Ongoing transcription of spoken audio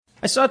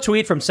I saw a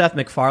tweet from Seth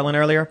MacFarlane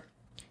earlier.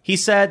 He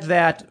said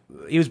that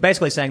he was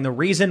basically saying the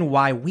reason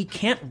why we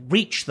can't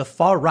reach the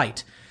far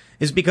right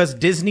is because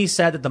Disney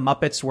said that the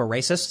Muppets were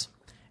racist.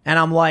 And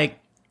I'm like,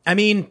 I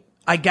mean,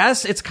 I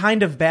guess it's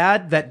kind of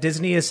bad that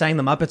Disney is saying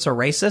the Muppets are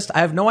racist. I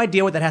have no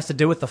idea what that has to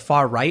do with the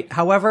far right.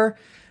 However,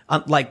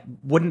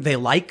 wouldn't they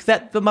like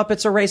that the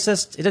Muppets are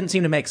racist? It didn't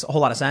seem to make a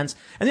whole lot of sense.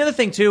 And the other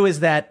thing, too, is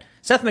that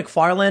Seth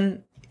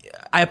MacFarlane,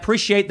 I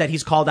appreciate that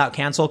he's called out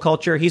cancel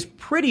culture. He's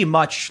pretty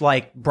much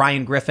like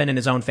Brian Griffin in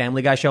his own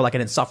Family Guy show, like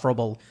an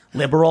insufferable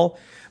liberal.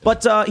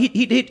 But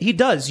he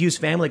does use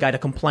Family Guy to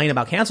complain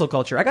about cancel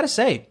culture. I gotta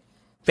say,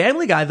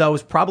 Family Guy, though,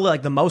 is probably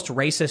like the most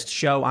racist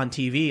show on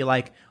TV,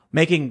 like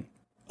making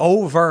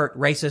overt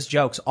racist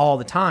jokes all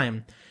the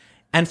time.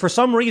 And for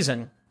some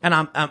reason, and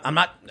I'm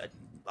not,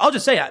 I'll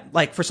just say,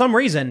 like, for some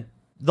reason,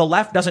 the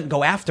left doesn't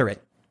go after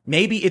it.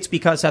 Maybe it's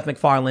because Seth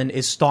MacFarlane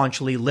is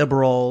staunchly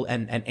liberal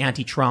and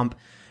anti-Trump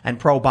and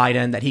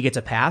pro-Biden that he gets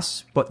a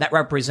pass. But that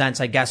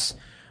represents, I guess,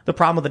 the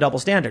problem with the double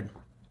standard.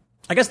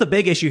 I guess the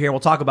big issue here, we'll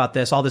talk about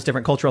this, all this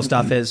different cultural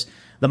stuff, is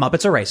the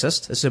Muppets are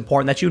racist. It's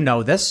important that you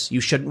know this.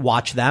 You shouldn't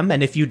watch them.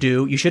 And if you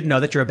do, you should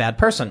know that you're a bad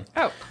person.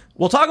 Oh.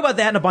 We'll talk about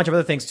that and a bunch of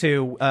other things,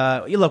 too.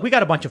 Look, we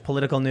got a bunch of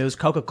political news.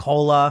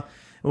 Coca-Cola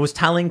was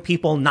telling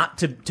people not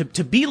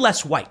to be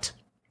less white.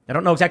 I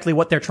don't know exactly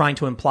what they're trying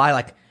to imply.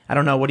 Like, I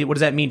don't know. What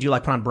does that mean? Do you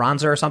like put on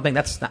bronzer or something?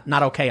 That's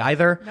not okay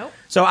either. Nope.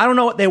 So I don't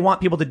know what they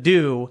want people to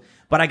do.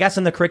 But I guess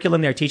in the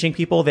curriculum they're teaching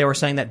people, they were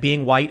saying that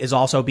being white is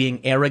also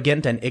being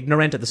arrogant and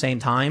ignorant at the same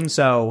time.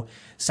 So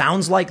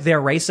sounds like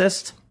they're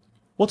racist.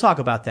 We'll talk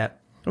about that.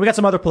 We got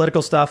some other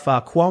political stuff.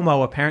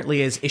 Cuomo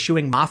apparently is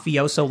issuing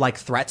mafioso-like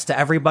threats to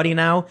everybody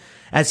now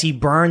as he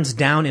burns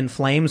down in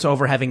flames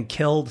over having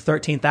killed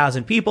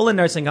 13,000 people in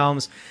nursing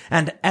homes,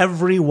 and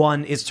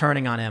everyone is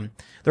turning on him.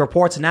 The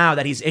reports now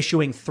that he's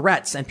issuing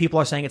threats, and people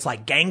are saying it's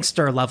like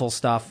gangster-level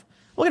stuff.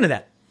 We'll get into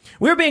that.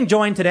 We're being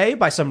joined today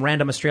by some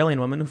random Australian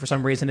woman who for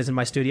some reason is in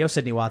my studio,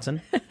 Sydney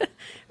Watson.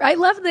 I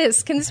love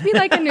this. Can this be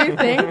like a new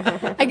thing?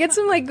 I get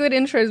some like good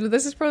intros, but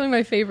this is probably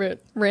my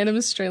favorite. Random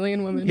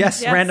Australian woman.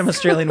 Yes, random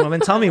Australian woman.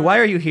 Tell me, why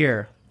are you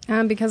here?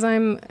 Because I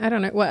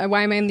don't know.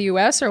 Why am I in the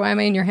US or why am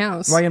I in your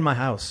house? Why in my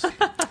house?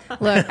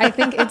 Look, I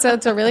think it's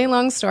a really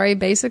long story.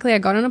 Basically, I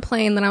got on a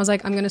plane, then I was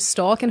like, I'm going to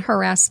stalk and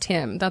harass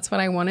Tim. That's what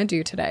I want to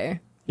do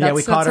today. Yeah,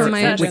 we caught her.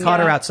 We caught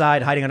her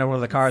outside, hiding under one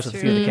of the cars with a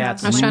few of the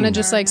cats. I was trying to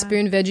just like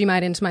spoon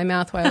Vegemite into my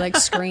mouth while I like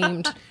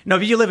screamed. No,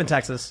 but you live in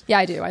Texas. Yeah,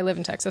 I do. I live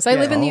in Texas. I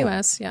live in the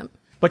US. Yeah.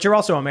 But you're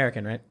also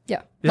American, right?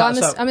 Yeah. Yeah,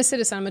 Well, I'm a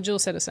citizen. I'm a dual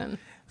citizen.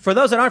 For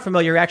those that aren't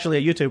familiar, you're actually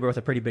a YouTuber with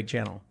a pretty big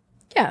channel.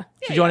 Yeah.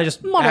 So do you want to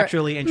just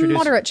actually introduce?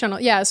 Moderate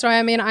channel. Yeah. So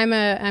I mean, I'm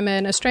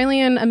an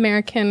Australian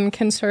American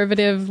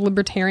conservative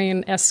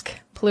libertarian-esque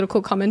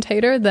political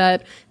commentator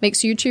that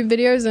makes YouTube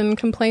videos and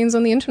complains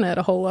on the internet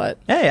a whole lot.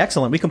 Hey,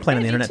 excellent. We complain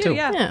on the internet too.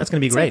 Yeah. That's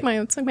going to be great.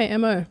 It's like my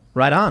MO.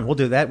 Right on. We'll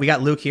do that. We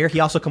got Luke here. He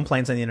also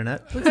complains on the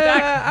internet.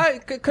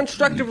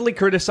 Constructively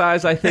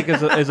criticize, I think,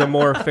 is a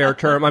more fair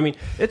term. I mean,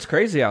 it's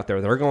crazy out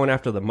there. They're going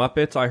after the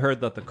Muppets. I heard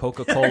that the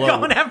Coca-Cola...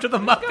 going after the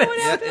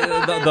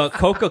Muppets. The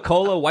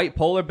Coca-Cola white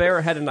polar bear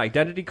had an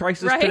identity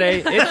crisis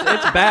today.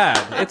 It's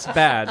bad. It's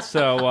bad.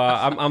 So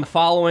I'm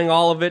following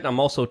all of it. I'm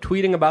also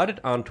tweeting about it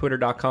on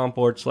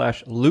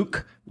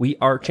twitter.com/Luke. We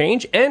are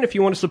change. And if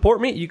you want to support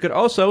me, you could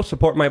also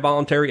support my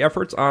voluntary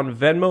efforts on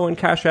Venmo and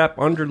Cash App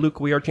under Luke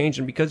We Are Change.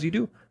 And because you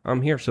do,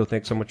 I'm here. So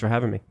thanks so much for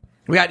having me.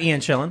 We got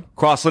Ian chilling.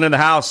 Crossland in the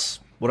house.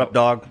 What up,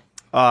 dog?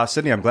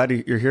 Sydney, I'm glad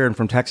you're here and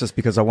from Texas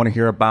because I want to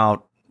hear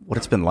about what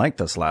it's been like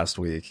this last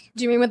week.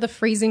 Do you mean with the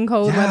freezing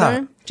cold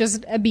weather?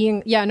 Just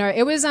being,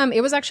 it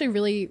was actually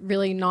really,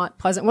 really not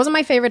pleasant. It wasn't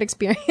my favorite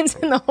experience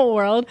in the whole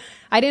world.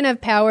 I didn't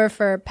have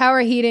power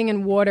heating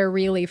and water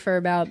really for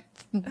about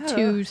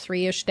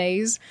 2-3-ish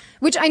days,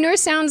 which I know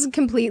sounds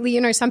completely,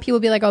 some people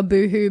will be like, oh,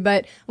 boohoo,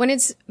 but when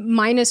it's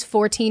minus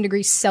 14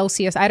 degrees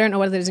Celsius, I don't know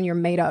what it is in your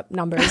made up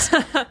numbers,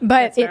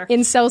 but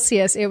in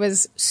Celsius, it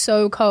was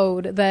so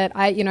cold that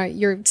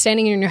you're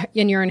standing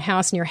in your own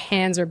house and your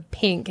hands are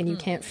pink and you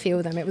can't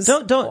feel them. It was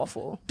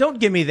awful. Don't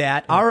give me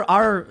that.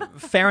 Our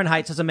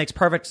Fahrenheit says it makes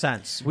perfect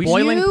sense.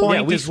 Boiling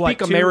point we is what?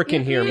 speak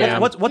American here,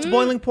 man. What's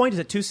boiling point? Is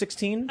it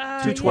 216?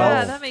 212?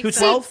 Yeah, that makes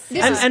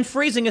 212? And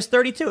freezing is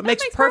 32. It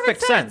makes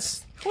perfect sense.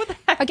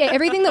 Okay,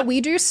 everything that we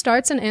do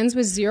starts and ends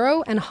with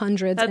 0 and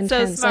hundreds That's and so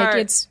tens. smart.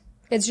 Like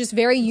it's just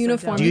very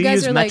uniform. Do you guys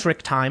use are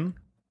metric time?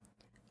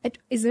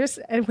 Is there?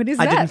 What is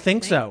I that? didn't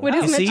think so. What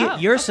is you see,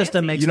 metric? your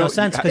system makes no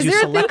sense because Is you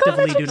there a thing called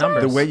selectively do metric time?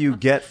 numbers. The way you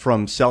get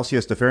from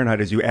Celsius to Fahrenheit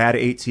is you add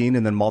 18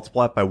 and then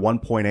multiply it by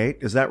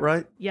 1.8. Is that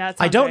right? Yeah,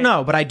 I don't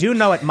know, but I do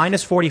know at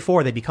minus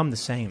 44 they become the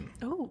same.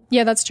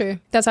 Yeah, that's true.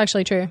 That's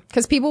actually true.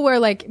 Because people were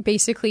like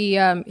basically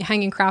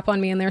hanging crap on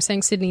me and they're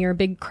saying, Sydney, you're a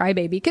big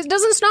crybaby. Because it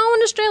doesn't snow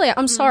in Australia.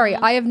 I'm sorry.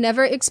 I have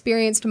never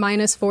experienced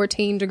minus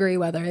 14 degree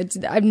weather.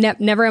 I've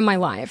never in my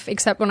life,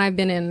 except when I've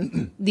been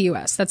in the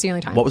US. That's the only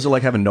time. What was it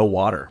like having no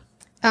water?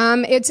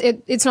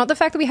 It's not the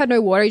fact that we had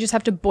no water. You just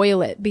have to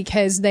boil it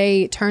because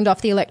they turned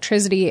off the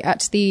electricity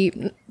at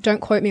the,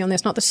 don't quote me on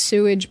this, not the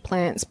sewage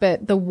plants,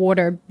 but the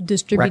water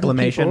distributing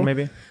Reclamation, people.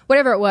 maybe?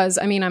 Whatever it was.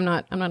 I mean, I'm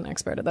not an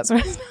expert at that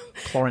sort of stuff.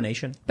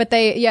 Chlorination. But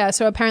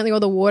so apparently all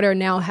the water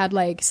now had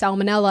like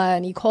salmonella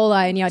and E.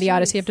 coli and yada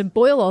yada. So you have to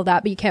boil all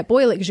that, but you can't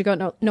boil it because you got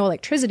no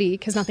electricity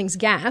because nothing's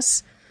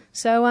gas.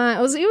 So it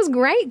was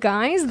great,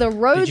 guys. The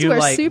roads were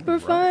super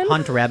fun.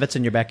 Hunt rabbits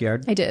in your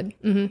backyard? I did.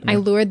 Mm-hmm. I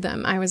lured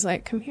them. I was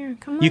like, "Come here,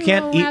 come on, You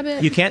can't little eat.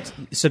 rabbit." You can't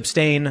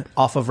sustain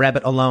off of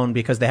rabbit alone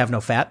because they have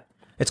no fat.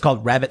 It's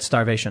called rabbit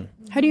starvation.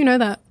 How do you know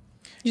that?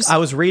 I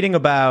was reading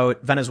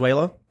about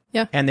Venezuela.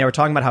 Yeah. And they were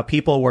talking about how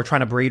people were trying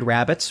to breed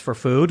rabbits for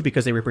food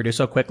because they reproduce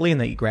so quickly and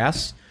they eat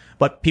grass.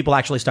 But people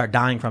actually start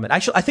dying from it.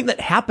 Actually, I think that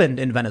happened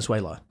in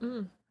Venezuela.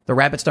 The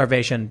rabbit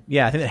starvation.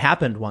 Yeah, I think it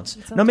happened once.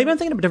 No, maybe I'm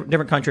thinking of a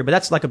different country, but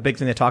that's like a big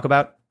thing they talk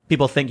about.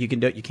 People think you can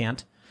do it, you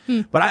can't.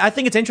 But I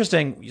think it's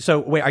interesting. So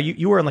wait,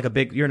 you were in like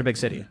you're in a big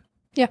city.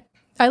 Yeah.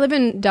 I live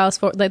in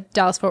Dallas-Fort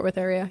Worth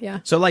area. Yeah.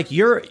 So like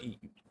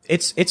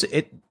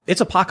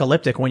it's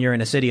apocalyptic when you're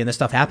in a city and this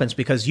stuff happens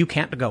because you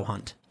can't go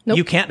hunt. Nope.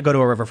 You can't go to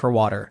a river for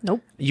water.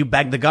 Nope. You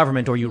beg the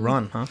government or you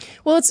run, huh?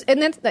 Well,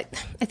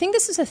 I think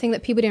this is a thing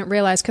that people didn't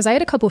realize because I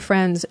had a couple of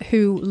friends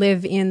who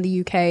live in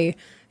the UK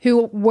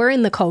who were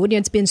in the cold.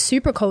 It's been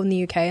super cold in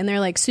the UK and they're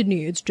like,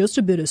 Sydney, it's just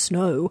a bit of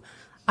snow.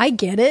 I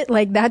get it.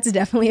 Like that's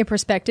definitely a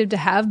perspective to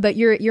have, but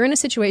you're in a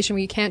situation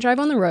where you can't drive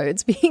on the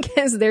roads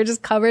because they're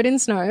just covered in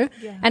snow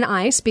and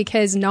ice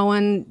because no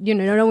one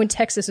in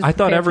Texas is I thought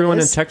prepared for everyone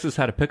in this. Texas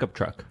had a pickup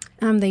truck.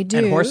 They do.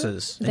 And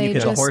horses. They And the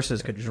just-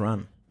 horses could just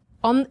run.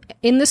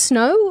 in the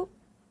snow,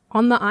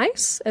 on the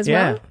ice as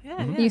Yeah.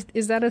 well. Yeah.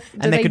 Is that a? Do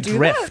And they could do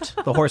drift.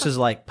 The horses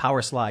like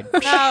power slide.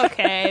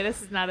 Okay,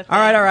 this is not a thing. All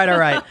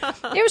right. that?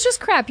 It was just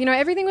crap.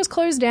 Everything was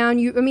closed down.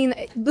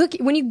 Look,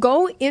 when you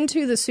go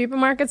into the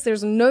supermarkets,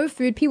 there's no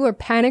food. People are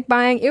panic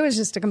buying. It was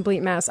just a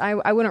complete mess. I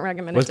wouldn't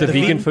recommend Was it. the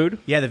vegan food?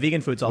 Yeah, the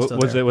vegan food's all still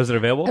Was there. it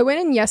available? I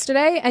went in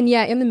yesterday, and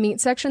in the meat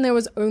section there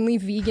was only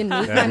vegan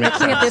meat. And I'm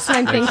looking at this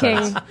and I'm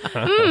thinking,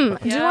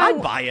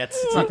 I'd buy it.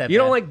 It's not that You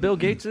bad. don't like Bill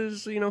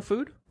Gates's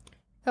food?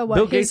 oh, what,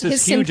 Bill his- Gates is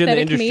his huge in the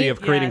synthetic industry meat?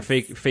 of creating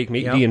Yes. fake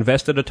meat. Yep. He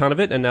invested a ton of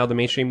it, and now the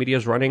mainstream media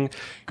is running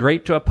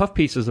great puff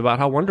pieces about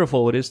how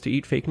wonderful it is to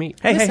eat fake meat.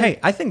 Hey,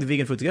 I think the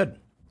vegan food's good.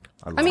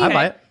 I mean, I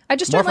buy it. I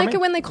just More don't for like me.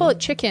 it when they call it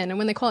chicken and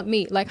when they call it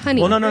meat, like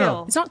honey. Well, no.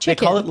 Real. It's not They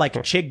chicken. call it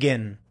like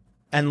chicken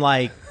and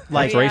like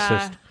It's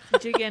racist.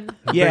 Chicken.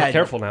 yeah, Be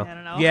careful now. I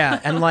don't know. Yeah,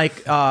 and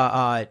like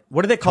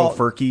what do they call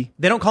Tofurkey.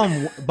 They don't call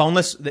them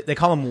boneless. They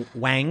call them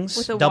wangs.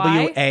 With a Y?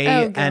 W-A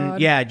Oh, and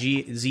God. yeah,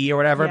 Z or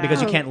whatever Yeah.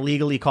 because you Oh. can't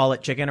legally call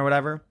it chicken or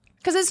whatever.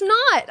 Because it's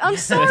not. I'm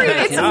sorry,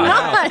 it's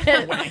not.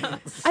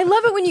 I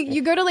love it when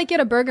you go to like get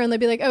a burger and they'll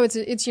be like, oh, it's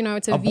a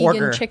vegan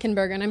burger. chicken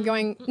burger, and I'm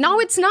going, no,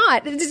 it's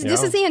not. This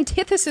is the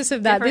antithesis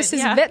of that. Different, This is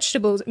yeah.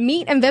 vegetables,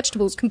 meat and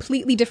vegetables,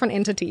 completely different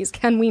entities.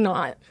 Can we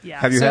not? Yeah.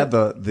 Have you So- had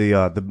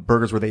the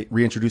burgers where they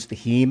reintroduced the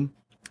heme?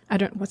 I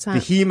don't. What's The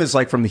that? heme is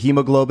like from the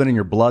hemoglobin in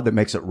your blood that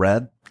makes it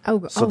red.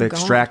 So they God.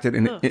 extract it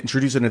and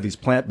introduce it into these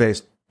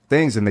plant-based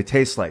things, and they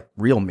taste like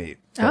real meat.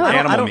 Oh.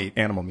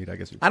 Animal meat, I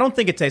guess. I don't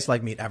think it tastes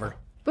like meat ever.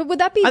 But would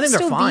that be I think they're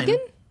still fine. vegan?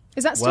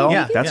 Is that still Well,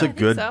 Yeah. vegan? that's Yeah. a I think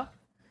good. so.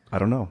 I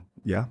don't know.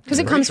 Yeah, Because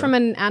it comes from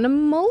an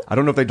animal. I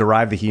don't know if they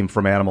derive the heme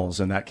from animals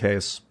in that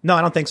case. No,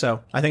 I don't think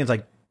so. I think it's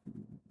like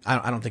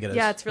I don't think it is.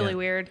 Yeah, it's really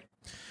weird.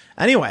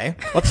 Anyway,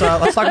 let's talk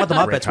about the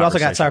Great Muppets. We also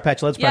got conversation. Sour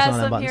Patch Lids pressing Yes, on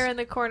them I'm buttons. here in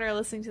the corner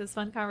listening to this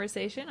fun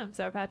conversation. I'm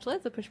Sour Patch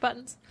Lids. I push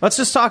buttons. Let's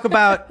just talk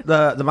about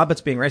the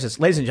Muppets being racist.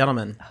 Ladies and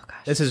gentlemen,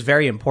 this is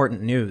very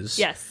important news.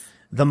 Yes.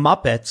 The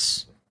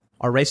Muppets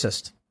are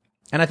racist.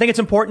 And I think it's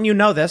important you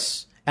know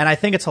this. And I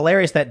think it's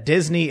hilarious that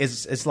Disney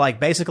is like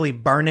basically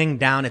burning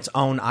down its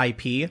own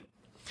IP.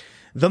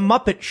 The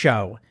Muppet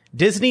Show.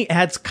 Disney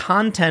adds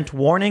content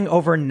warning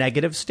over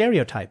negative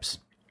stereotypes.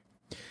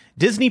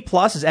 Disney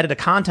Plus has added a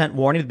content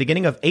warning at the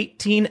beginning of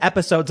 18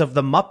 episodes of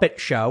The Muppet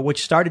Show,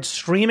 which started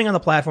streaming on the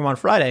platform on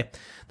Friday.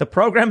 The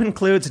program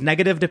includes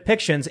negative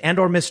depictions and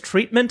or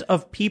mistreatment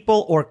of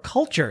people or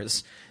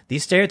cultures.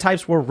 These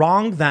stereotypes were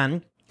wrong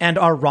then and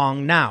are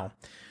wrong now.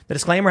 The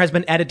disclaimer has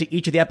been added to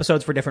each of the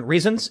episodes for different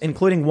reasons,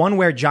 including one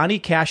where Johnny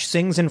Cash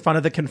sings in front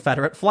of the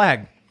Confederate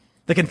flag.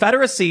 The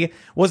Confederacy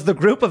was the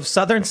group of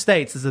southern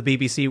states, this is the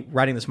BBC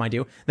writing this, mind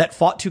you, that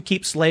fought to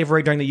keep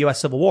slavery during the U.S.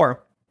 Civil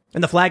War,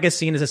 and the flag is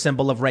seen as a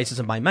symbol of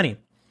racism by many.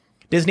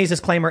 Disney's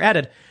disclaimer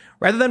added,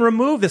 rather than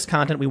remove this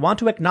content, we want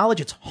to acknowledge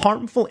its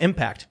harmful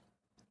impact,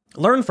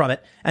 learn from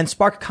it, and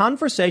spark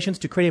conversations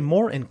to create a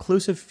more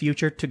inclusive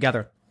future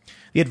together.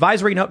 The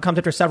advisory note comes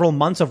after several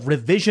months of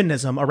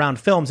revisionism around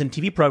films and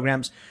TV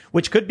programs,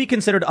 which could be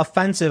considered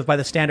offensive by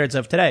the standards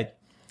of today.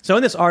 So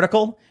in this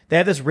article, they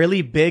have this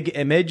really big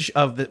image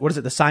of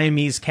the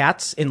Siamese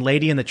cats in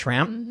Lady and the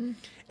Tramp. Mm-hmm.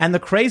 And the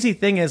crazy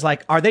thing is,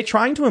 like, are they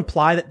trying to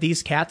imply that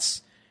these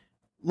cats,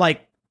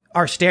 like,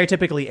 are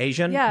stereotypically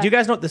Asian? Yeah. Do you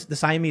guys know what the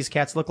Siamese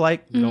cats look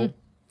like? No.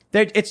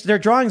 They're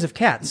drawings of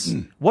cats.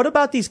 What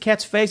about these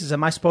cats' faces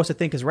am I supposed to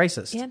think is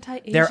racist?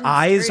 Anti-Asian Their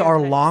eyes are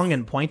stereotypes. long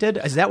and pointed.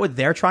 Is that what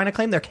they're trying to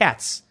claim? They're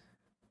cats.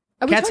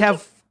 Are we Cats talking-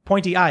 have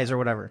pointy eyes or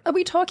whatever. Are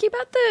we talking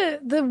about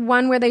the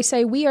one where they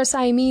say, "We are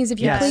Siamese, if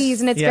you Yes.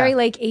 please," and it's Yeah. very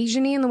like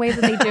Asian-y in the way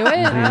that they do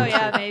it? Oh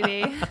yeah,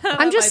 maybe.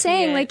 I'm just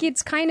saying, like,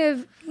 it's kind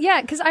of,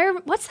 yeah, because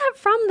what's that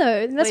from,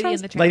 though? That's Lady from,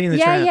 in the Tramp. Lady in the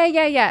yeah,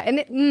 Tramp. yeah.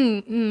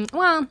 And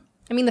well,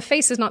 I mean, the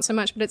face is not so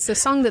much, but it's the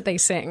song that they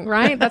sing,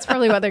 right? That's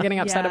probably what they're getting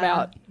upset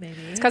about. Maybe.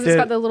 It's because it's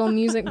got the little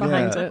music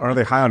behind Yeah. it. Are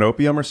they high on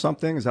opium or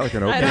something? Is that like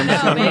an I opium?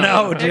 don't know. Maybe.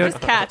 No, They're dude.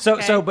 just cats. So,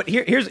 okay? but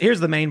here's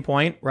the main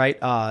point, right?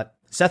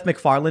 Seth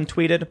MacFarlane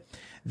tweeted,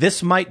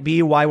 "This might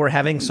be why we're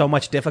having so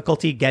much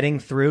difficulty getting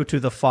through to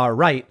the far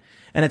right."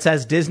 And it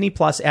says Disney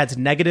Plus adds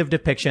negative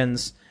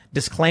depictions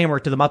disclaimer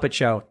to the Muppet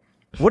Show.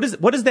 What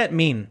does that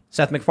mean?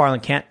 Seth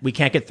MacFarlane we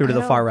can't get through to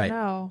the far right.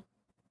 No.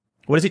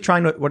 What is he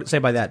trying to say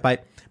by that?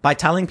 By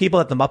telling people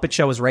that the Muppet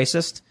Show is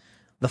racist,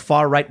 the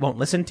far right won't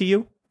listen to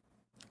you?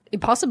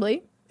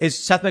 Possibly. Is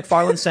Seth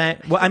MacFarlane saying,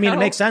 well, I mean, it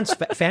makes sense.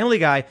 Family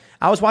Guy.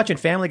 I was watching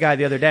Family Guy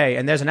the other day,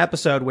 and there's an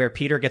episode where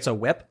Peter gets a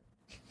whip.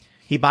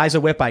 He buys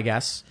a whip, I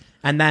guess.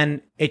 And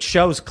then it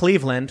shows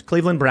Cleveland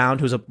Brown,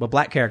 who's a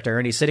black character,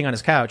 and he's sitting on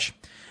his couch.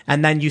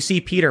 And then you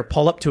see Peter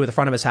pull up to the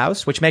front of his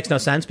house, which makes no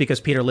sense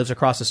because Peter lives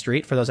across the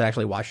street, for those that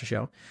actually watch the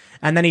show.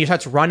 And then he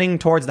starts running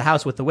towards the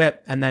house with the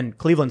whip, and then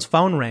Cleveland's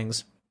phone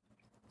rings,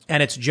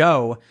 and it's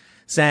Joe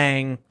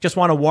saying, "Just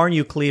want to warn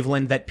you,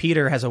 Cleveland, that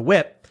Peter has a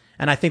whip,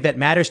 and I think that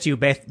matters to you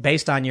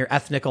based on your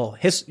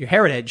your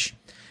heritage."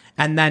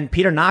 And then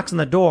Peter knocks on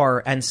the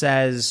door and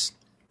says,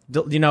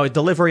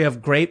 delivery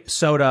of grape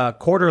soda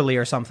quarterly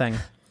or something.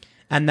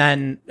 And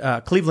then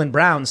Cleveland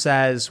Brown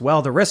says,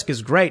 "Well, the risk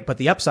is great, but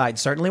the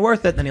upside's certainly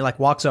worth it." And then he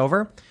walks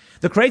over.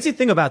 The crazy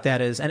thing about that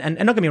is, and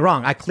don't get me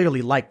wrong, I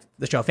clearly like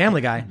the show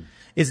Family Guy,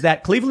 is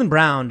that Cleveland,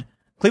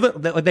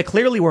 they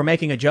clearly were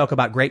making a joke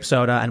about grape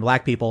soda and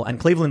black people, and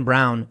Cleveland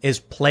Brown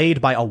is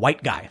played by a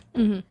white guy.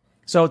 Mm-hmm.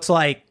 So it's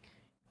like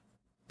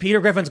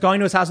Peter Griffin's going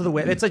to his house with a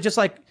whip. It's just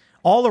like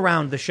all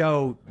around the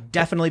show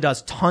definitely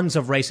does tons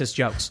of racist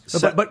jokes.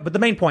 But the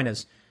main point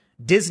is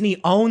Disney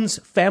owns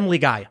Family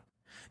Guy.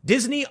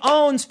 Disney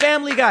owns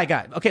Family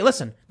Guy. Okay,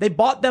 listen, they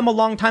bought them a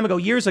long time ago,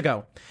 years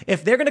ago.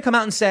 If they're going to come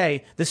out and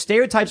say the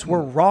stereotypes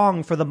were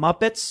wrong for the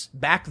Muppets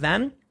back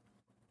then,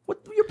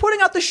 you're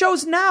putting out the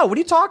shows now. What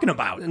are you talking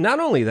about? Not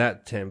only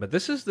that, Tim, but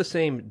this is the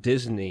same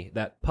Disney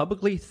that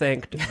publicly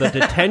thanked the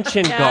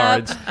detention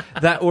guards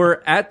that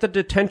were at the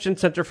detention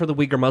center for the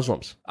Uyghur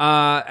Muslims.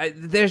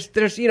 There's,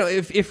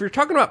 if you're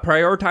talking about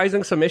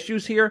prioritizing some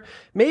issues here,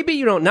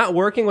 maybe, not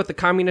working with the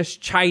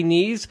communist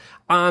Chinese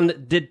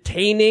on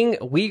detaining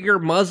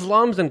Uyghur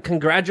Muslims and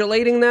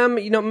congratulating them,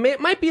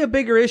 might be a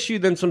bigger issue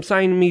than some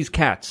Siamese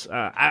cats.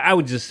 I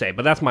would just say,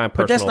 but that's my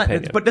personal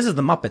opinion. But this is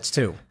the Muppets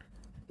too.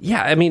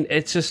 Yeah, I mean,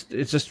 it's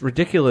just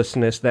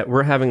ridiculousness that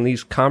we're having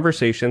these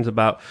conversations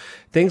about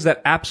things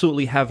that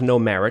absolutely have no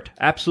merit,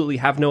 absolutely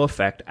have no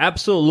effect,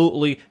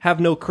 absolutely have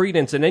no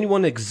credence in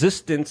anyone's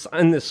existence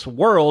in this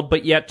world,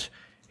 but yet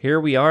here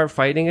we are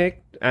fighting it.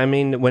 I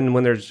mean,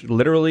 when there's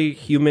literally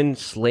human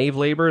slave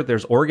labor,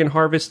 there's organ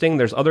harvesting,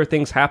 there's other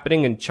things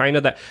happening in China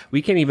that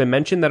we can't even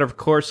mention that, of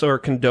course, are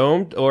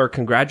condoned or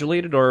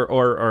congratulated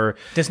or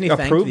Disney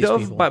approved of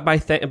people.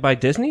 by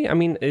Disney. I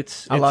mean,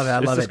 I love it. I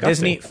love it. disgusting.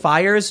 Disney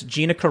fires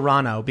Gina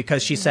Carano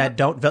because she said,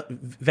 don't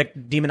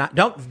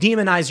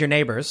demonize your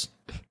neighbors.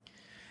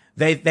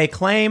 They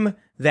claim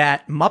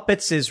that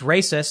Muppets is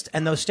racist,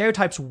 and those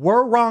stereotypes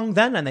were wrong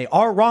then, and they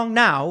are wrong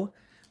now.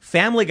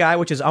 Family Guy,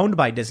 which is owned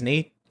by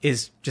Disney,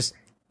 is just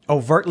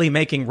overtly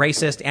making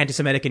racist,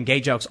 anti-Semitic, and gay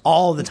jokes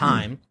all the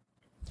time.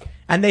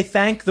 And they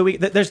thank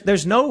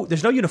there's no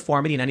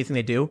uniformity in anything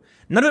they do.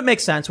 None of it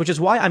makes sense, which is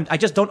why I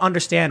just don't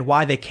understand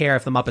why they care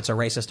if the Muppets are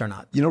racist or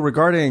not.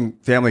 Regarding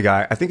Family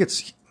Guy, I think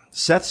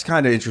Seth's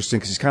kind of interesting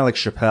because he's kind of like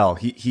Chappelle.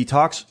 He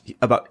talks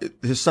about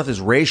his stuff is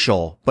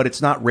racial, but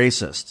it's not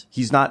racist.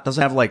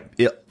 Doesn't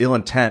have ill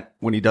intent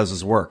when he does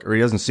his work, or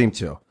he doesn't seem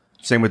to.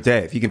 Same with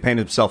Dave. He can paint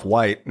himself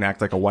white and act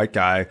like a white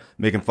guy,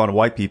 making fun of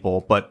white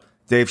people, but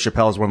Dave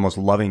Chappelle is one of the most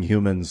loving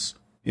humans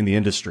in the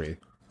industry.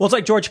 Well, it's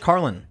like George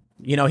Carlin.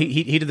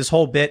 He did this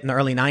whole bit in the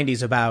early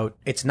 90s about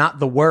it's not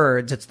the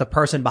words, it's the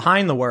person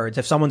behind the words.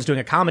 If someone's doing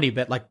a comedy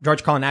bit, like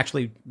George Carlin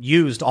actually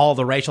used all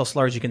the racial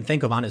slurs you can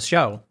think of on his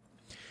show.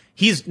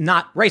 He's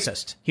not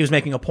racist. He was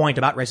making a point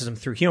about racism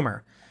through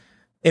humor.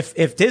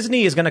 If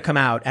Disney is going to come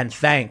out and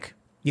thank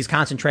these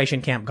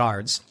concentration camp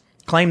guards,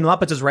 claim the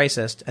Muppets as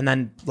racist, and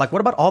then what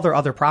about all their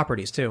other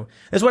properties too?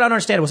 This is what I don't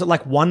understand. Was it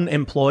like one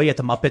employee at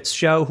the Muppets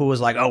show who was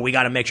like, "Oh, we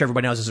got to make sure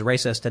everybody knows this is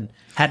racist," and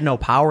had no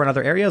power in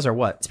other areas, or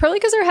what? It's probably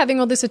because they're having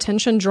all this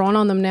attention drawn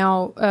on them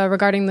now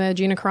regarding the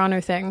Gina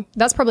Carano thing.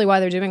 That's probably why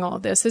they're doing all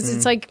of this.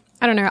 It's like,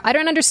 I don't know. I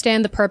don't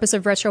understand the purpose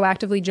of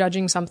retroactively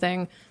judging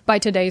something by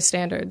today's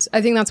standards.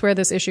 I think that's where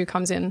this issue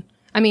comes in.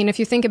 I mean, if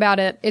you think about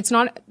it, it's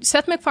not...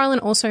 Seth MacFarlane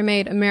also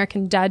made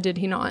American Dad, did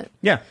he not?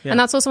 Yeah. And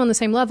that's also on the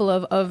same level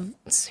of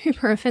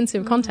super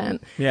offensive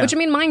content. Yeah. Which, I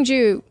mean, mind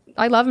you,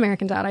 I love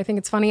American Dad. I think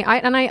it's funny.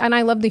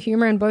 I love the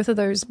humor in both of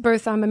those,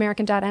 both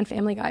American Dad and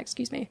Family Guy,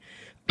 excuse me.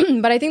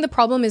 But I think the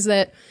problem is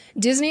that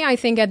Disney, I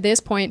think at this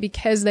point,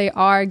 because they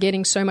are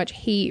getting so much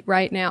heat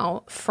right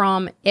now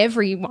from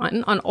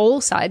everyone on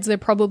all sides, they're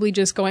probably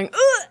just going,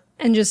 ugh,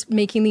 and just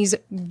making these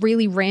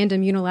really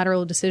random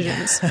unilateral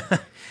decisions.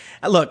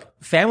 Look,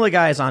 Family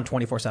Guy is on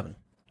 24/7.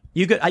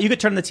 You could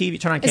turn the TV,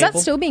 turn on cable. Is that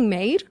still being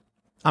made?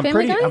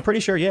 I'm pretty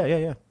sure.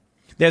 Yeah.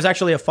 There's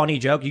actually a funny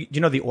joke. Do you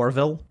know the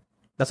Orville?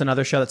 That's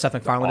another show that Seth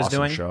MacFarlane is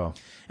doing. Show.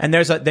 And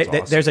there's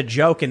a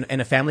joke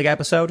in a Family Guy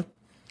episode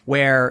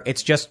where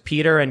it's just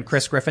Peter and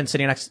Chris Griffin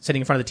sitting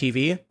in front of the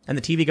TV, and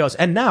the TV goes,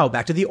 "And now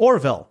back to the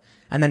Orville."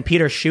 And then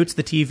Peter shoots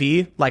the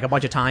TV like a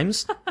bunch of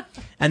times,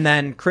 and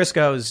then Chris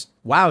goes,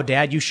 "Wow,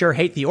 Dad, you sure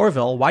hate the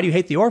Orville. Why do you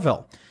hate the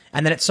Orville?"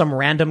 And then it's some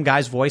random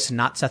guy's voice,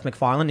 not Seth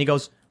MacFarlane. And he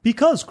goes,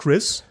 "Because,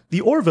 Chris,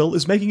 the Orville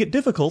is making it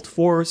difficult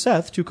for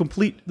Seth to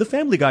complete the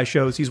Family Guy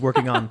shows he's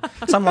working on."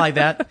 Something like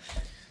that.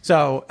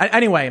 So,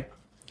 anyway,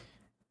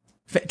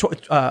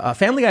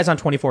 Family Guy's on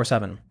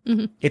 24/7.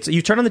 It's,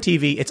 you turn on the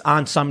TV, it's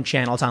on some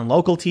channel. It's on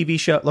local TV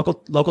show,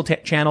 local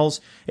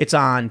channels. It's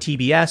on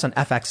TBS, on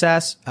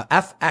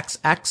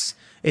FXX.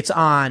 It's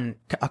on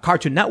a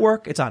Cartoon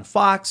Network. It's on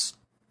Fox.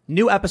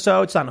 New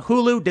episodes on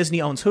Hulu.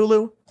 Disney owns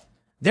Hulu.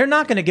 They're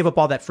not going to give up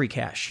all that free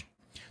cash.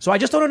 So I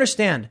just don't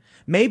understand.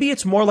 Maybe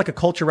it's more like a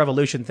culture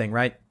revolution thing,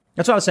 right?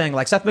 That's what I was saying.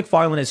 Like Seth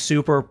MacFarlane is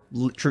super,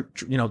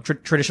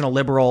 traditional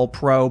liberal,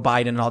 pro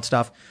Biden and all that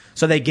stuff.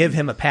 So they give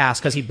him a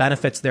pass because he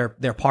benefits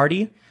their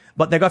party.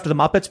 But they go after the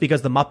Muppets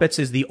because the Muppets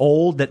is the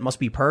old that must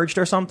be purged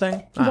or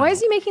something. Why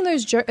is he making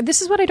those jokes?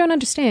 This is what I don't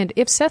understand.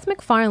 If Seth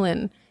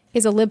MacFarlane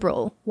is a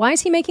liberal, why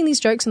is he making these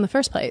jokes in the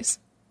first place?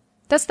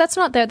 That's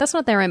not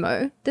their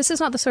MO. This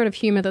is not the sort of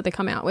humor that they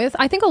come out with.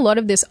 I think a lot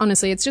of this,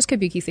 honestly, it's just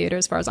kabuki theater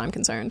as far as I'm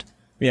concerned.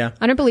 Yeah.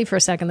 I don't believe for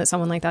a second that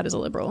someone like that is a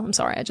liberal. I'm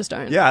sorry, I just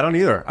don't. Yeah, I don't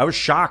either. I was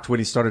shocked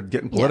when he started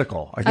getting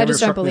political. I just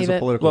don't believe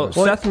it. Well,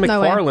 Seth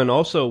MacFarlane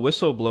also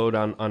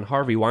whistleblowed on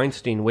Harvey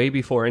Weinstein way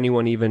before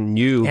anyone even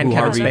knew and who Kevin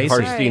Harvey Spacey.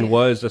 Weinstein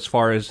was, as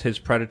far as his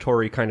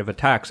predatory kind of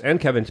attacks, and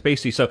Kevin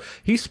Spacey. So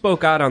he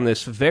spoke out on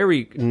this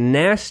very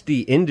nasty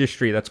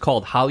industry that's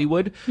called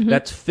Hollywood,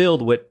 that's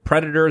filled with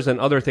predators and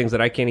other things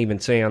that I can't even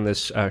say on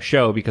this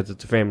show because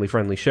it's a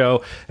family-friendly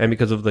show and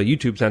because of the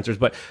YouTube censors.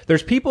 But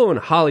there's people in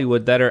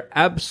Hollywood that are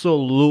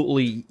absolutely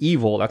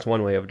evil. That's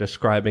one way of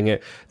describing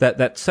it.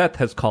 That Seth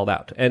has called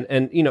out.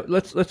 And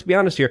let's be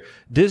honest here.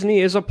 Disney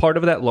is a part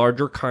of that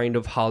larger kind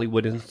of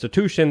Hollywood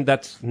institution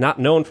that's not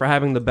known for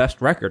having the best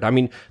record. I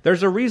mean,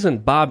 there's a reason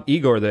Bob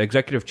Iger, the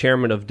executive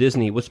chairman of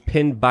Disney, was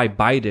pinned by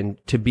Biden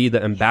to be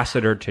the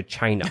ambassador to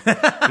China.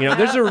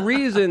 There's a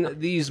reason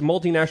these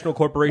multinational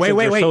corporations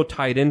are so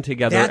tied in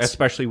together,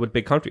 especially with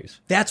big countries.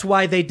 That's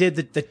why they did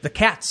the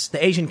cats,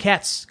 the Asian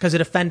cats, because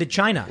it offended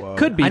China. Whoa.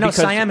 Could be. I know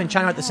because, Siam and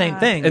China are the same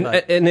thing.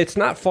 And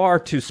it's not far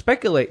to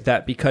speculate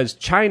that because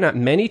China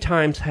many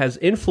times has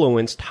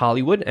influenced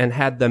Hollywood and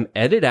had them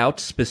edit out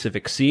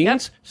specific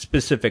scenes,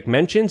 specific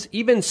mentions,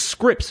 even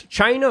scripts.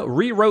 China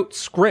rewrote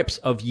scripts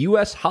of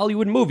U.S.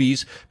 Hollywood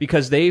movies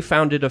because they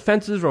found it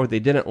offensive or they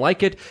didn't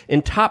like it.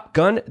 In Top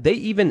Gun, they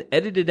even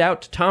edited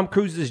out Tom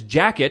Cruise's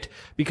jacket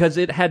because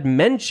it had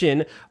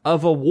mention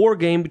of a war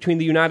game between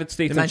the United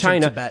States and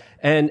China Tibet.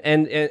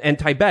 and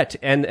Tibet.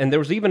 And there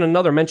was even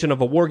another mention of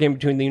a war game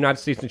between the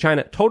United States and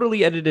China.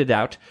 Totally edited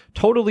out,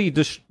 totally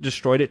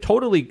destroyed it,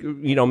 totally,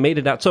 made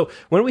it out. So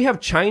when we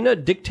have China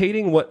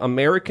dictating what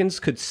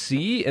Americans could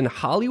see in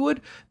Hollywood,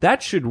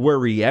 that should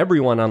worry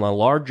everyone on a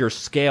larger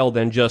scale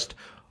than just,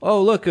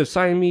 oh, look,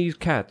 Siamese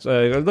cats.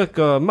 Look,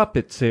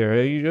 Muppets here.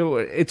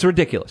 It's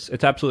ridiculous.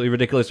 It's absolutely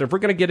ridiculous. If we're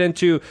going to get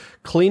into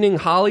cleaning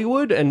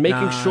Hollywood and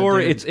making sure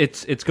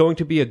it's going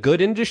to be a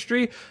good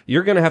industry,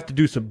 you're going to have to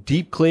do some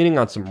deep cleaning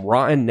on some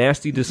rotten,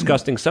 nasty,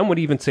 disgusting, some would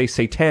even say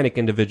satanic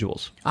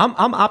individuals.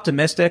 I'm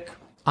optimistic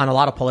on a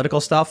lot of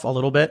political stuff a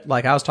little bit.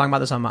 Like I was talking about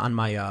this on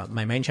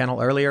my main channel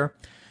earlier.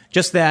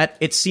 Just that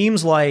it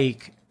seems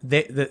like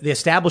the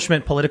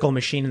establishment political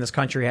machine in this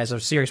country has a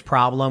serious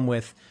problem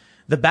with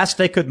the best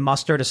they could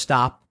muster to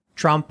stop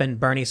Trump and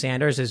Bernie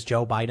Sanders is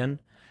Joe Biden.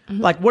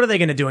 Like, what are they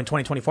going to do in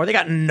 2024? They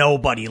got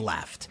nobody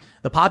left.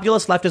 The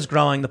populist left is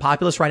growing. The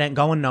populist right ain't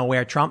going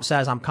nowhere. Trump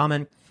says, I'm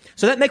coming.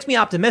 So that makes me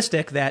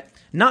optimistic that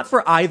not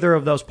for either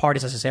of those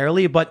parties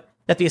necessarily, but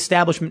that the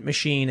establishment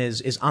machine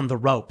is on the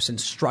ropes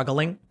and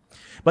struggling.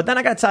 But then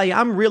I got to tell you,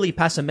 I'm really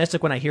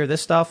pessimistic when I hear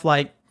this stuff.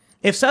 Like,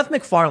 if Seth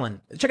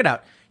MacFarlane, check it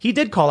out. He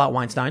did call out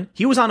Weinstein.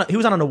 He was on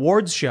an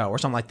awards show or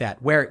something like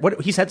that where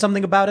he said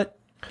something about it.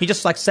 He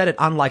just said it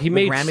on like he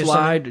made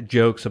slide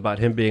jokes about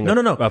him being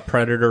a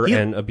predator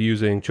and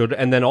abusing children,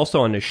 and then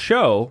also on his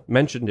show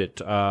mentioned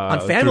it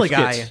on Family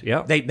Guy. Skits.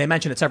 Yeah, they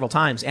mentioned it several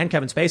times, and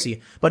Kevin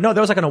Spacey. But no,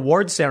 there was like an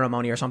awards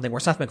ceremony or something where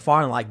Seth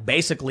MacFarlane like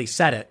basically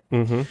said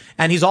it.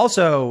 And he's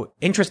also,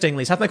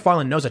 interestingly, Seth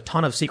MacFarlane knows a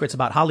ton of secrets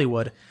about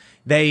Hollywood.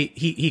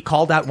 He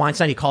called out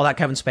Weinstein, he called out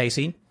Kevin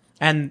Spacey,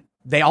 and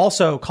they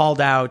also called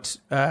out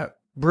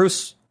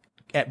Bruce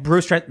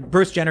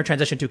Jenner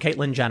transitioned to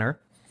Caitlyn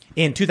Jenner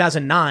in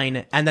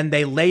 2009, and then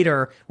they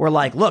later were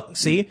like, look,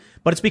 see?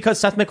 But it's because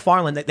Seth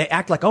MacFarlane, they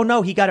act like, oh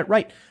no, he got it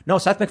right. No,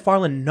 Seth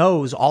MacFarlane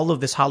knows all of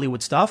this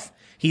Hollywood stuff.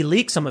 He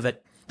leaked some of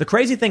it. The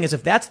crazy thing is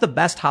if that's the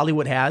best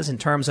Hollywood has in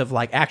terms of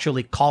like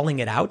actually calling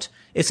it out,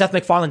 is Seth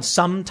MacFarlane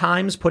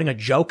sometimes putting a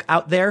joke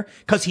out there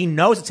because he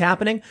knows it's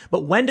happening.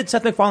 But when did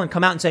Seth MacFarlane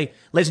come out and say,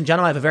 ladies and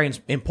gentlemen, I have a very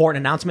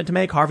important announcement to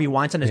make. Harvey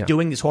Weinstein is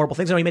doing these horrible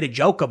things. No, he made a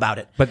joke about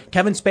it. But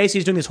Kevin Spacey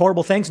is doing these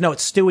horrible things. No,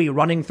 it's Stewie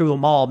running through the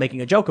mall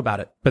making a joke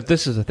about it. But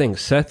this is the thing.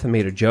 Seth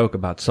made a joke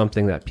about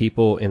something that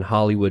people in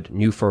Hollywood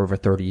knew for over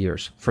 30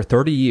 years. For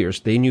 30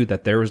 years, they knew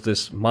that there was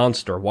this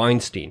monster,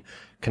 Weinstein,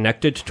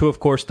 connected to, of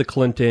course, the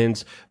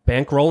Clintons,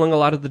 bankrolling a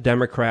lot of the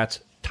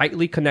Democrats,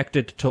 tightly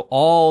connected to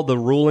all the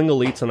ruling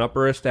elites and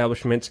upper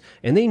establishments,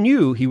 and they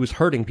knew he was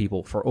hurting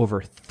people for over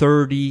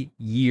 30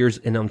 years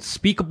in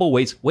unspeakable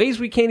ways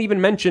we can't even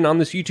mention on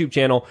this YouTube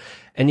channel,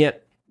 and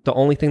yet the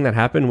only thing that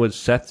happened was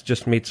Seth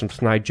just made some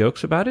snide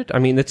jokes about it. I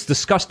mean, it's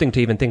disgusting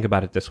to even think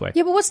about it this way.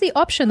 Yeah, but what's the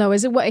option, though?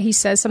 Is it what he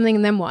says something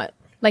and then what?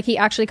 Like he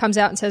actually comes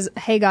out and says,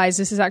 hey guys,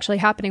 this is actually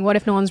happening. What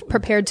if no one's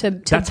prepared to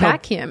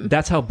back him?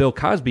 That's how Bill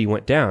Cosby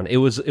went down. It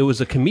was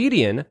a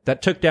comedian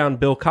that took down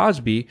Bill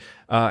Cosby,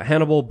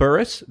 Hannibal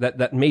Buress,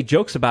 that made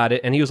jokes about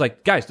it. And he was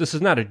like, guys, this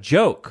is not a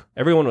joke.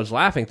 Everyone was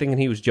laughing, thinking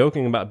he was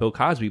joking about Bill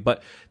Cosby.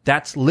 But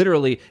it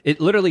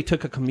literally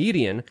took a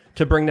comedian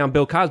to bring down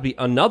Bill Cosby,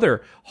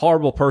 another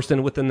horrible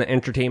person within the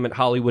entertainment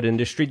Hollywood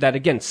industry that,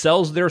 again,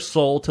 sells their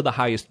soul to the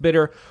highest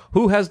bidder.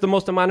 Who has the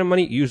most amount of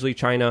money? Usually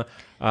China.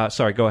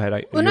 Sorry, go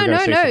ahead. No.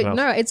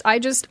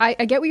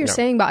 I get what you're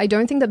saying, but I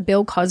don't think that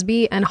Bill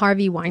Cosby and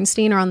Harvey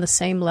Weinstein are on the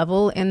same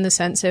level in the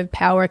sense of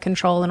power,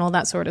 control, and all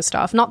that sort of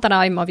stuff. Not that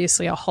I'm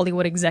obviously a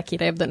Hollywood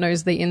executive that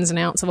knows the ins and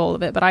outs of all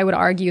of it, but I would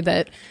argue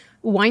that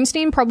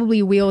Weinstein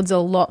probably wields a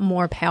lot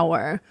more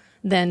power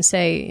than,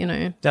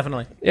 say,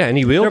 Definitely. Yeah, and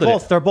he wielded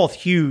it. They're both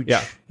huge,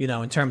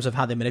 in terms of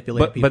how they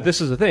manipulate people. But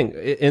this is the thing.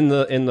 In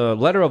the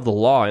letter of the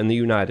law in the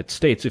United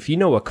States, if you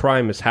know a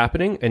crime is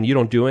happening and you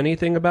don't do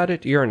anything about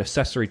it, you're an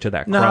accessory to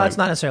that crime. No, that's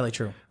not necessarily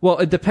true. Well,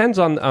 it depends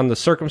on the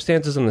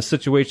circumstances and the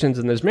situations,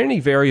 and there's many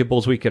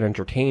variables we could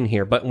entertain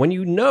here. But when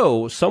you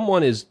know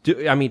someone is,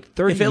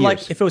 30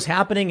 years. If it was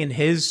happening in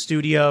his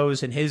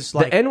studios, in his,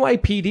 The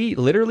NYPD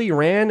literally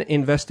ran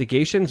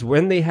investigations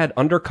when they had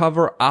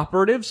undercover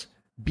operatives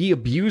be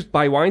abused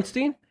by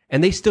Weinstein,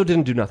 and they still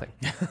didn't do nothing.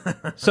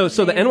 So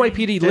the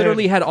NYPD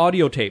literally had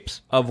audio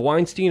tapes of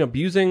Weinstein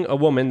abusing a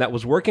woman that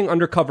was working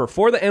undercover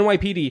for the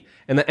NYPD,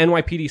 and the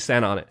NYPD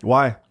sat on it.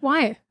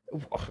 Why?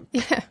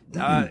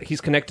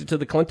 He's connected to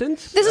the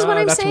Clintons. This is what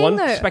I'm that's saying, one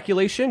though.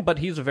 speculation, but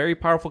he's a very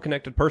powerful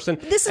connected person.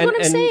 This is what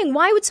I'm saying.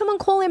 Why would someone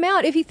call him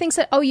out if he thinks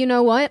that, oh, you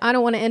know what? I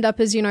don't want to end up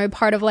as,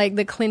 part of like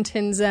the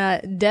Clintons'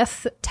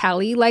 death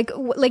tally. Like,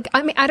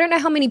 I mean, I don't know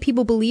how many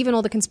people believe in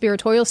all the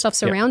conspiratorial stuff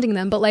surrounding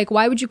them, but like,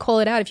 why would you call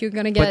it out if you're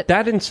going to get... But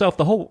that in itself,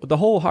 the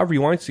whole Harvey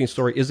Weinstein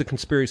story is a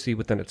conspiracy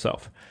within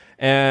itself.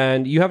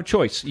 And you have a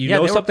choice.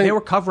 They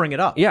were covering it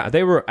up. Yeah,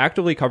 they were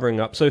actively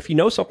covering up. So if you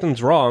know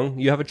something's wrong,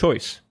 you have a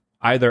choice.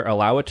 Either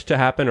allow it to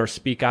happen or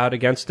speak out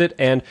against it,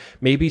 and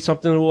maybe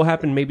something will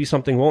happen, maybe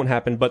something won't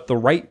happen, but the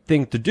right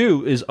thing to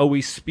do is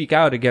always speak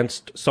out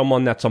against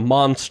someone that's a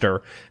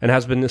monster and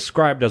has been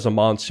described as a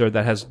monster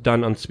that has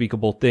done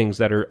unspeakable things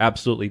that are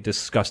absolutely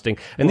disgusting.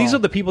 And these are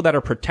the people that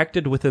are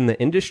protected within the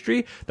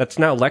industry that's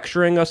now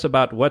lecturing us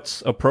about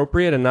what's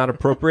appropriate and not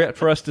appropriate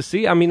for us to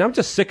see. I mean, I'm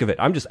just sick of it.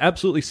 I'm just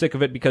absolutely sick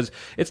of it because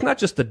it's not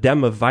just a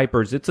den of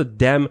vipers, it's a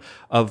den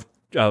of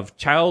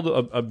child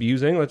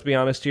abusing, let's be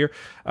honest here,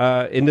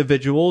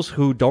 individuals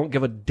who don't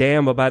give a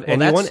damn about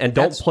anyone and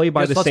don't play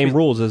by the same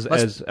rules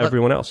as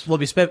everyone else. We'll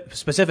be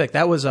specific.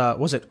 That was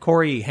it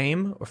Corey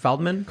Haim or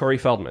Feldman? Corey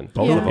Feldman.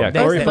 Both of them.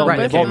 Corey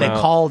Feldman. They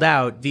called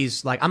out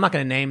these, like, I'm not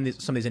going to name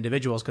some of these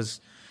individuals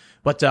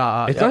but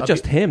it's not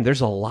just him. There's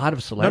a lot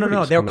of celebrities.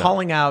 No. They were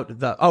calling out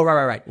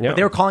right. Yeah. But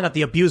they were calling out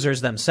the abusers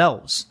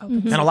themselves.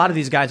 And a lot of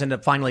these guys end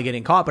up finally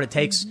getting caught, but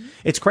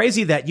it's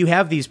crazy that you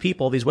have these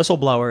people, these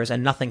whistleblowers,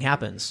 and nothing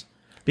happens.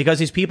 Because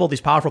these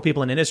powerful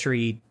people in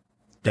industry,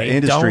 the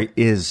industry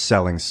is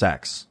selling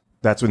sex.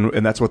 That's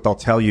what they'll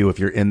tell you if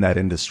you're in that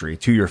industry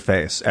to your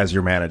face as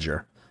your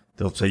manager.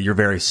 They'll say you're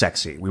very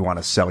sexy. We want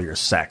to sell your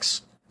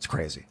sex. It's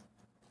crazy.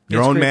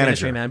 Your own manager,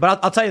 industry, man.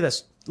 But I'll tell you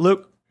this,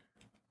 Luke.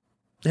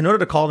 In order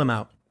to call them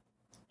out,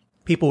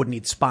 people would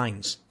need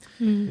spines.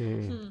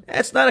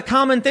 It's not a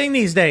common thing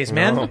these days,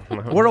 man. No.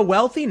 We're a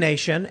wealthy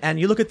nation,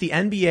 and you look at the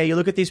NBA, you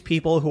look at these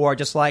people who are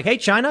just like, hey,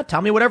 China,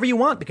 tell me whatever you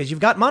want because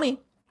you've got money.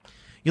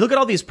 You look at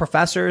all these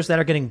professors that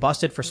are getting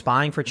busted for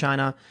spying for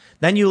China.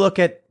 Then you look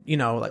at,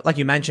 like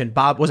you mentioned,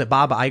 Bob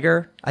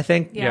Iger, I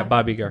think? Yeah,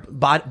 Bob Iger.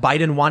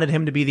 Biden wanted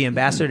him to be the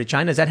ambassador to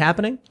China. Is that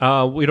happening?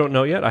 We don't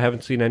know yet. I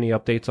haven't seen any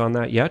updates on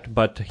that yet,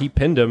 but he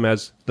pinned him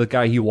as the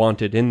guy he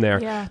wanted in there.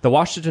 Yeah. The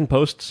Washington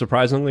Post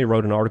surprisingly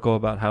wrote an article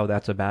about how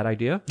that's a bad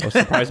idea. I was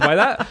surprised by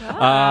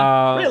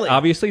that. Really?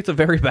 Obviously, it's a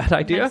very bad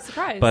idea. Nice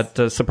surprise.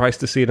 But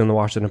surprised to see it in the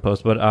Washington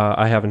Post. But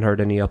I haven't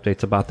heard any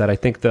updates about that. I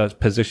think the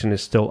position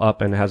is still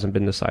up and hasn't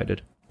been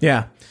decided.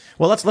 Yeah.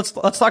 Well, let's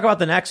talk about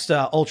the next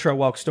ultra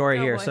woke story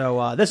here. Boy.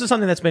 So this is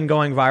something that's been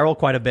going viral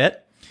quite a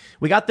bit.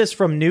 We got this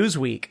from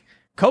Newsweek.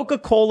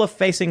 Coca-Cola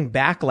facing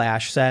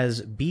backlash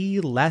says, be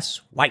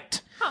less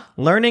white.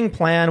 Learning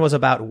plan was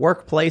about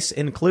workplace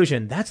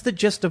inclusion. That's the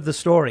gist of the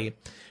story.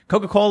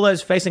 Coca-Cola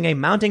is facing a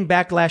mounting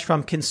backlash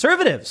from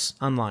conservatives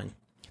online.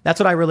 That's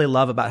what I really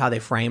love about how they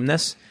frame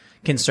this.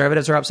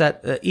 Conservatives are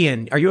upset.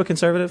 Ian, are you a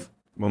conservative?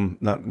 Well,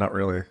 not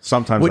really.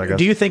 Sometimes, I guess.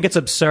 Do you think it's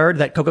absurd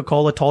that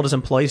Coca-Cola told its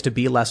employees to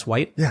be less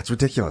white? Yeah, it's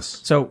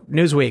ridiculous. So,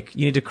 Newsweek,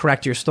 you need to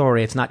correct your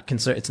story. It's not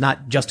it's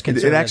not just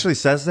conservative. It actually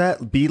says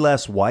that. Be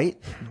less white.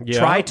 Yeah.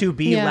 Try to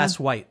be Yeah. less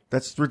white.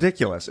 That's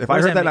ridiculous. If What I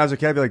does heard that that when mean? I was a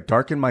kid, I'd be like,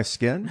 darken my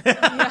skin?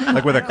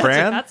 Like with a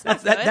crayon? That's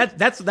not good.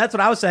 That's what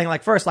I was saying.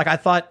 Like first, like I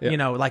thought,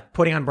 like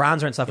putting on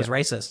bronzer and stuff is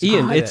racist.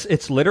 Ian, Hide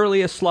it's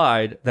literally a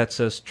slide that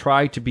says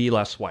try to be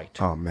less white.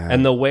 Oh, man.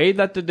 And the way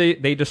that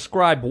they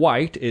describe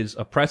white is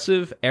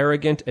oppressive,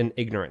 arrogant, and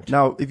ignorant.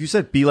 Now, if you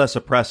said be less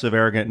oppressive,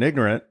 arrogant, and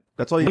ignorant,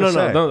 that's all you No, can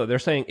say. no. They're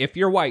saying if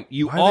you're white,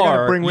 you Why do they gotta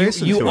are bring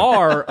race you into it?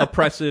 are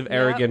oppressive,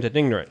 arrogant, and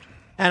ignorant.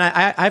 And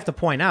I have to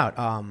point out,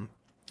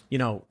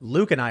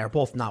 Luke and I are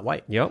both not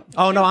white. Yep.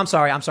 Oh no, I'm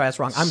sorry. That's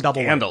wrong. I'm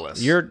double white.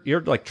 Scandalous.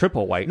 You're like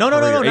triple white. No, for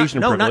your not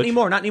Asian privilege.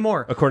 not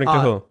anymore. According to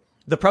who?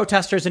 The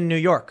protesters in New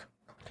York.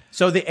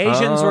 So the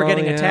Asians were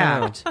getting yeah.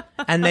 attacked,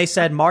 and they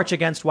said march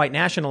against white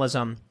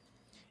nationalism,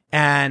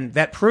 and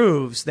that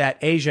proves that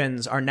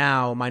Asians are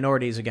now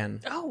minorities again.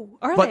 Oh,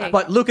 are they?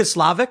 But Luke is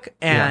Slavic,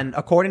 and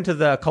according to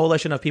the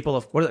Coalition of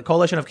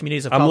Coalition of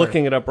Communities of I'm Color.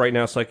 looking it up right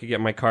now so I could get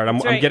my card. I'm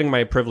right. getting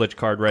my privilege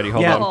card ready.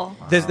 Hold Yeah, on.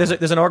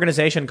 there's an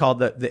organization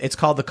called it's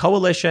called the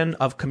Coalition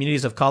of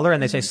Communities of Color,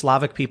 and they say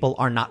Slavic people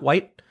are not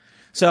white.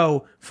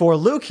 So for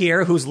Luke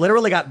here, who's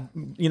literally got,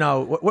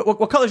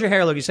 what color is your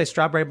hair, Luke? You say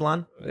strawberry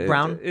blonde,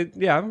 brown,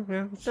 Yeah.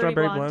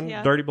 Strawberry blonde, blonde,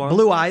 yeah. dirty blonde.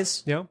 blue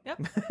eyes, Yeah.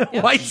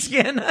 Yep. white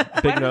skin,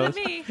 Big Better nose.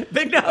 than me.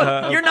 big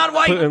nose. You're not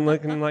white. Putin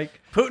looking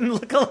like Putin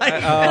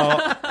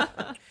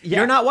lookalike.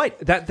 You're not white.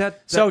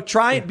 that. So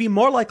try and be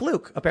more like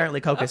Luke. Apparently,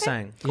 Coke is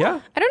saying. Yeah.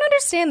 I don't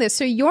understand this.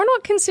 So you're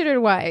not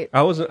considered white.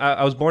 I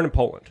was born in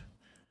Poland.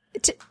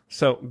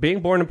 So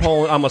being born in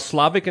Poland, I'm a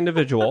Slavic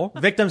individual.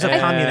 Victims of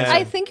And- communism.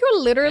 I think you're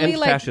literally And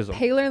like fascism.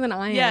 paler than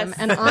I am, Yes.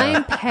 and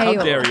I'm pale.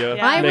 How dare you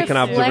I make an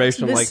reflect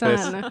observation the like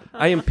sun. this?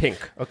 I am pink.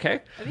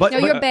 Okay. but No,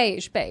 you're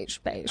beige. I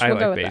We'll like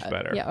go with beige that.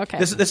 better. Yeah, okay.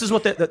 this is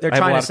what they're have a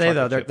trying lot to of say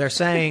though. chocolate They're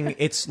saying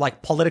it's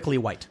like politically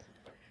white.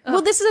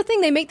 Well, this is the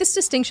thing. They make this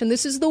distinction.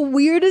 This is the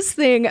weirdest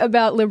thing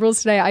about liberals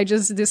today.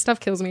 This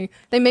stuff kills me.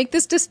 They make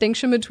this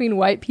distinction between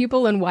white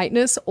people and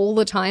whiteness all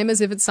the time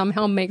as if it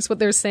somehow makes what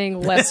they're saying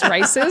less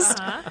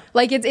racist.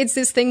 Like it's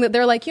this thing that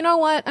they're like, you know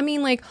what? I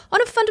mean, like on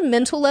a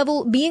fundamental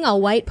level, being a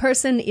white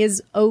person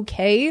is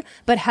okay,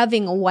 but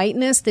having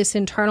whiteness, this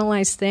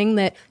internalized thing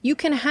that you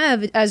can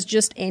have as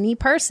just any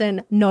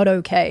person, not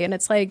okay. And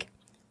it's like,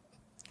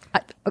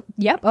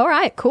 yep, all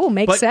right, cool,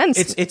 makes But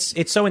sense.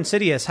 it's so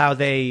insidious how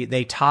they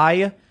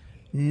tie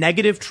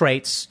negative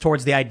traits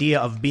towards the idea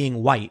of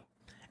being white.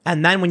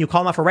 And then when you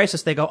call them out for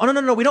racist, they go, oh,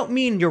 no, we don't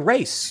mean your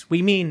race.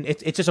 We mean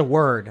it's just a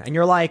word. And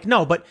you're like,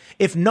 no, but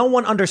if no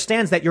one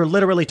understands that, you're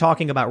literally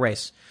talking about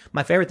race.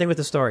 My favorite thing with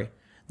the story,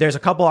 there's a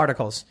couple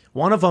articles.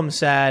 One of them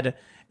said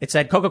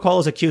Coca-Cola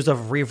is accused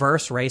of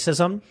reverse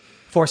racism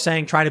for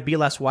saying try to be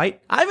less white.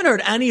 I haven't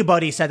heard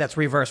anybody say that's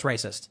reverse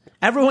racist.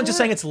 Everyone's just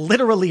saying it's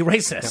literally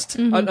racist.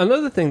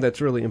 Another thing that's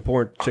really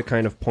important to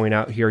kind of point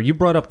out here, you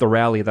brought up the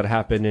rally that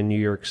happened in New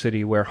York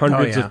City where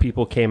hundreds yeah. of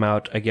people came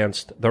out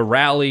against the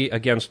rally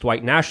against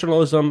white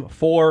nationalism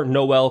for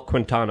Noel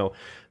Quintano.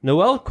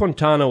 Noel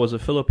Quintano was a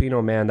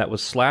Filipino man that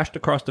was slashed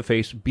across the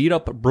face, beat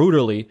up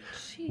brutally,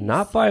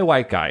 not by a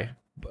white guy.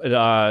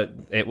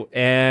 People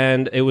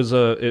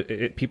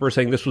are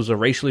saying this was a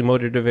racially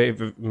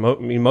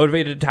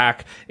motivated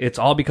attack. It's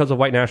all because of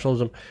white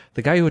nationalism.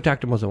 The guy who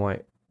attacked him wasn't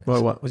white.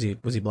 What was he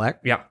black?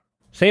 Yeah.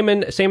 Same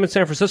in San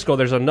Francisco.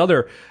 There's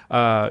another,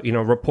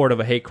 report of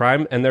a hate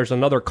crime, and there's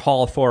another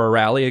call for a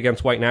rally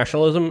against white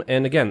nationalism.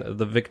 And again,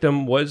 the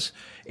victim was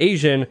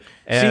Asian,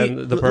 and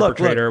See, the look.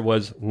 perpetrator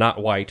was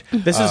not white.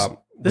 This is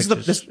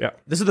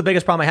the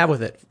biggest problem I have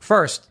with it.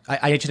 First,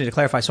 I just need to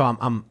clarify. So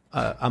I'm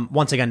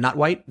once again not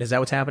white. Is that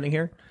what's happening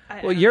here?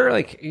 Well, you're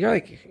like,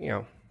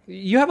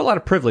 you have a lot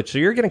of privilege, so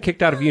you're getting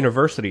kicked out of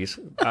universities.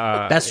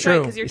 That's Right,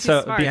 true. 'cause you're too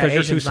so smart. because Yeah,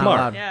 you're too Asians not smart.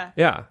 allowed.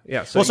 Yeah.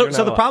 Yeah. So you're not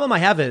the allowed. problem I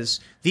have is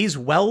these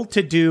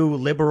well-to-do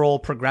liberal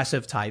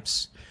progressive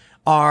types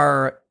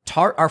are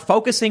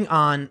focusing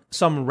on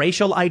some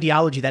racial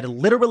ideology that had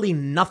literally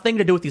nothing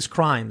to do with these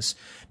crimes,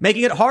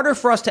 making it harder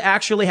for us to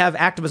actually have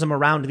activism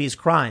around these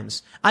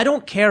crimes. I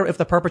don't care if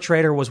the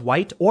perpetrator was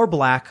white or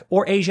black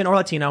or Asian or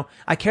Latino.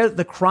 I care that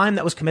the crime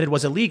that was committed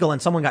was illegal and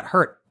someone got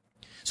hurt.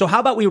 So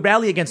how about we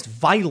rally against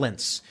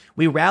violence?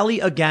 We rally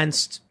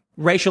against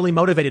racially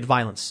motivated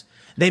violence.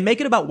 They make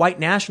it about white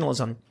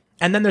nationalism.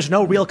 And then there's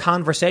no real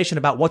conversation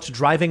about what's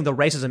driving the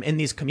racism in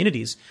these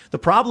communities. The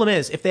problem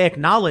is if they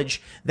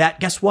acknowledge that,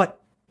 guess what?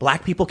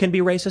 Black people can be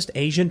racist.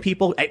 Asian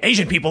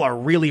people are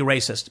really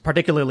racist,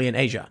 particularly in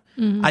Asia.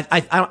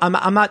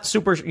 I'm not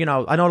super, I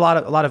know a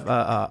lot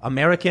of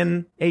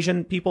American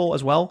Asian people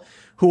as well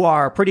who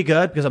are pretty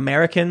good because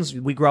Americans,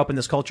 we grow up in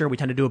this culture. We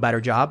tend to do a better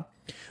job.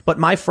 But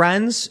my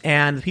friends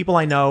and the people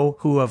I know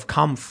who have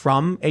come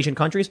from Asian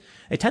countries,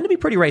 they tend to be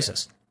pretty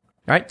racist.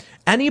 Right?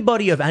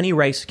 Anybody of any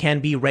race can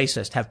be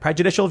racist, have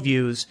prejudicial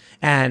views,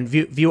 and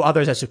view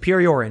others as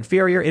superior or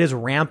inferior. It is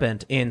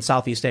rampant in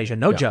Southeast Asia.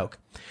 No joke.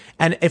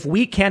 And if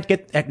we can't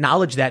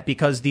acknowledge that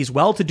because these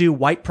well-to-do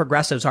white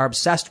progressives are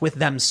obsessed with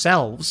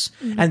themselves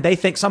and they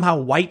think somehow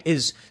white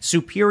is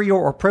superior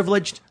or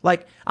privileged,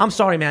 like, I'm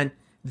sorry, man,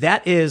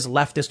 that is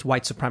leftist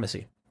white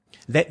supremacy.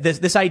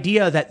 This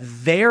idea that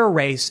their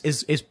race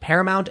is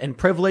paramount and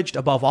privileged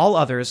above all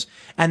others,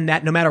 and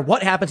that no matter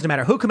what happens, no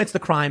matter who commits the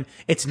crime,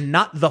 it's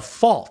not the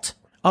fault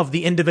of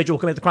the individual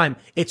who committed the crime.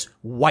 It's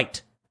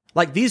white.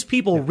 Like, these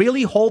people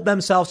really hold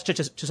themselves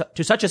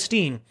to such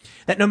esteem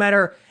that no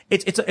matter,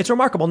 it's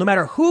remarkable. No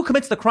matter who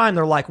commits the crime,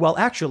 they're like, well,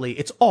 actually,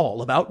 it's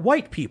all about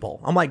white people.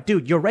 I'm like,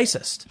 dude, you're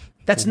racist.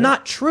 That's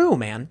not true,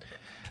 man.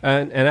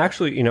 And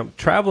actually,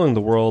 traveling the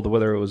world,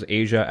 whether it was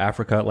Asia,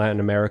 Africa, Latin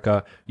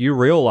America, you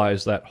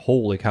realize that,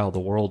 holy cow, the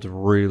world's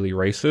really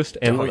racist.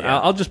 And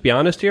I'll just be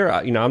honest here.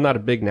 I'm not a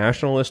big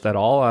nationalist at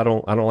all. I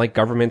don't like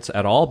governments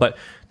at all. But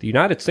the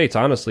United States,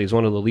 honestly, is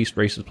one of the least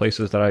racist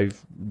places that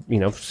I've,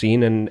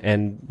 seen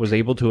and was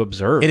able to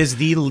observe. It is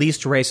the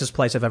least racist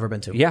place I've ever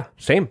been to. Yeah,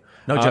 same.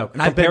 No joke.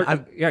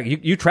 And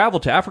you travel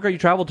to Africa, you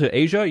travel to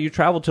Asia, you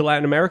travel to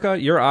Latin America,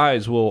 your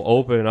eyes will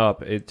open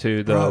up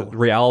to the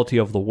reality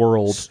of the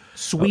world.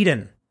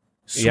 Sweden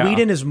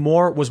was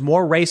more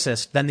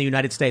racist than the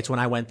United States when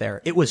I went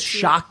there. It was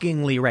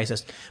shockingly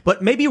racist.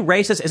 But maybe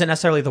racist isn't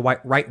necessarily the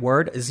right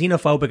word.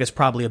 Xenophobic is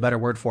probably a better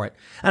word for it.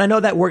 And I know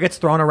that word gets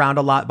thrown around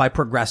a lot by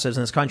progressives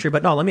in this country,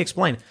 but no, let me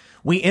explain.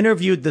 We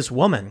interviewed this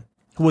woman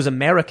who was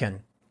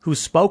American, who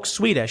spoke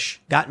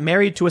Swedish, got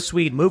married to a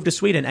Swede, moved to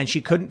Sweden, and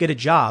she couldn't get a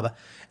job.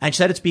 And she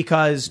said it's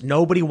because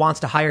nobody wants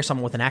to hire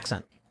someone with an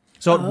accent.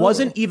 So it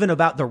wasn't even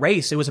about the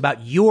race. It was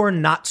about you're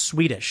not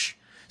Swedish.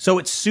 So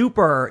it's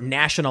super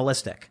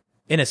nationalistic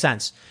in a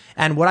sense.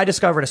 And what I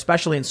discovered,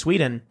 especially in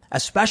Sweden,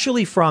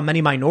 especially from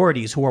many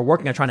minorities who are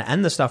working on trying to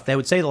end this stuff, they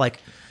would say that, like,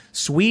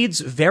 Swedes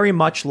very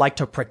much like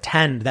to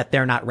pretend that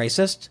they're not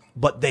racist,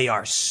 but they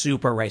are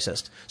super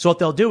racist. So what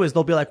they'll do is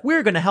they'll be like,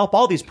 we're going to help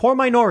all these poor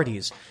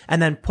minorities,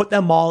 and then put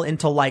them all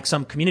into like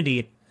some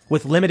community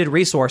with limited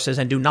resources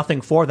and do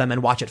nothing for them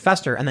and watch it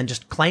fester and then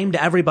just claim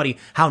to everybody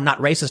how not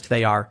racist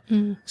they are.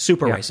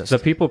 Super racist. The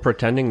people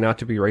pretending not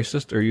to be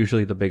racist are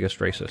usually the biggest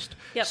racist.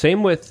 Yep.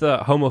 Same with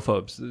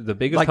homophobes. The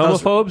biggest Like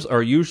homophobes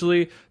are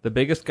usually the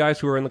biggest guys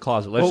who are in the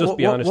closet. Let's just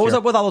be honest What was here.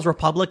 up with all those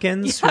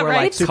Republicans who were like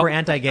right. super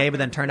anti-gay but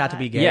then turned out to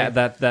be gay? Yeah,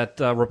 that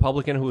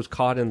Republican who was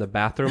caught in the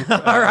bathroom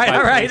all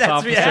right. police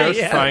officers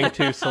Yeah. trying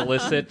to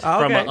solicit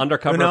from an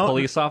undercover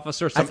police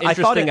officer some I thought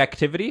interesting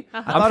activity.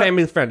 I'm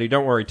family friendly.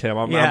 Don't worry, Tim.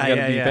 I'm going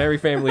to be very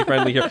family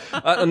friendly here.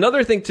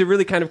 Another thing to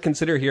really kind of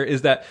consider here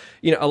is that,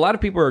 a lot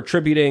of people are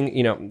attributing,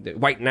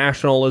 white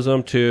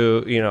nationalism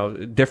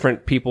to,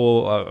 different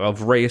people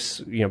of race,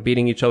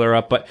 beating each other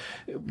up. But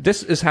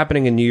this is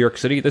happening in New York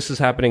City. This is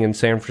happening in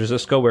San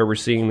Francisco, where we're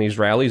seeing these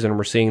rallies and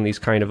we're seeing these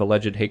kind of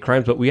alleged hate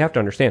crimes. But we have to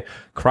understand,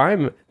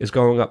 crime is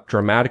going up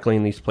dramatically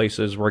in these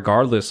places,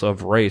 regardless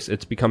of race.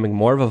 It's becoming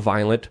more of a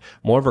violent,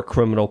 more of a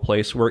criminal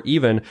place, where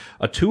even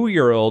a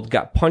 2-year-old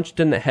got punched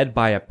in the head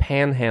by a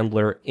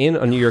panhandler in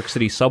a New York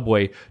City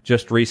subway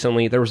just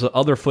recently. There was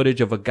other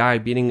footage of a guy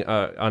beating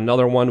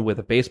another one with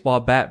a baseball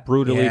bat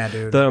brutally. Yeah,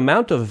 dude. The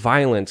amount of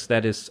violence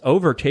that is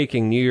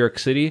overtaking New York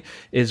City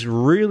is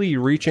really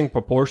reaching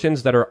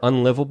proportions that are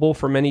unlivable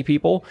for many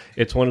people.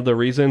 It's one of the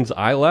reasons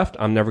I left.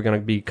 I'm never going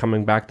to be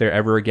coming back there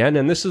ever again.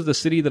 And this is the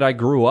city that I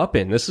grew up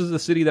in. This is the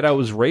city that I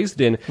was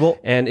raised in.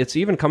 And it's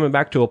even coming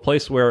back to a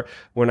place where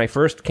when I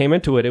first came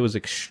into it, it was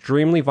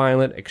extremely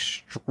violent,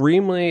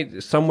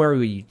 extremely somewhere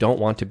you don't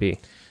want to be.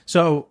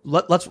 So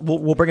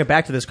we'll bring it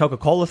back to this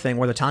Coca-Cola thing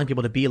where they're telling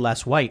people to be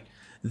less white.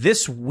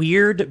 This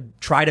weird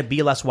try to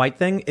be less white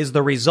thing is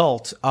the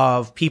result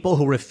of people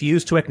who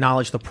refuse to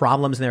acknowledge the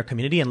problems in their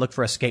community and look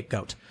for a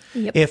scapegoat.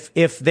 Yep.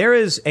 If there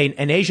is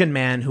an Asian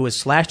man who is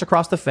slashed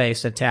across the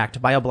face,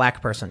 attacked by a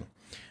black person,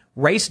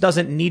 race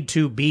doesn't need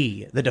to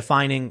be the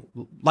defining,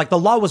 like, the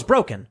law was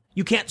broken.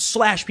 You can't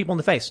slash people in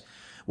the face.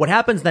 What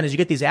happens then is you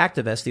get these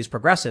activists, these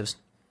progressives,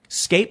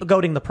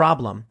 scapegoating the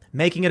problem,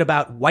 making it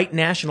about white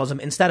nationalism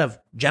instead of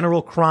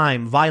general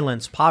crime,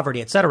 violence,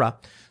 poverty, etc.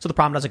 So the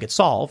problem doesn't get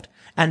solved.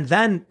 And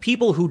then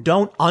people who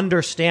don't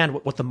understand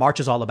what the march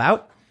is all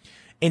about,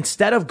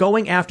 instead of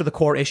going after the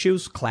core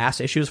issues, class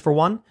issues for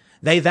one,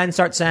 they then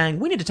start saying,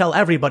 we need to tell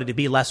everybody to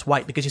be less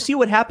white because you see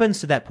what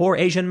happens to that poor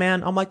Asian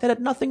man? I'm like, that had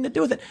nothing to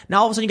do with it. Now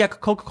all of a sudden you got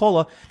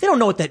Coca-Cola. They don't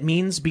know what that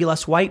means, be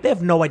less white. They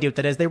have no idea what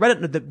that is. They read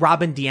it in the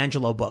Robin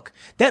DiAngelo book.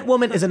 That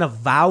woman is an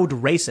avowed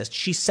racist.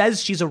 She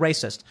says she's a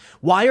racist.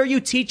 Why are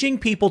you teaching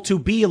people to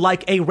be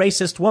like a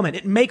racist woman?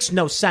 It makes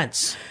no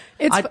sense.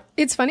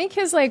 It's funny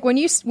because, like, when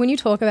you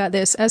talk about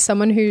this as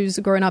someone who's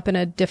grown up in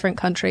a different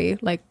country,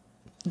 like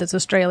that's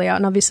Australia.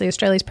 And obviously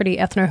Australia is pretty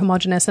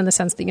ethno-homogenous in the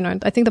sense that, you know,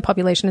 I think the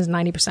population is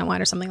 90%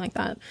 white or something like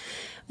that.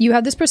 You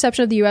have this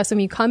perception of the US and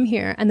when you come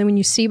here and then when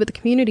you see what the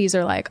communities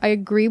are like, I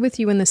agree with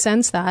you in the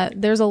sense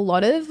that there's a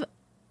lot of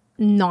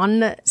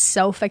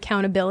non-self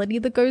accountability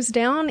that goes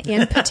down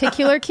in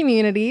particular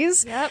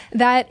communities. Yep.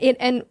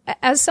 And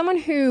as someone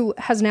who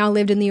has now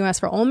lived in the US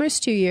for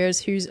almost 2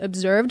 years, who's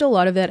observed a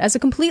lot of it as a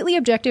completely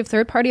objective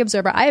third-party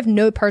observer, I have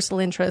no personal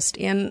interest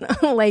in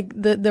like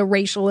the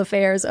racial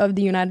affairs of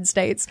the United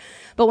States.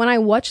 But when I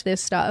watch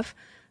this stuff,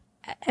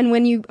 and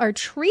when you are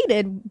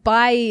treated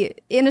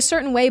in a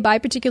certain way by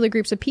particular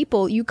groups of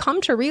people, you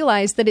come to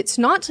realize that it's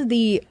not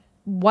the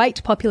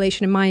white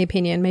population, in my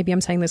opinion. Maybe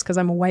I'm saying this because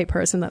I'm a white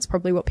person. That's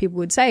probably what people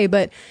would say.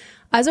 But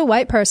as a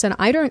white person,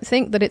 I don't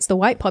think that it's the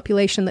white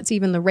population that's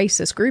even the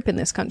racist group in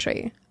this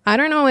country. I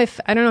don't know if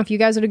you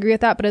guys would agree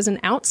with that, but as an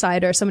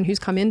outsider, someone who's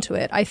come into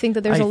it, I think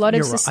that there's a lot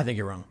of... I think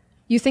you're wrong.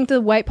 You think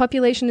the white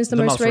population is the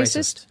most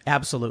racist?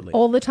 Absolutely.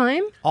 All the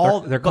time?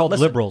 They're called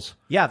liberals.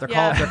 Yeah, they're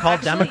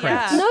called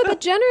Democrats. yeah. No, but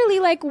generally,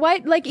 like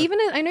white, like even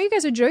I know you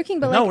guys are joking,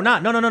 but No,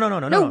 like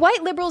no.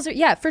 white liberals are,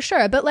 yeah, for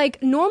sure. But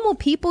like normal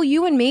people,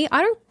 you and me,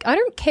 I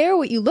don't care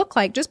what you look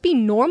like. Just be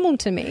normal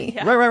to me.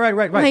 Right.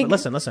 Like- But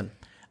listen.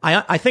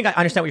 I think I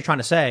understand what you're trying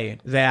to say.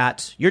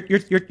 That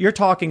you're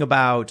talking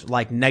about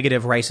like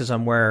negative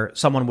racism where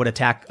someone would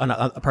attack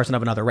a person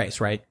of another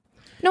race, right?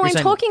 No, You're I'm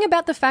saying- talking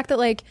about the fact that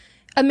like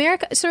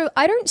America, so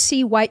I don't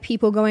see white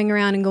people going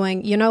around and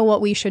going, you know what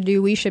we should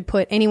do? We should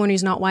put anyone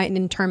who's not white in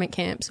internment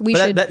camps.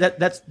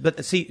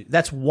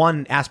 That's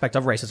one aspect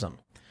of racism.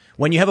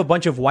 When you have a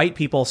bunch of white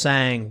people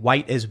saying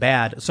white is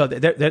bad, so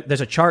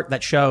there's a chart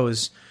that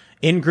shows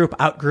in-group,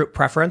 out-group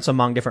preference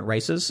among different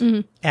races,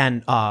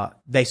 and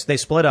they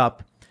split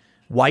up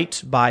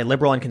white by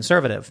liberal and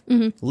conservative.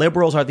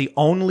 Liberals are the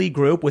only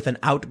group with an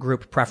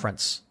out-group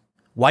preference.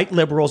 White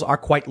liberals are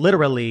quite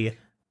literally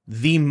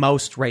the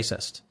most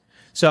racist.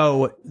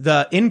 So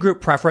the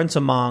in-group preference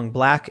among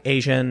Black,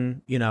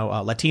 Asian,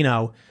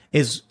 Latino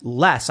is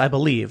less, I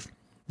believe,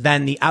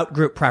 than the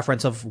out-group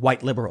preference of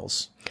white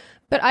liberals.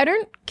 But I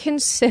don't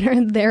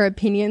consider their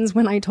opinions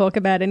when I talk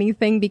about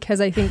anything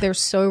because I think they're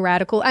so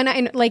radical. And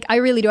I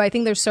really do. I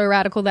think they're so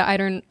radical that I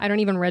don't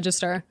even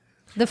register.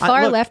 The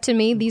far left to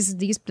me,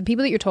 the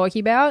people that you're talking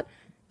about,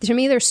 to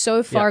me, they're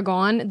so far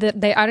gone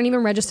that I don't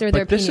even register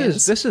their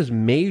opinions. This is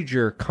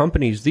major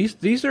companies.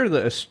 These are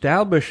the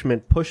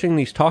establishment pushing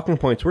these talking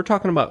points. We're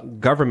talking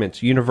about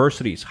governments,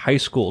 universities, high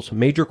schools,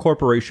 major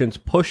corporations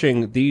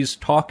pushing these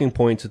talking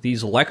points,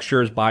 these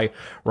lectures by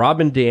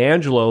Robin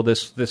DiAngelo,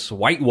 this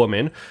white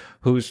woman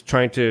who's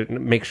trying to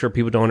make sure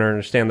people don't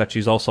understand that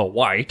she's also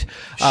white.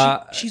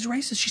 She's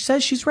racist. She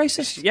says she's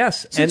racist.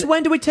 Yes. Since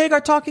when do we take our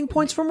talking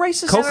points from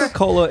racists?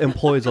 Coca-Cola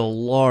employs a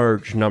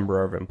large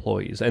number of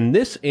employees, and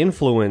this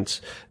influence,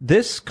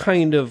 this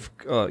kind of,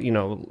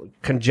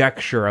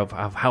 conjecture of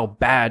how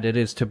bad it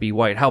is to be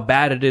white, how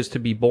bad it is to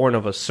be born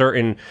of a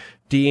certain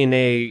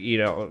DNA,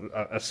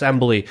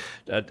 assembly.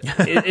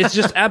 It's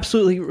just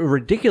absolutely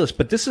ridiculous.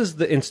 But this is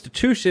the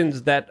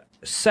institutions that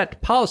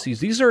set policies.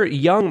 These are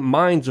young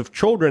minds of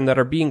children that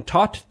are being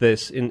taught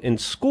this in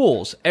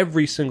schools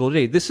every single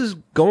day. This is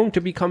going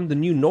to become the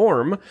new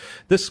norm,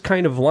 this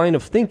kind of line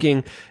of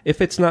thinking, if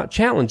it's not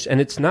challenged.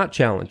 And it's not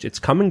challenged. It's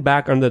coming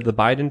back under the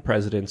Biden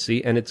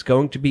presidency, and it's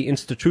going to be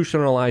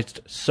institutionalized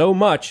so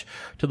much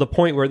to the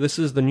point where this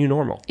is the new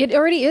normal. It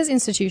already is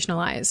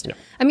institutionalized. Yeah.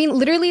 I mean,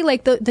 literally,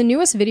 like the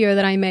newest video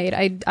that I made,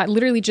 I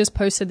literally just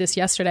posted this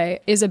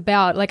yesterday, is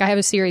about, like, I have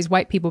a series,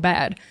 White People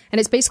Bad. And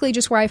it's basically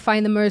just where I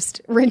find the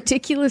most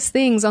ridiculous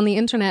things on the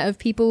internet of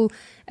people,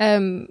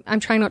 I'm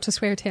trying not to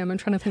swear, Tim, I'm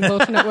trying to think of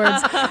alternate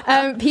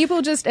words,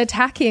 people just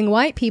attacking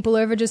white people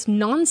over just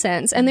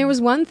nonsense. And there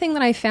was one thing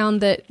that I found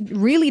that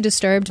really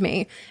disturbed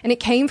me, and it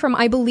came from,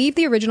 I believe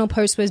the original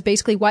post was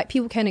basically white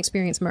people can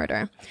experience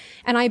murder.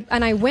 And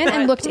I went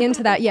and looked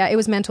into that. Yeah, it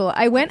was mental.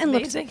 I went and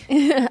looked,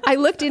 I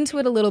looked into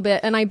it a little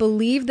bit, and I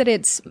believe that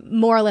it's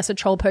more or less a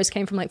troll post,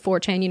 came from like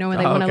 4chan, where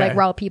they want to like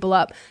rile people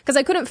up. Because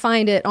I couldn't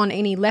find it on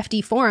any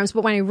lefty forums,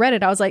 but when I read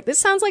it, I was like, this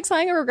sounds like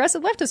something a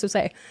regressive leftist would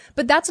say.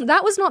 But that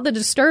was not the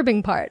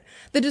disturbing part.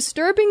 The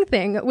disturbing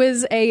thing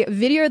was a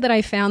video that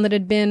I found that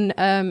had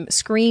been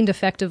screened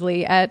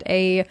effectively at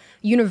a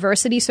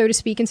university, so to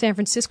speak, in San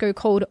Francisco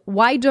called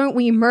 "Why Don't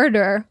We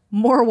Murder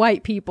More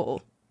White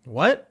People?"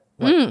 What?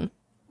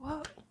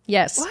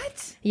 Yes.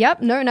 What?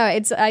 Yep. No.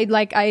 It's I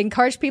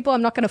encourage people.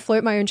 I'm not going to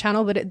float my own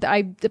channel, but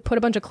I put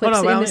a bunch of clips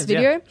in this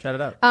video. Yeah. Shout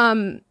it out.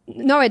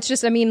 No, it's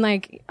just, it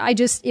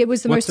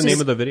was the most. What's the name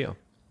of the video?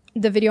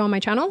 The video on my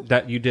channel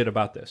that you did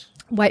about this?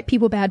 White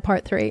People Bad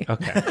Part 3.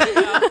 Okay.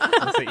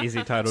 That's an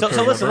easy title.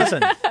 So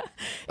listen.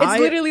 It's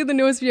literally the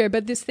newest video,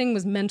 but this thing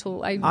was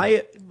mental. Oh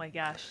my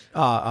gosh.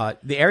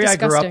 The area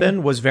Disgusting. I grew up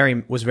in was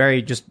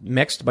very just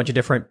mixed. A bunch of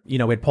different, we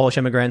had Polish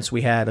immigrants,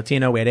 we had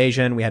Latino, we had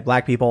Asian, we had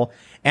Black people,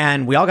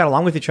 and we all got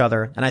along with each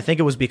other. And I think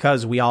it was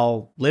because we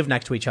all lived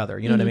next to each other.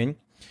 You know what I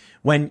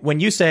mean? When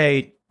you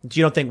say,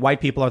 you don't think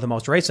white people are the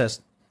most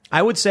racist,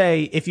 I would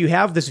say if you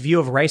have this view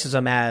of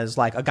racism as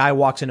like a guy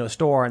walks into a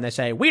store and they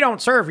say, we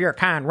don't serve your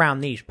kind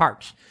round these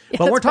parts. But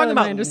that's we're talking probably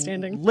my about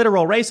understanding.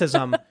 literal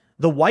racism.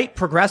 The white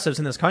progressives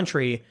in this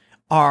country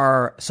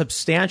are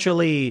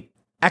substantially,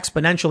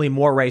 exponentially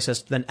more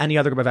racist than any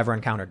other group I've ever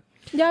encountered.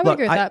 Yeah, I would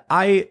agree with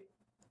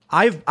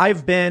that.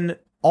 I've been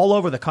all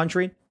over the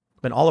country,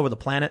 been all over the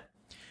planet.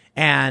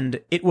 And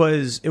it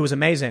was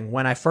amazing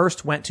when I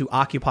first went to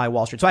Occupy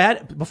Wall Street. So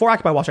before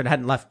Occupy Wall Street, I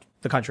hadn't left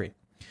the country.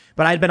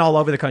 But I had been all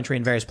over the country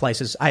in various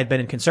places. I had been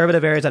in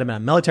conservative areas. I had been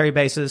on military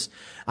bases.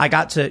 I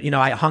got to,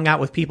 I hung out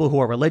with people who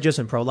are religious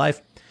and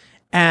pro-life.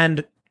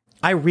 And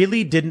I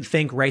really didn't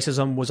think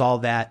racism was all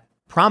that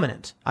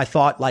prominent. I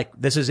thought, like,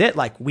 this is it.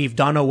 Like, we've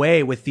done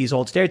away with these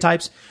old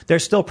stereotypes.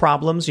 There's still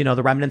problems.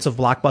 The remnants of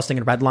blockbusting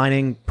and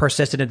redlining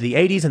persisted into the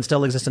 80s and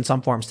still exist in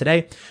some forms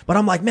today. But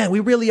I'm like, man, we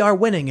really are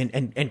winning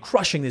and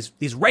crushing these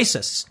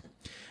racists.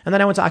 And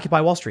then I went to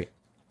Occupy Wall Street.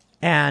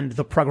 And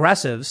the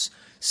progressives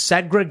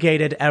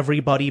segregated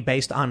everybody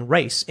based on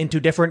race into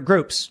different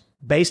groups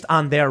based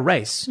on their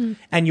race.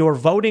 And your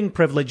voting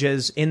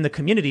privileges in the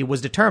community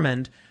was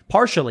determined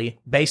partially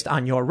based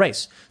on your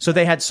race. So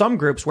they had some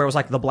groups where it was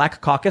like the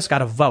Black Caucus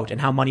got a vote in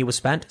how money was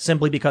spent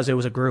simply because it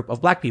was a group of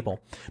black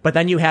people. But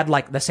then you had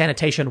like the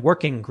sanitation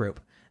working group.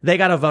 They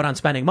got a vote on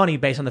spending money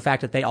based on the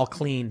fact that they all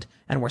cleaned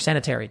and were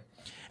sanitary.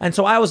 And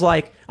so I was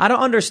like, I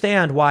don't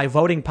understand why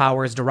voting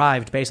power is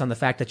derived based on the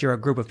fact that you're a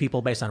group of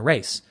people based on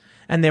race.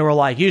 And they were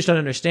like, you just don't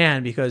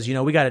understand because,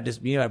 we got to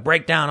just,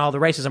 break down all the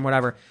racism,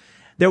 whatever.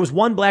 There was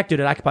one black dude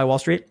at Occupy Wall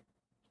Street,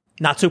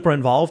 not super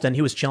involved, and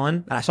he was chilling.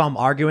 And I saw him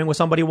arguing with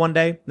somebody one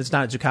day. It's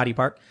not at Zuccotti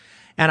Park.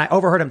 And I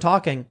overheard him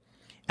talking,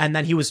 and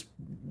then he was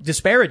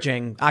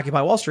disparaging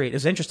Occupy Wall Street. It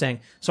was interesting.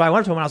 So I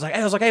went up to him and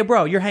I was like, hey,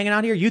 bro, you're hanging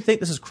out here? You think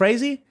this is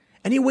crazy?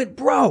 And he went,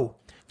 bro,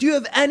 do you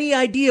have any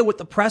idea what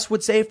the press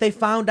would say if they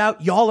found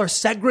out y'all are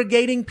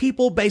segregating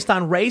people based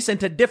on race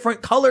into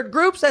different colored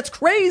groups? That's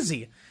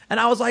crazy. And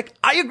I was like,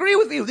 I agree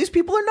with you. These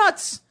people are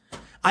nuts.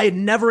 I had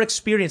never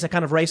experienced that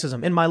kind of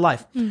racism in my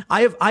life.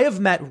 I have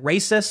met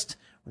racist,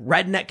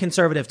 redneck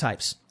conservative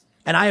types,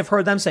 and I have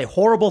heard them say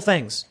horrible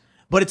things,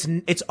 but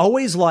it's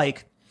always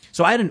like,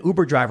 so I had an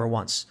Uber driver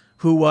once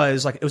who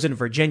was like, it was in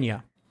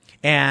Virginia,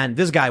 and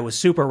this guy was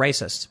super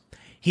racist.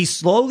 He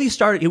slowly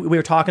started, we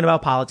were talking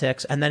about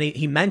politics, and then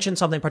he mentioned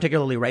something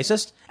particularly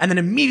racist, and then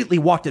immediately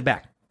walked it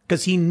back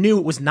because he knew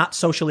it was not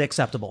socially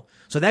acceptable.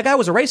 So that guy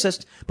was a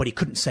racist, but he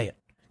couldn't say it.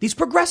 These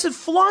progressives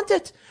flaunt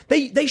it.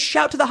 They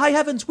shout to the high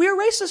heavens, we're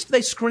racist,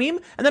 they scream,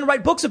 and then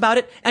write books about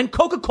it, and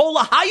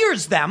Coca-Cola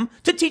hires them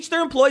to teach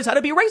their employees how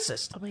to be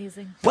racist.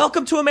 Amazing.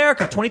 Welcome to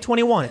America,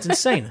 2021. It's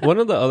insane. One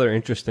of the other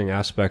interesting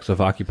aspects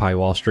of Occupy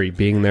Wall Street,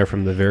 being there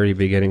from the very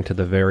beginning to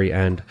the very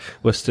end,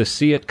 was to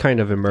see it kind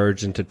of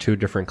emerge into two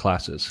different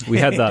classes. We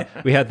had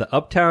the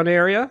uptown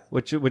area,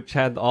 which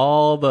had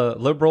all the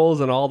liberals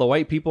and all the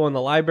white people in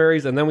the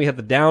libraries, and then we had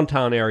the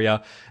downtown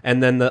area,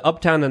 and then the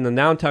uptown and the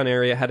downtown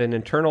area had an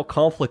internal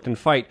conflict and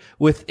fight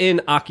within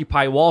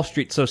Occupy Wall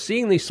Street. So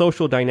seeing these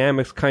social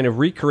dynamics kind of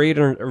recreate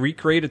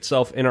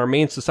itself in our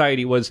main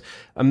society was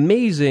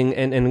amazing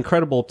and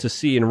incredible to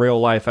see in real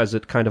life as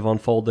it kind of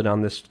unfolded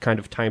on this kind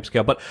of time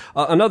scale. But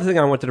another thing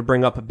I wanted to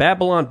bring up,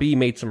 Babylon Bee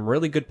made some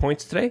really good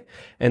points today,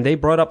 and they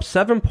brought up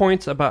 7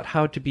 points about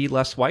how to be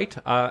less white.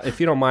 If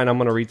you don't mind, I'm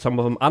going to read some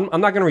of them. I'm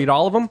not going to read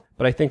all of them,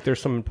 but I think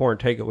there's some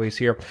important takeaways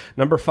here.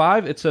 Number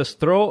 5, it says,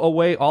 throw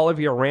away all of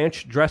your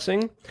ranch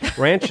dressing,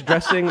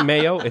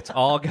 mayo. It's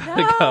all got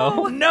to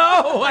go.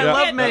 No, I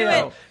love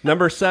mayo.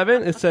 Number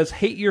 7, it says,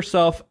 hate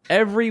yourself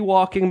every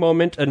walking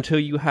moment until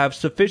you have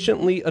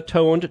sufficiently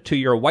atoned to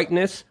your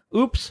whiteness.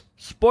 Oops,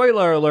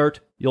 spoiler alert.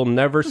 You'll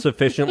never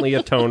sufficiently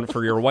atone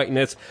for your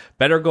whiteness.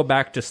 Better go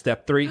back to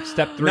step 3.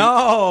 Step 3.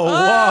 No,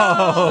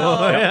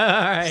 whoa. Yep. Yeah,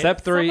 all right.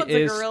 Step 3 Someone's a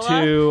is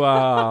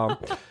gorilla.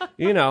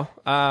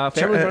 to,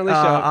 family-friendly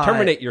show,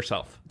 terminate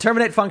yourself.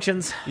 Terminate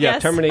functions. Yeah,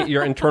 Yes. terminate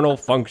your internal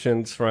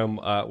functions from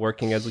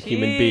working as a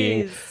human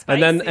being, Jeez,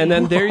 and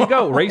then there you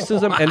go.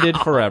 Racism ended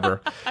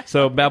forever.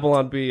 So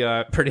Babylon Bee,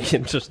 pretty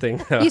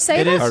interesting. You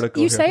say that,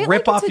 article you here. say it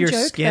Rip like off it's a your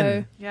joke, skin.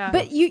 though. Yeah.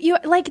 But you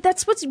like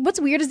that's what's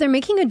weird is they're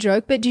making a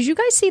joke. But did you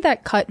guys see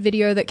that cut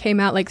video that came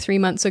out like 3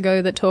 months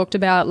ago that talked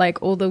about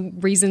like all the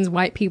reasons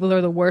white people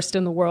are the worst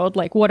in the world?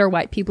 Like, what are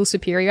white people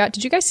superior at?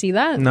 Did you guys see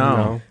that?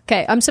 No.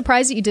 Okay, I'm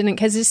surprised that you didn't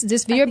because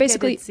this video I think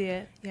basically. I did see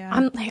it. Yeah.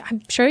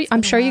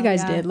 I'm sure you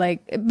guys yeah. did.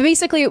 Like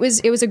basically, it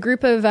was a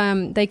group of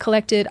they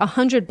collected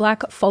 100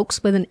 black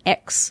folks with an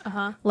X.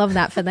 Love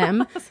that for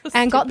them,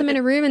 and got them in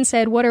a room and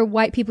said, "What are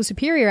white people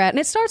superior at?" And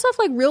it starts off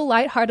like real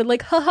lighthearted,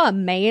 like haha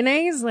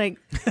mayonnaise, like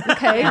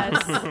okay,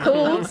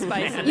 cool.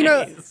 Spicy.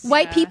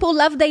 White people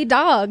love their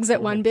dogs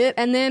at one bit,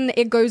 and then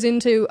it goes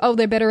into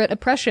they're better at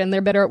oppression,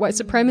 they're better at white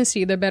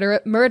supremacy, they're better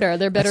at murder,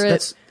 they're better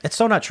at. It's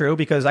so not true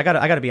because I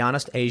gotta be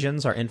honest.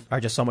 Asians are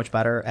just so much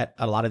better at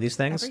a lot of these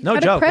things. No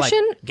At joke.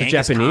 oppression? Like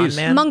Genghis Japanese.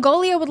 Khan, man.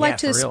 Mongolia would Yeah, like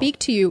to for real. speak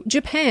to you.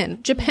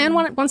 Japan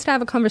wants to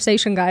have a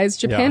conversation, guys.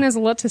 Japan Yeah. has a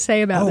lot to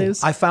say about Oh,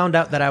 this. I found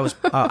out that I was.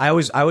 I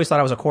always thought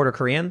I was a quarter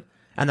Korean,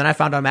 and then I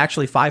found out I'm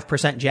actually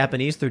 5%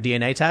 Japanese through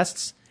DNA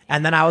tests.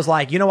 And then I was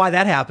like, you know why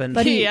that happened?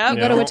 But you Yeah.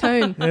 got to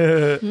atone.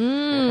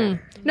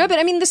 No, but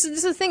I mean, this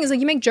is the thing, is like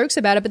you make jokes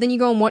about it, but then you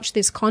go and watch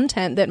this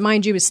content that,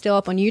 mind you, is still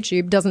up on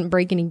YouTube, doesn't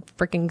break any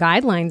freaking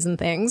guidelines and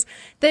things,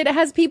 that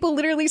has people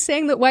literally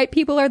saying that white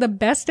people are the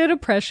best at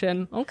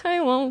oppression. Okay,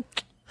 well,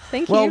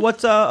 thank you. Well,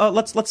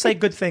 let's say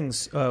good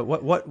things.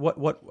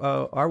 What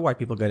are white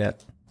people good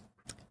at?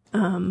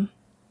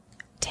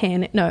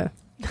 No.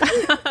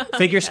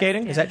 Figure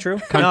skating? Is that true?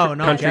 Country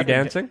Japanese-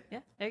 dancing, Yeah,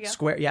 there you go.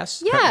 Square,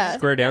 yes. Yeah.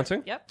 square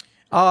dancing. Yep.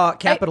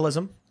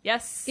 Capitalism.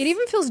 Yes. It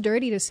even feels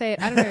dirty to say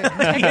it. I don't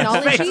know.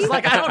 Technology. It's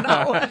like, I don't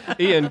know.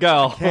 Ian,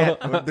 go.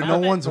 No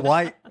one's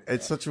white.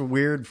 It's such a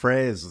weird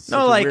phrase. It's such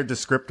No, a like- weird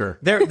descriptor.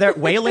 They're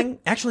whaling.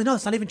 Actually, no,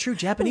 it's not even true.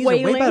 Japanese are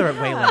way Whaling? better at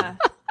whaling. Yeah.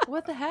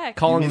 What the heck?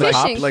 Calling The the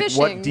top, Fishing, like fishing.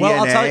 what DNA, Well,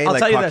 I'll tell you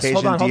like this. Caucasian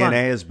Hold on.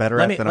 DNA is better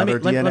Let at me, than let me,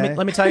 other let, DNA.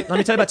 let me tell you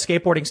about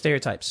skateboarding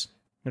stereotypes.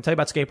 Let me tell you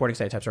about skateboarding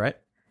stereotypes, all right?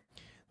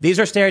 These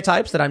are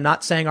stereotypes that I'm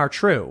not saying are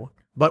true,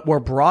 but were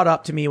brought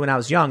up to me when I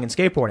was young in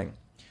skateboarding.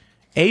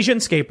 Asian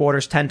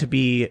skateboarders tend to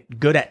be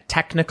good at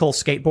technical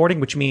skateboarding,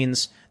 which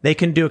means they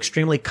can do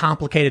extremely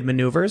complicated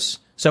maneuvers.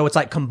 So it's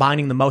like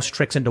combining the most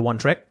tricks into one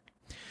trick.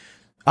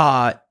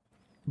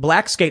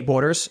 Black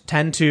skateboarders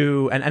tend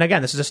to, and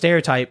again, this is a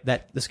stereotype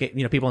that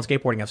people in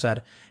skateboarding have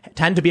said,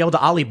 tend to be able to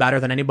ollie better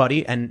than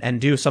anybody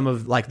and do some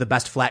of like the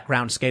best flat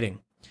ground skating.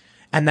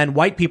 And then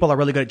white people are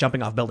really good at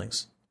jumping off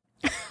buildings.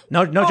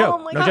 No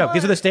joke. my No joke.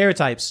 These God. are the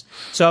stereotypes.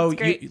 So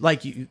great.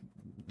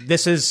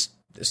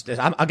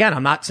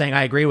 I'm not saying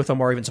I agree with them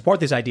or even support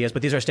these ideas,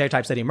 but these are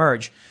stereotypes that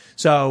emerge.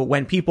 So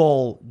when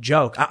people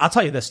joke, I'll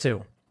tell you this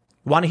too.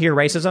 Want to hear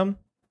racism,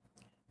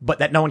 but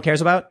that no one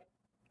cares about?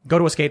 Go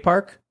to a skate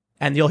park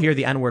and you'll hear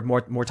the N-word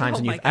more times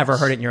than my you've ever gosh.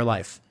 heard it in your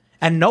life.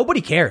 And nobody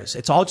cares.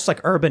 It's all just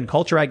like urban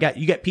culture.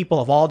 You get people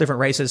of all different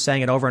races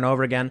saying it over and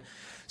over again.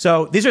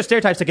 So these are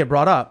stereotypes that get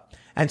brought up.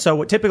 And so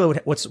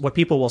what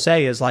people will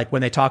say is like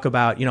when they talk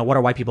about, what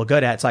are white people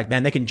good at? It's like,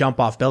 man, they can jump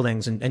off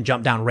buildings and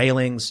jump down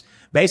railings.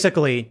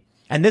 Basically,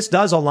 and this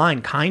does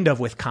align kind of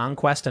with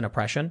conquest and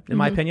oppression, in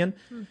my opinion.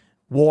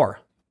 War,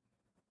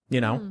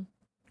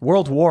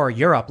 World War,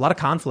 Europe, a lot of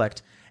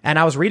conflict. And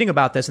I was reading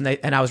about this and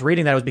I was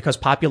reading that it was because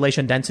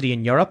population density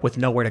in Europe with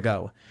nowhere to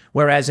go.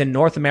 Whereas in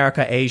North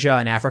America, Asia,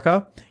 and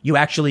Africa, you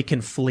actually can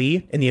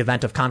flee in the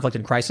event of conflict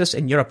and crisis.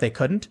 In Europe, they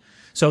couldn't.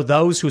 So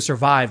those who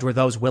survived were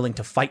those willing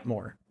to fight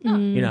more,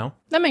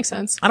 That makes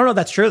sense. I don't know if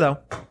that's true though,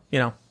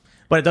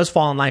 but it does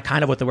fall in line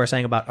kind of what they were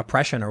saying about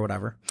oppression or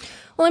whatever.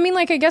 Well, I mean,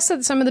 like, I guess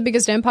that some of the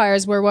biggest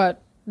empires were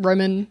what?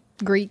 Roman,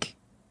 Greek.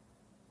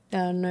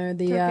 No,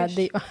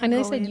 Turkish, I know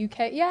they said Mongolian. UK.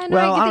 Yeah, no,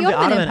 Well, the Ottoman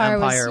Ottoman Empire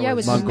Empire was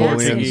was Mongolian.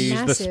 massive, Portuguese, the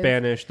massive.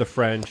 Spanish, the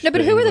French. No,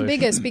 but who were the English.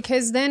 biggest?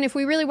 Because then, if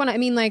we really want to, I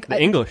mean, like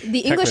The English, The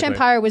English technically.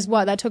 Empire was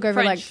what? That took over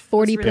French like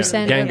was 40%.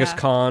 really- Genghis Yeah.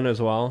 Khan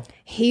as well.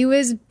 He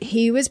was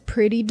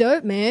pretty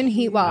dope, man.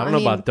 I don't know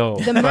about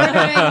dope. The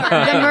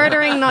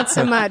murdering, not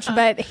so much.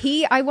 But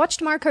I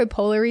watched Marco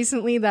Polo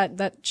recently.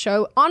 That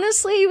show.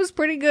 Honestly, he was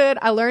pretty good.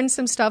 I learned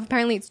some stuff.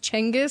 Apparently, it's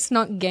Chengiz,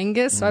 not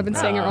Genghis. So I've been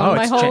saying it wrong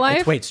my whole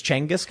life. It's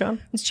Chengiz Khan?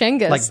 It's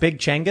Chengiz. Like Big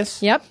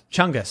Chengiz? Yep.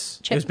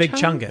 Chungus. It was Big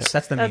Chungus.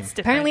 That's the meme. That's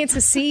different. Apparently, it's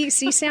a C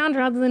sound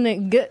rather than a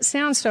G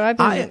sound. So I've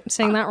been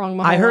saying that wrong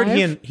my whole I heard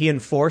life. he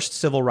enforced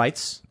civil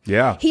rights.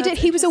 Yeah. He did.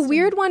 He was a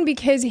weird one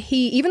because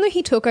even though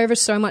he took over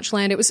so much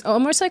land, it was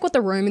almost like what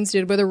the Romans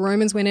did, where the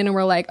Romans went in and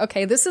were like,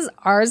 okay, this is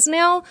ours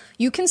now.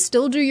 You can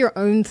still do your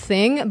own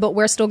thing, but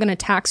we're still going to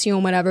tax you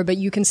and whatever, but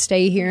you can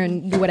stay here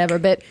and do whatever.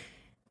 But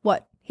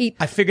what?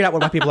 I figured out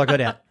what white people are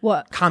good at.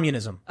 What?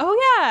 Communism. Oh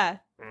yeah.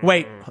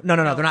 Wait, no,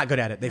 they're not good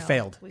at it. They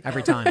failed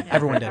every time.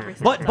 Everyone did.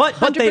 But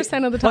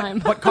 100% of the time.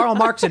 But Karl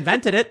Marx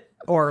invented it,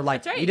 or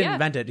like right, he didn't yeah.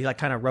 invent it. He like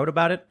kind of wrote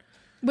about it.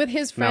 With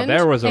his Now friend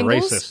there was a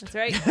Engels? racist. That's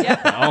right.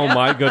 Yep. Oh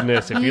my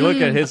goodness! If you look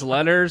at his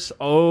letters,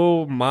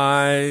 oh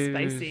my,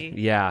 Spicy.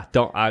 Yeah,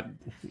 don't.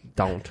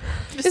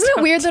 Isn't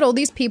it weird that all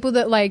these people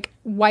that like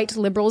white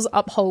liberals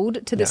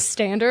uphold to this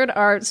standard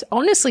are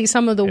honestly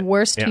some of the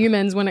worst yeah.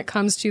 humans when it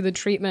comes to the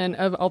treatment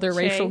of other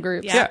racial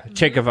groups? yeah. Yeah,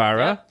 Che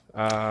Guevara,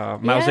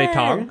 Mao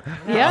Zedong.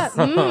 Yeah. I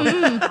don't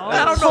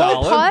know.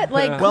 Whole pot,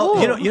 like, Well,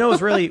 cool. it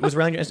was really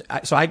interesting.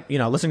 So I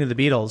listening to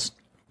the Beatles,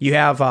 you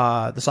have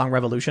the song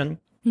Revolution.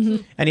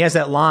 Mm-hmm. And he has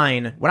that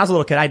line. When I was a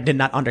little kid, I did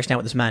not understand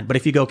what this meant. But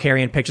if you go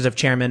carrying pictures of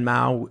Chairman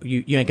Mao,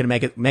 you ain't gonna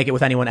make it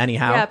with anyone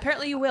anyhow. Yeah,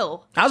 apparently you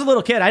will. I was a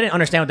little kid. I didn't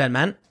understand what that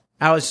meant.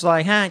 I was just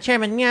like, huh,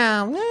 Chairman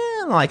Mao,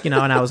 like, and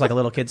I was like a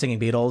little kid singing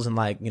Beatles and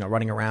like,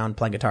 running around,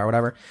 playing guitar or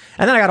whatever.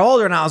 And then I got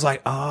older and I was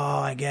like, oh,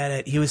 I get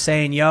it. He was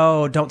saying,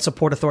 yo, don't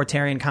support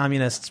authoritarian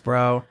communists,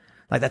 bro.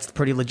 Like, that's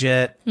pretty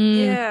legit.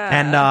 Yeah.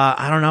 And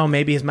I don't know,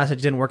 maybe his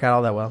message didn't work out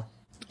all that well.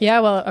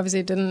 Yeah, well, obviously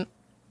it didn't.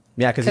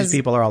 Yeah, because these 'Cause-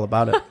 people are all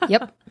about it.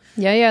 Yep.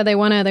 Yeah, they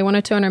want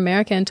to turn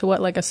America into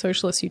what, like a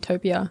socialist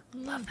utopia.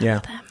 Yeah.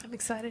 I'm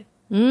excited.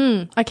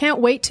 I can't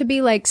wait to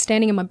be like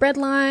standing in my bread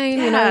line,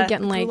 Yeah,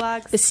 getting like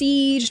gulags.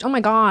 besieged. Oh my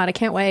god, I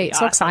can't wait. So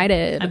Awesome.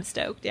 excited. I'm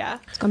stoked. Yeah.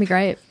 It's gonna be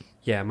great.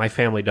 Yeah, my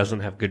family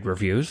doesn't have good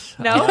reviews.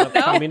 No? of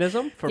No?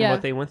 communism from Yeah.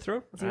 what they went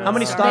through. How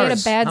many They stars? had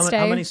a bad how, stay.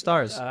 how many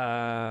stars?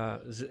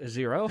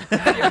 Zero. You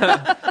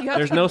have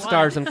There's to no give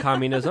stars one. in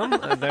communism.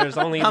 There's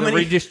only How the many-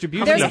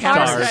 redistribution There's of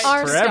ours stars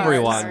are for stars.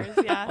 everyone.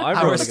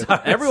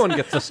 Yeah. Everyone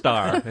gets a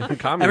star in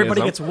communism.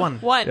 Everybody gets one.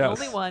 One.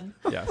 Yes. Only one.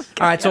 Yes.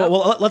 All right, so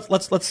well,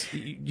 let's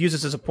use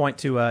this as a point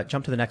to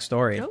jump to the next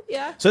story. Oh,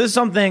 yeah. So this is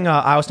something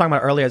I was talking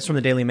about earlier. It's from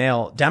the Daily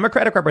Mail.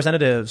 Democratic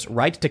representatives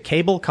write to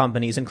cable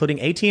companies, including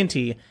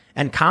AT&T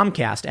and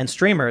Comcast, and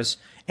streamers,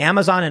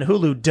 Amazon and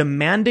Hulu,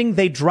 demanding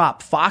they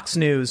drop Fox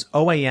News,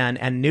 OAN,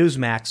 and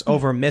Newsmax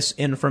over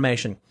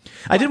misinformation.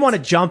 I did want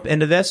to jump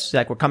into this.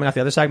 Like, we're coming off the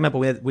other segment, but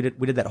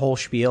we did that whole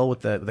spiel with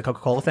the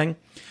Coca-Cola thing.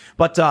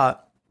 But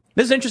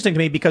this is interesting to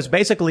me because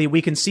basically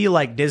we can see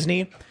like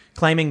Disney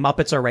claiming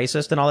Muppets are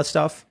racist and all that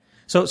stuff.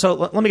 So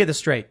let me get this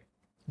straight.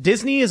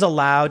 Disney is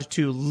allowed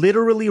to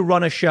literally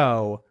run a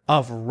show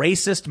of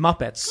racist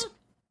Muppets,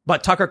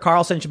 but Tucker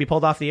Carlson should be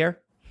pulled off the air?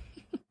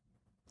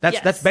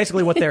 That's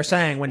basically what they're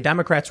saying when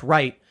Democrats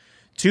write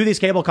to these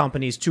cable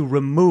companies to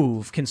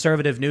remove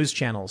conservative news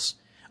channels.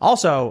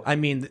 Also, I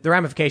mean, the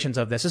ramifications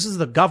of this is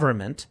the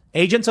government,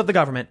 agents of the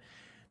government,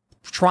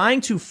 trying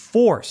to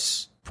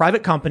force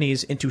private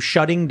companies into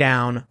shutting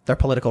down their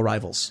political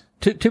rivals.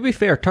 To be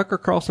fair, Tucker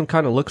Carlson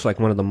kind of looks like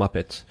one of the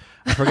Muppets.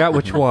 I forgot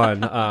which one,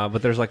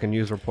 but there's like a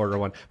news reporter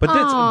one. But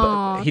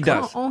he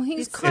does. Oh,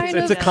 he's kind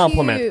It's of a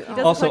compliment. cute. does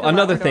Also, look like a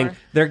another Labrador. thing,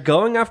 they're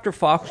going after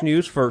Fox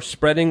News for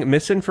spreading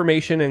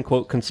misinformation and,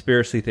 quote,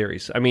 conspiracy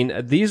theories. I mean,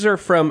 these are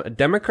from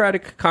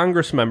Democratic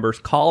Congress members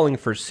calling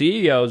for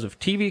CEOs of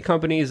TV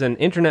companies and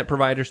internet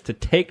providers to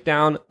take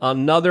down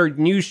another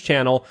news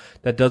channel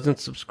that doesn't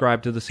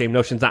subscribe to the same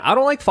notions. Now, I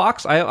don't like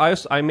Fox.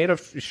 I made a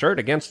shirt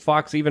against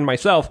Fox, even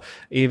myself,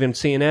 even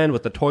CNN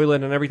with the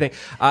toilet and everything.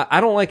 I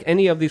don't like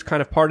any of these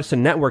kind of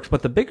partisan networks,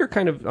 but the bigger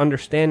kind of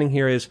understanding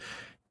here is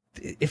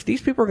if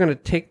these people are going to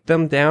take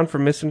them down for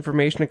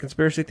misinformation and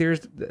conspiracy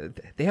theories,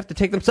 they have to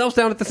take themselves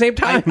down at the same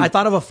time. I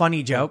thought of a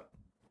funny joke.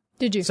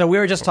 Did you? So we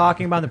were just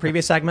talking about in the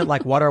previous segment,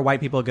 like, what are white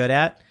people good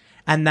at?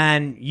 And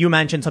then you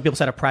mentioned some people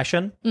said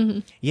oppression. Mm-hmm.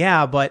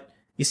 Yeah, but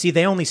you see,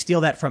 they only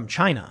steal that from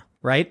China,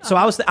 right? So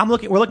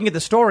we're looking at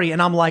the story,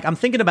 and I'm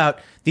thinking about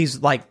these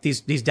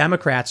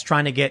Democrats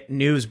trying to get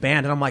news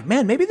banned, and I'm like,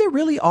 man, maybe they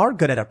really are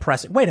good at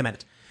oppressing. Wait a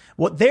minute.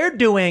 What they're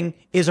doing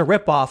is a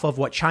ripoff of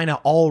what China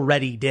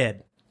already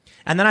did.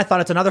 And then I thought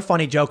it's another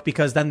funny joke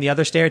because then the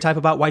other stereotype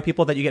about white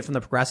people that you get from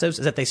the progressives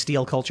is that they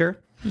steal culture.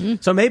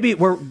 Mm-hmm. So maybe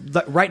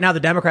right now the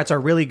Democrats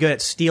are really good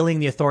at stealing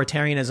the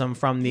authoritarianism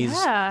from these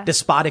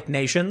despotic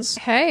nations.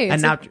 Hey,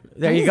 and now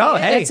there you go.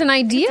 Hey, it's an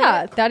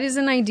idea. That is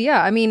an idea.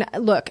 I mean,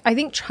 look, I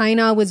think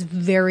China was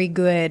very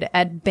good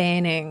at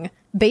banning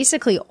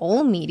basically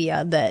all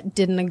media that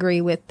didn't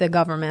agree with the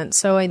government.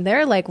 So and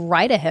they're like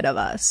right ahead of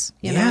us.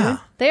 You know?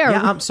 They are.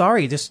 Yeah, I'm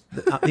sorry. Just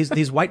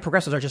these white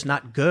progressives are just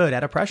not good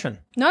at oppression.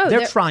 No,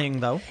 they're trying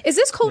though. Is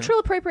this cultural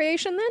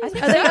appropriation then?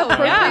 think Are they so,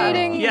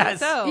 appropriating? yeah. Yes.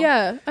 So.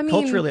 Yeah, I mean,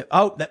 Culturally,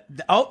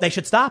 they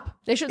should stop.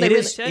 They should- It they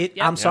is- really should,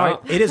 yeah. I'm sorry.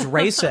 Yeah. It is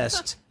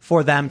racist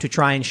for them to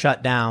try and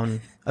shut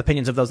down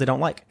opinions of those they don't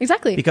like.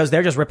 Exactly. Because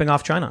they're just ripping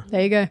off China.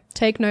 There you go.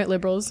 Take note,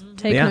 liberals.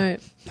 Take Yeah. note.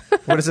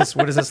 What is this?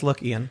 What does this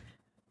look, Ian?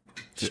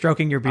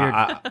 Stroking your beard.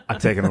 I'm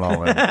taking it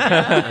all in.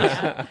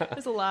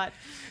 There's a lot.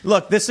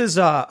 Look, this is.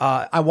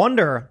 I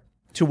wonder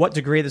to what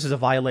degree this is a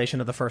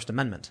violation of the First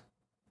Amendment.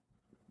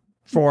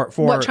 For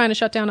What, trying to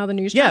shut down other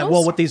news yeah, channels?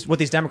 well, what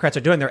these Democrats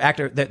are doing, they're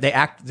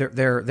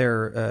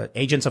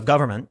agents of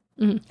government,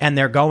 and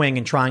they're going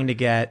and trying to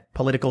get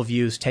political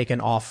views taken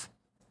off.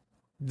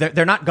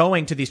 They're not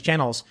going to these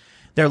channels.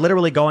 They're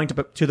literally going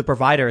to the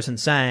providers and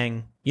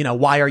saying, you know,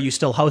 why are you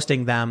still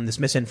hosting them? This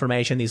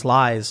misinformation, these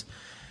lies.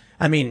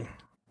 I mean,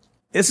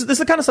 this is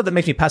the kind of stuff that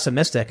makes me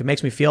pessimistic. It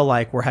makes me feel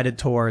like we're headed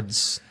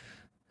towards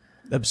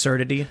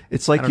absurdity.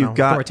 It's like I don't you've know,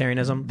 got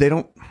authoritarianism.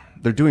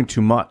 They're doing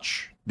too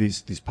much.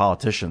 These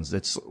politicians.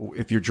 It's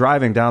if you're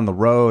driving down the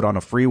road on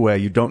a freeway,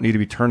 you don't need to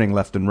be turning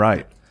left and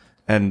right.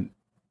 And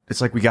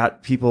it's like we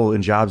got people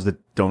in jobs that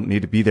don't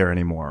need to be there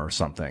anymore or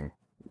something.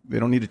 They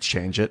don't need to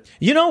change it.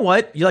 You know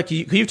what?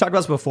 You've talked about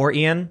this before,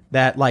 Ian,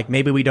 that like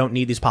maybe we don't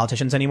need these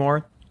politicians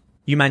anymore.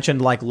 You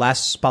mentioned like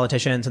less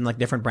politicians and like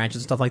different branches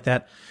and stuff like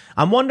that.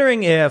 I'm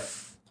wondering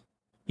if,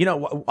 you know,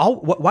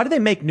 why do they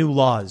make new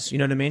laws? You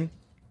know what I mean?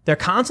 They're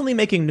constantly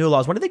making new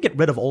laws. When do they get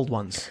rid of old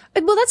ones?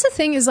 Well, that's the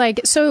thing is like,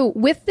 so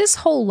with this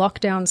whole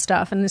lockdown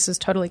stuff, and this is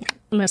totally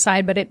an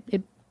aside, but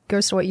it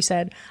goes to what you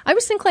said. I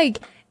always think like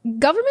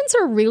governments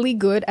are really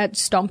good at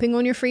stomping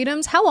on your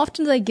freedoms. How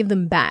often do they give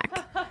them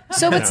back?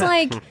 So it's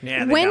like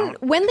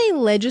when they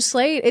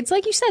legislate, it's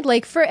like you said,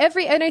 like for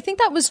every, and I think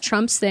that was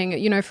Trump's thing,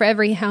 you know, for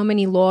every how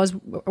many laws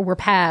were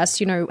passed,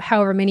 you know,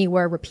 however many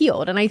were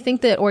repealed. And I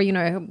think that, or, you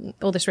know,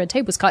 all this red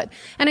tape was cut.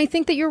 And I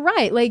think that you're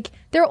right. Like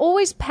they're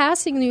always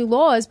passing new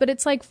laws, but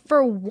it's like,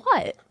 for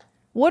what?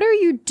 What are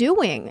you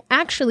doing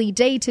actually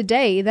day to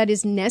day that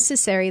is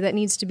necessary that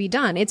needs to be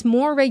done? It's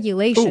more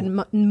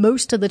regulation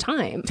most of the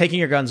time. Taking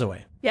your guns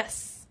away.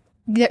 Yes.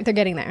 They're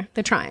getting there.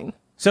 They're trying.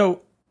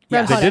 So Yeah.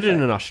 Red They hot did it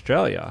effort. in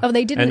Australia. Oh,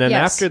 they did And it- then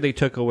yes. after they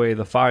took away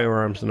the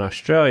firearms in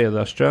Australia, the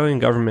Australian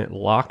government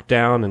locked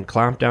down and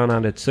clamped down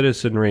on its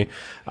citizenry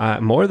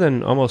more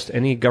than almost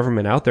any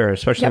government out there,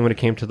 especially Yep. when it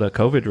came to the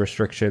COVID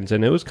restrictions.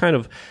 And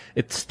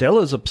it still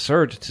is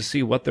absurd to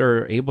see what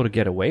they're able to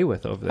get away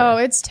with over there. Oh,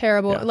 it's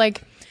terrible.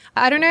 Like,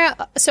 I don't know.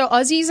 So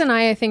Aussies and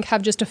I think,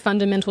 have just a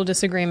fundamental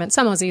disagreement.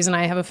 Some Aussies and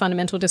I have a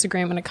fundamental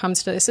disagreement when it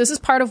comes to this. This is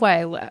part of why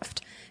I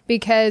left.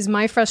 Because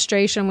my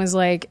frustration was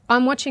like,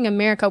 I'm watching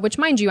America, which,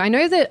 mind you, I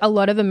know that a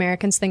lot of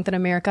Americans think that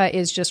America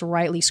is just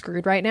rightly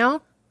screwed right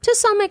now. To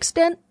some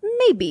extent,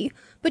 maybe.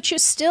 But you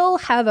still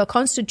have a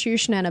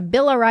constitution and a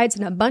Bill of Rights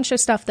and a bunch of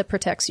stuff that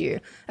protects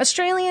you.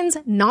 Australians,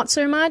 not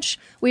so much.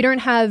 We don't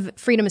have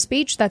freedom of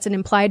speech. That's an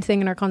implied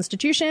thing in our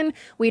constitution.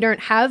 We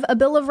don't have a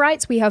Bill of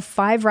Rights. We have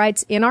 5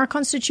 rights in our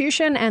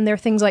constitution, and they're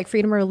things like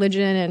freedom of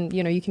religion and,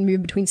 you can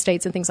move between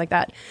states and things like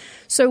that.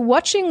 So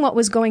watching what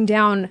was going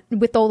down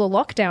with all the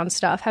lockdown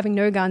stuff, having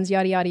no guns,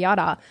 yada, yada,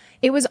 yada,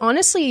 it was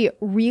honestly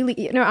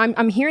really,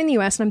 I'm here in the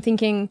US and I'm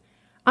thinking,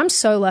 I'm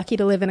so lucky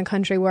to live in a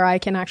country where I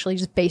can actually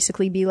just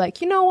basically be like,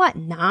 you know what?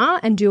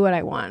 Nah, and do what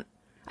I want.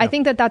 I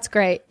think that that's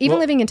great. Even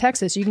living in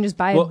Texas, you can just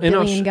buy a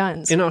billion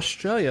guns. In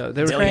Australia,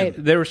 Great.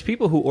 there was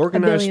people who billion.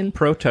 organized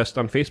protests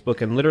on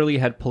Facebook and literally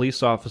had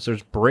police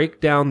officers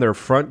break down their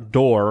front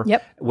door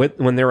Yep.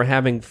 when they were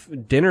having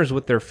dinners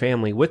with their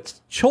family, with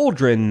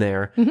children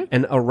there, Mm-hmm.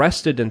 and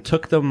arrested and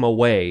took them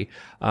away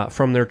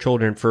from their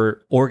children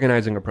for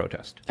organizing a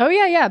protest. Oh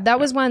yeah. That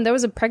was one. There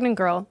was a pregnant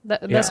girl.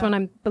 That's one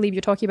I believe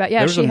you're talking about. Yeah,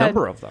 There was she a had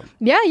number of them.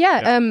 Yeah.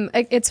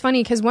 It's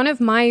funny because one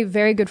of my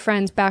very good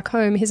friends back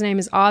home, his name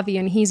is Avi,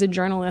 and he's a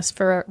journalist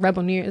for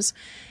Rebel News.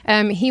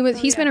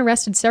 He's been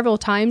arrested several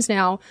times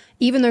now,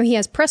 even though he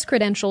has press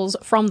credentials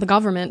from the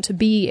government to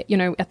be,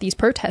 at these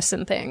protests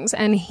and things.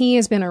 And he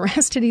has been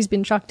arrested. He's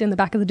been chucked in the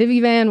back of the divvy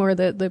van or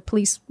the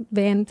police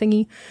van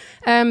thingy.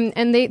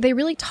 And they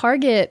really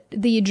target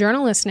the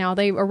journalists now.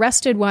 They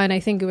arrested one, I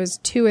think it was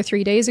 2 or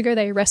 3 days ago.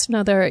 They arrested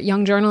another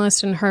young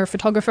journalist and her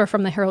photographer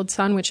from the Herald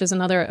Sun, which is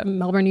another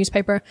Melbourne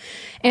newspaper.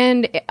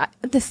 And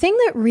the thing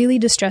that really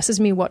distresses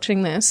me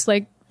watching this,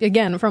 like,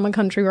 again, from a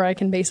country where I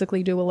can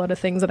basically do a lot of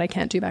things that I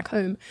can't do back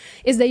home,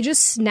 is they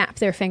just snap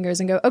their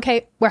fingers and go,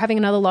 okay, we're having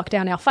another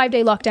lockdown now,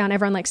 5-day lockdown.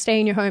 Everyone like, stay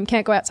in your home,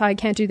 can't go outside,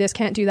 can't do this,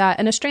 can't do that.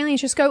 And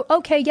Australians just go,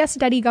 okay, yes,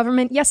 daddy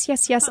government. Yes,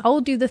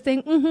 I'll do the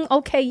thing.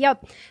 Okay,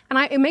 yep. And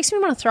it makes me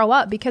want to throw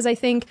up because I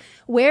think,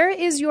 where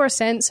is your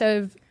sense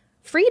of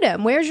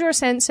freedom? Where's your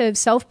sense of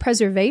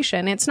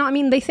self-preservation? It's not,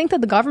 they think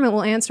that the government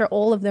will answer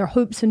all of their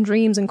hopes and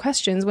dreams and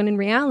questions when in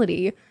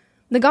reality,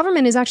 the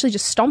government is actually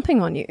just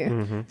stomping on you.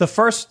 Mm-hmm. The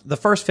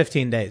first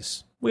 15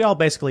 days, we all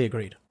basically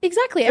agreed.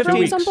 Exactly.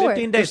 Everyone was on board.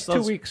 15 days.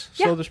 2 weeks.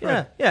 Slow the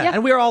spread. Yeah.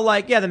 And we were all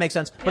like, yeah, that makes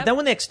sense. But then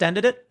when they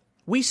extended it,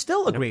 we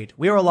still agreed.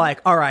 We were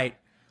like, all right,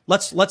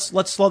 let's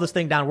slow this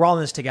thing down. We're all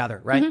in this together,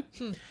 right?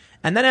 Mm-hmm.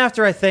 And then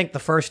after I think the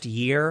first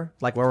year,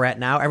 like where we're at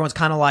now, everyone's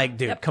kind of like,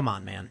 dude, come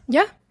on, man.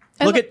 Yeah.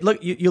 And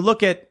You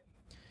look at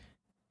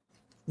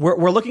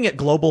we're looking at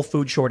global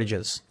food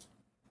shortages.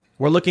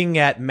 We're looking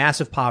at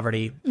massive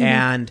poverty,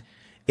 and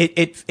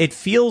it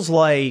feels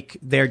like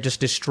they're just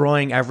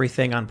destroying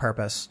everything on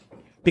purpose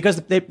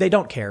because they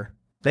don't care.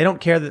 They don't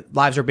care that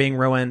lives are being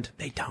ruined.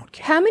 They don't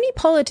care. How many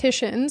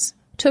politicians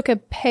took a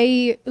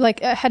pay,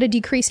 had a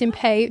decrease in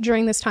pay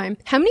during this time?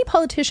 How many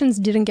politicians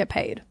didn't get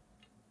paid?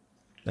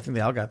 I think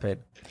they all got paid.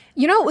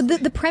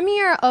 The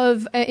premier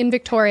of, in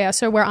Victoria,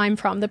 so where I'm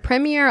from, the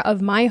premier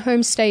of my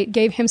home state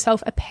gave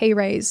himself a pay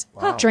raise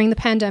during the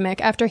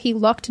pandemic after he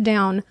locked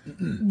down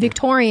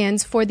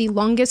Victorians for the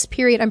longest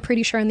period, I'm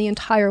pretty sure, in the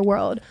entire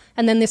world.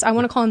 And then I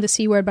want to call him the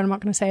C word, but I'm not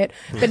going to say it.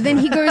 But then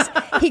he goes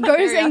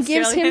and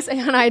gives him,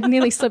 and I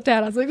nearly slipped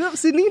out. I was like, oh,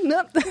 Sydney,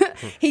 no.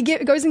 He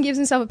goes and gives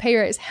himself a pay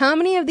raise. How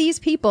many of these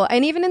people,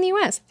 and even in the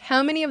US,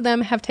 how many of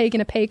them have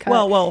taken a pay cut?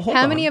 Well, hold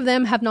how on. many of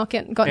them have not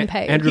gotten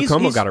paid? Andrew He's-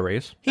 Cuomo he's- got a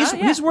raise.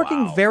 He's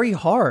working very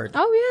hard.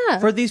 Oh, yeah.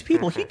 For these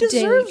people, he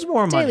deserves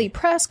more money. Daily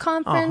press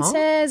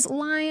conferences,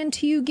 lying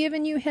to you,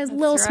 giving you his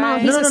little That's smile.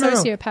 right. He's No. a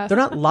sociopath. They're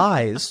not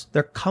lies.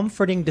 They're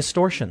comforting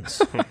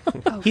distortions.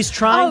 He's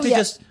trying to yeah.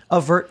 just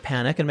avert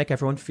panic and make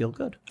everyone feel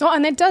good. Oh,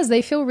 and it does.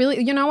 They feel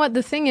really, you know what?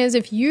 The thing is,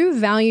 if you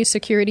value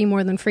security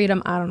more than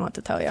freedom, I don't know what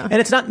to tell you. And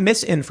it's not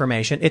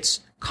misinformation.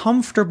 It's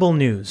comfortable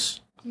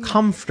news.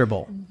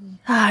 Comfortable.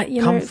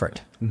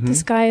 Comfort.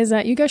 This guy is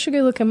that. You guys should go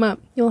look him up.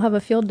 You'll have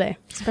a field day,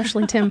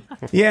 especially Tim.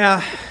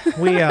 Yeah.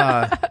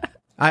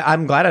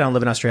 I'm glad I don't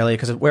live in Australia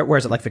because where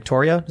is it? Like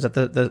Victoria? Is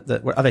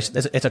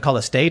that is it called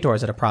a state or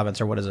is it a province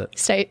or what is it?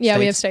 State. Yeah,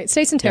 we have States?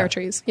 states and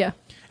territories. Yeah.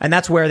 And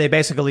that's where they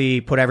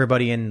basically put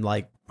everybody in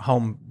like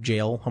home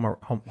jail,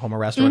 home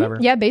arrest or whatever.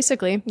 Yeah,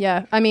 basically.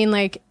 Yeah.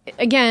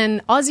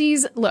 Again,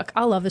 Aussies, look,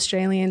 I love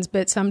Australians,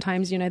 but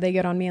sometimes, they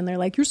get on me and they're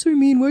like, you're so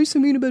mean. Why are you so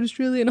mean about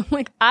Australia? And I'm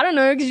like, I don't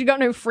know, because you got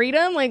no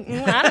freedom. Like,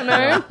 I don't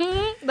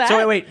know. That.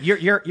 So wait,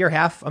 you're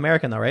half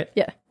American though, right?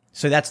 Yeah.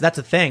 So that's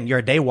a thing. You're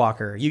a day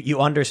walker.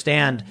 You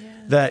understand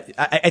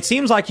it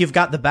seems like you've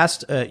got the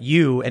best,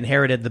 you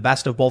inherited the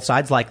best of both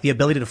sides, like the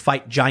ability to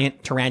fight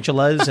giant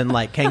tarantulas and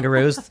like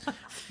kangaroos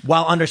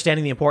while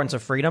understanding the importance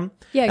of freedom.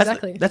 Yeah, That's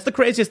exactly. that's the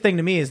craziest thing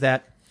to me is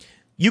that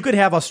you could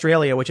have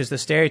Australia, which is the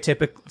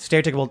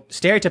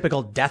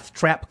stereotypical death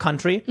trap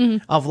country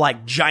of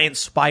like giant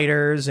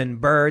spiders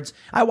and birds.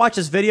 I watched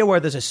this video where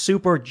there's a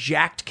super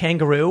jacked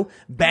kangaroo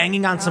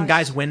banging on some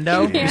guy's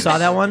window. You saw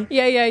that one?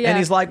 Yeah. And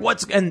he's like,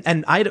 "What's?"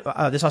 And I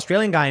this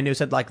Australian guy I knew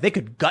said like they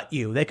could gut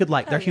you. They could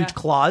like their huge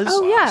claws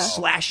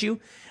slash you.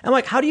 I'm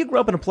like, how do you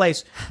grow up in a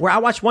place where I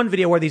watched one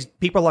video where these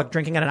people are like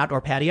drinking at an outdoor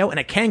patio and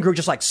a kangaroo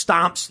just like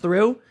stomps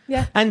through?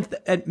 Yeah.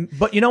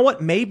 But you know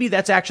what? Maybe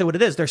that's actually what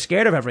it is. They're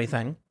scared of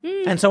everything.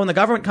 And so when the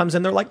government comes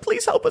in, they're like,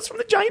 please help us from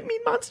the giant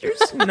meat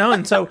monsters.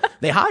 And so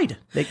they hide.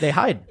 They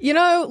hide.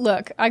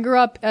 Look, I grew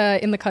up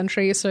in the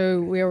country,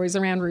 so we're always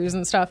around roos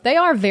and stuff. They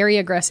are very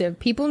aggressive.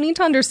 People need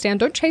to understand,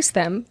 don't chase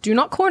them. Do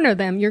not corner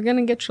them. You're going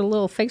to get your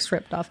little face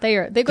ripped off.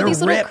 They've got They're these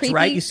little ripped, creepy...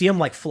 right? You see them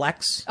like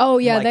flex. Oh,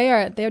 yeah,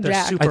 Like, they're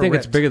jacked. super I think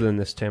it's ripped. bigger than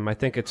this, Tim. I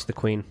think it's the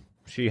Queen.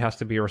 She has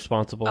to be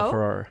responsible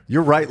for our...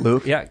 You're right,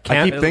 Luke. Yeah,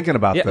 I keep thinking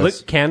about this.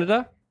 Look,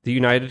 Canada, the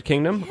United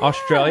Kingdom,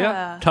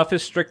 Australia,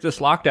 toughest, strictest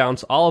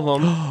lockdowns, all of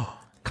them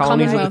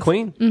colonies of the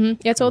Commonwealth. Queen.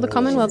 Yeah, it's all the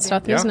Commonwealth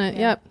stuff, isn't it?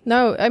 Yeah.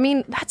 No, I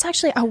mean, that's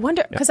actually, I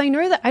wonder, because I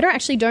know that I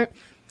don't,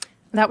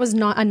 that was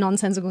not a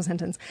nonsensical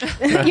sentence.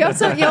 You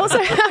also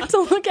have to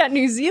look at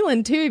New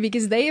Zealand too,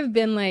 because they have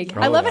been like,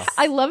 I love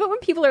it when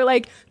people are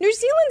like, New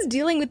Zealand's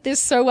dealing with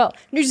this so well.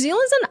 New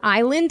Zealand's an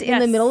island in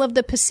the middle of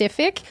the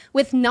Pacific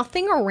with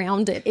nothing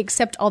around it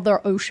except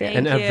other ocean.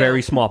 And a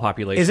very small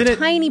population. Isn't it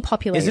Tiny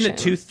population. Isn't it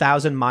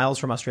 2,000 miles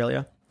from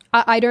Australia?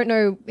 I don't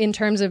know in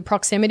terms of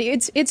proximity.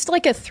 It's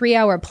like a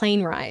 3-hour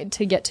plane ride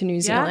to get to New Yeah,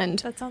 Zealand.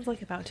 that sounds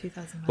like about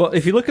 2,000 miles. Well,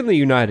 if you look in the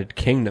United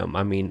Kingdom,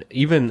 I mean,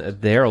 even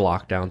their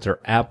lockdowns are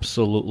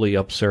absolutely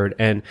absurd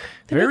and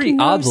very making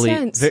no oddly,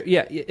 sense.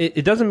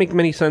 it doesn't make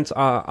many sense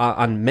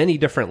on many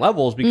different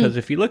levels because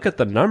if you look at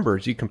the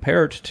numbers, you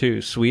compare it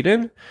to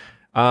Sweden.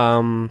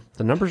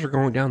 The numbers are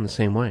going down the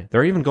same way.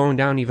 They're even going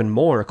down even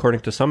more,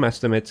 according to some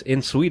estimates,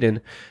 in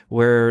Sweden,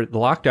 where the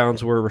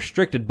lockdowns were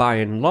restricted by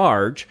and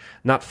large,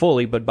 not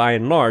fully, but by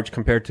and large,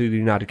 compared to the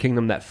United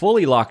Kingdom that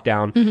fully locked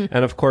down,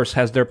 and of course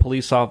has their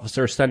police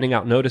officers sending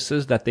out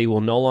notices that they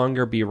will no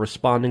longer be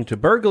responding to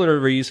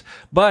burglaries,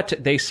 but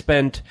they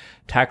spent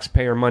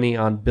taxpayer money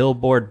on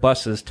billboard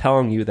buses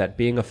telling you that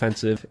being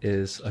offensive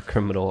is a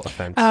criminal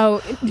offense.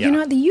 Oh, you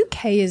know, the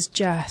UK is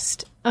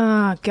just,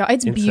 oh God,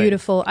 it's Insane.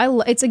 beautiful.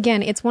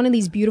 It's one of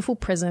these beautiful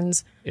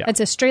prisons. Yeah.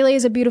 It's Australia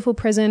is a beautiful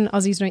prison.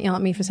 Aussies, don't yell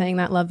at me for saying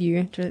that. Love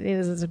you. It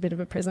is a bit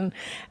of a prison.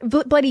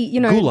 Bloody, you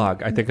know.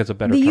 Gulag, I think, is a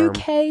better the term.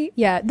 UK,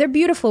 yeah, they're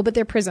beautiful, but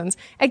they're prisons.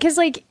 Because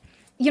like,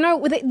 you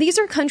know, these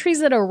are countries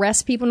that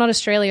arrest people, not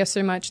Australia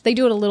so much. They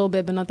do it a little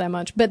bit, but not that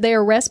much. But they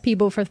arrest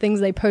people for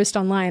things they post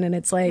online, and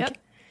it's like, Yep.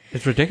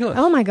 It's ridiculous.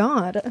 oh my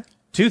God.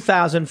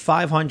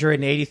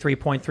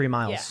 2,583.3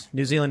 miles. Yeah.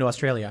 New Zealand to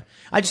Australia.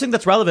 I just think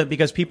that's relevant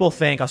because people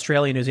think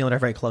Australia and New Zealand are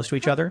very close to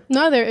each other.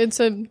 No, it's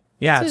a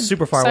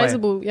Super far away.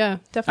 sizable, yeah,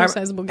 definitely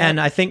sizable gap. And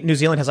I think New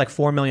Zealand has like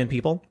 4 million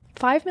people.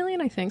 5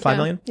 million, I think. 5 yeah.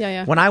 million?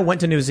 Yeah. When I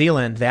went to New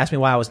Zealand, they asked me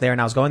why I was there,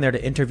 and I was going there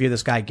to interview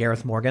this guy,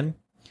 Gareth Morgan.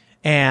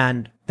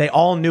 And they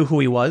all knew who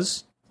he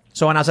was.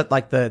 So when I was at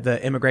like the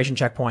immigration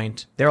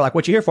checkpoint, they were like,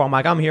 what you here for? I'm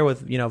like, I'm here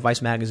with,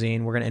 Vice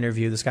Magazine. We're going to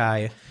interview this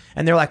guy.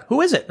 And they're like,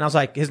 who is it? And I was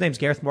like, his name's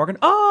Gareth Morgan.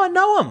 Oh, I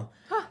know him.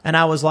 And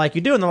I was like, you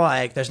do? And they're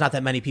like, there's not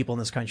that many people in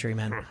this country,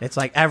 man. It's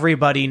like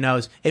everybody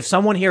knows. If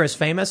someone here is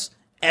famous,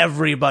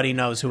 everybody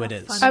knows who it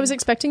is. I was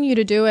expecting you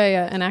to do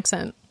an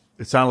accent.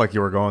 It sounded like you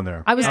were going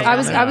there. I was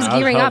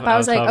gearing up. I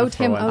was like, oh,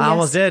 Tim, oh, I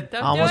almost yes. did.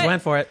 Don't I almost do it.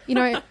 went for it. You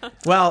know,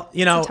 Well,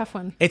 a tough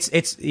one. It's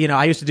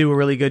I used to do a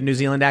really good New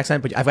Zealand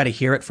accent, but I've got to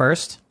hear it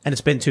first, and it's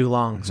been too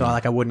long, so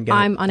I wouldn't get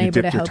I'm it. unable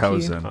to dipped your help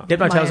toes you. in. Dip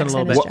my My toes in a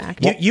little accent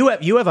bit. is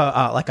jacked. You have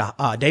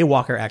a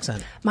daywalker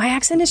accent. My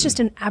accent is just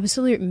an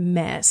absolute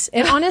mess.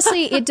 And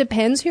honestly, it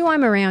depends who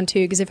I'm around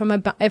too. Because if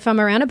I'm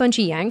around a bunch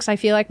of Yanks, I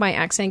feel like my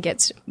accent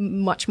gets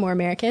much more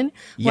American.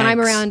 When I'm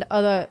Yanks. around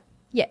other,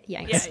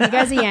 Yanks. You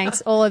guys are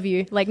Yanks, all of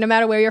you. Like no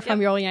matter where you're from,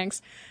 you're all Yanks.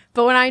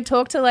 But when I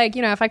talk to like,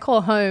 if I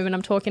call home and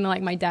I'm talking to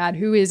like my dad,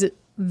 who is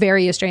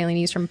very Australian,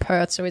 he's from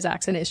Perth, so his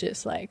accent is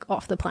just like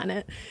off the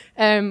planet.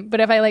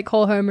 But if I like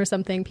call home or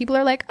something, people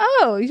are like,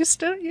 "Oh,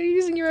 you're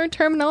using your own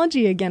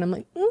terminology again." I'm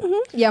like,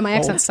 "Yeah, my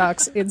accent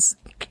sucks."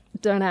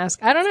 Don't ask.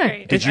 I don't know.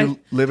 great. Did you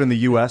live in the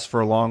U.S.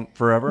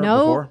 forever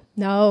before?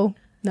 No.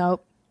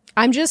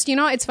 I'm just,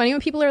 it's funny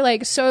when people are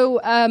like, so,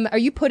 are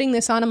you putting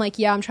this on? I'm like,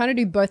 yeah, I'm trying to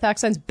do both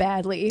accents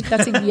badly.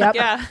 That's a yep.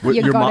 Yeah.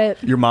 You got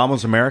it. Your mom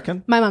was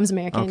American? My mom's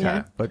American, Okay.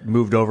 yeah. But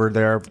moved over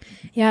there.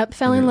 Yep.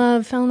 Fell in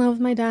love with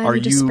my dad. Are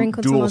He just you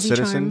sprinkled some dual Aussie charm.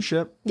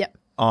 citizenship? Yep.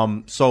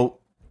 So,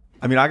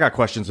 I mean, I got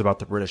questions about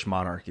the British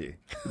monarchy.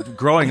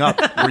 Growing up,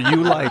 were you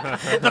like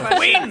The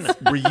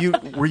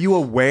Queen. were you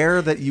aware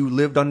that you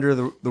lived under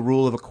the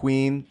rule of a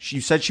queen?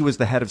 You said she was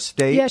the head of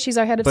state. Yeah, she's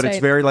our head of but it's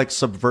state. very like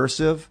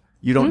subversive.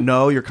 You don't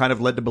know. You're kind of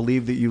led to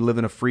believe that you live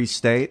in a free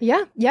state.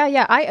 Yeah.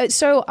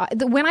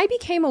 When I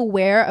became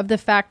aware of the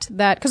fact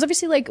that, because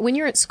obviously, like when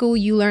you're at school,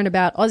 you learn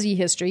about Aussie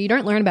history. You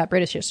don't learn about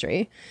British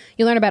history.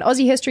 You learn about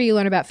Aussie history. You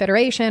learn about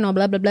Federation or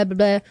blah blah blah blah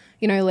blah.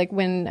 You know, like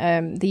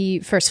when the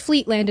first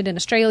fleet landed in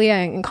Australia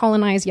and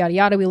colonized, yada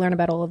yada. We learn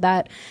about all of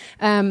that.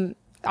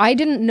 I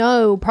didn't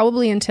know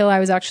probably until I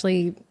was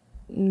actually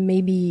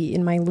maybe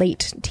in my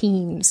late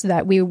teens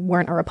that we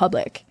weren't a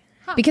republic.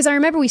 Because I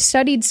remember we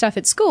studied stuff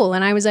at school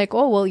and I was like,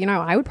 oh, well, you know,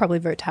 I would probably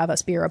vote to have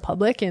us be a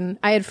republic. And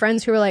I had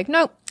friends who were like,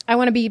 nope, I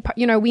want to be,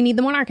 you know, we need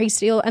the monarchy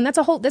still. And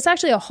that's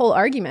actually a whole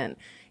argument,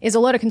 is a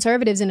lot of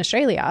conservatives in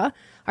Australia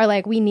are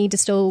like, we need to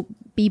still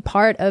be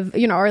part of,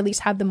 you know, or at least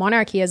have the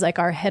monarchy as like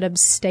our head of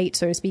state,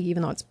 so to speak,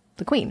 even though it's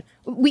the queen.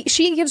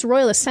 She gives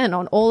royal assent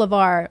on all of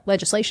our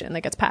legislation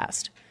that gets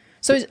passed.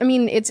 So, I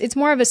mean, it's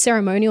more of a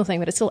ceremonial thing,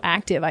 but it's still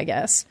active, I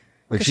guess.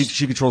 Like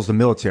she controls the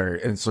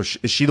military. And so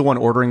is she the one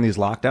ordering these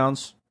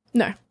lockdowns?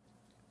 No.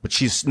 But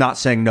she's not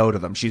saying no to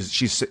them.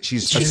 She's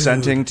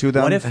assenting to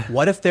them.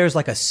 What if there's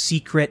like a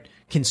secret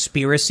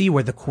conspiracy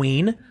where the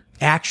queen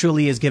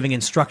actually is giving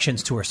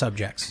instructions to her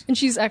subjects? And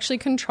she's actually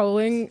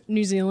controlling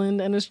New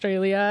Zealand and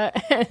Australia.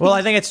 Well,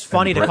 I think it's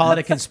funny to call it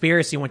a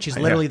conspiracy when she's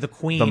literally the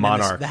queen, the and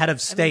monarch, the head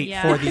of state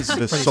for these the for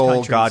these sole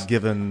countries.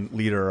 God-given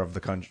leader of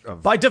the country.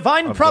 By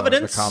divine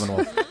providence, the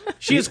Commonwealth.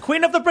 She is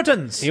queen of the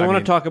Britons. You want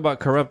to talk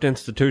about corrupt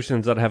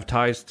institutions that have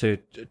ties to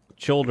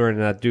children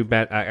that do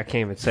bad? I can't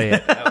even say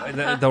it.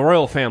 The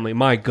royal family.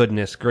 My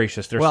goodness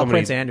gracious! There's so many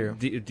Prince Andrew.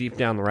 Deep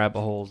down the rabbit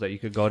holes that you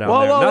could go down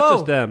Whoa, there. whoa, Not whoa.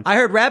 just them. I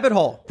heard rabbit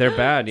hole. They're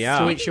bad.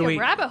 Yeah. Speaking of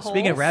rabbit holes.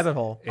 Speaking of rabbit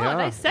hole. Oh,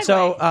 nice segue.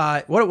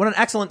 So, what an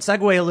excellent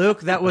segue,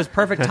 Luke. That was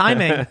perfect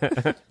timing.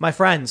 My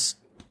friends,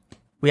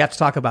 we have to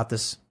talk about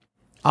this.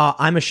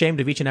 I'm ashamed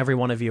of each and every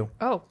one of you.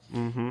 Oh.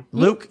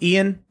 Luke,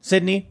 Ian,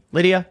 Sydney,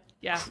 Lydia.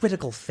 Yeah.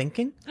 Critical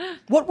thinking?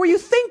 What were you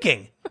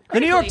thinking? The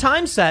New York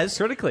Times says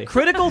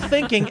critical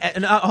thinking.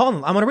 And, hold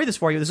on, I'm going to read this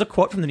for you. This is a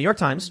quote from the New York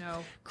Times.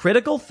 No.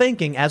 Critical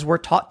thinking, as we're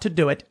taught to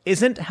do it,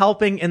 isn't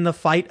helping in the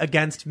fight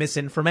against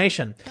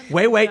misinformation.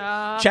 Wait.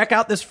 Check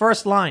out this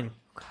first line.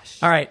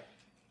 All right.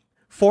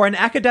 For an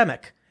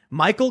academic,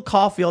 Michael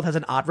Caulfield has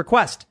an odd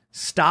request.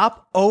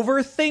 Stop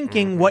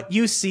overthinking what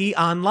you see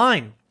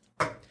online.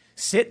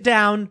 Sit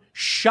down,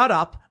 shut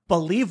up,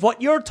 believe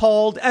what you're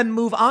told, and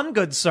move on,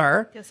 good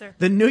sir. Yes, sir.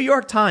 The New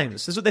York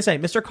Times, this is what they say.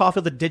 Mr.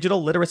 Caulfield, the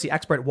digital literacy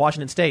expert at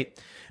Washington State,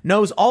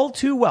 knows all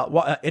too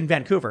well, in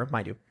Vancouver,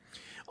 mind you,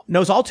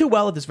 knows all too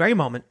well at this very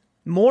moment,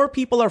 more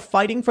people are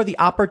fighting for the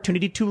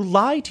opportunity to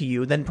lie to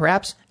you than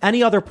perhaps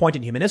any other point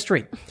in human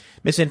history.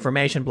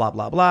 Misinformation, blah,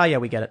 blah, blah. Yeah,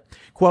 we get it.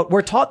 Quote,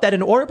 we're taught that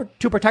in order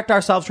to protect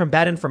ourselves from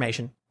bad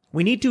information,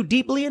 we need to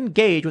deeply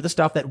engage with the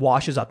stuff that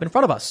washes up in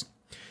front of us.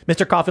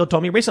 Mr. Caulfield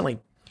told me recently,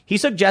 he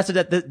suggested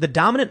that the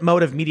dominant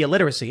mode of media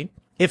literacy,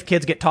 if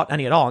kids get taught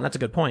any at all, and that's a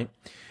good point,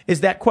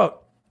 is that,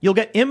 quote, you'll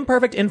get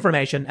imperfect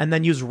information and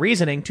then use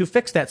reasoning to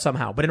fix that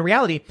somehow. But in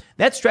reality,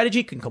 that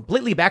strategy can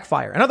completely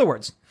backfire. In other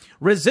words,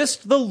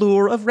 resist the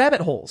lure of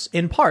rabbit holes,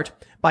 in part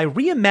by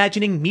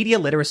reimagining media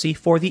literacy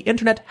for the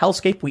internet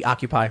hellscape we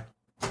occupy.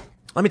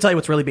 Let me tell you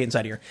what's really being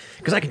said here,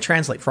 because I can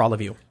translate for all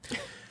of you.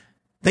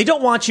 They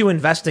don't want you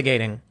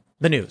investigating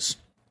the news.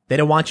 They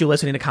don't want you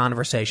listening to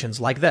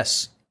conversations like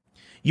this.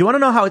 You want to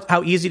know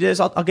how easy it is?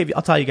 I'll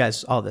tell you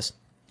guys all this.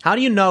 How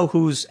do you know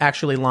who's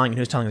actually lying and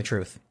who's telling the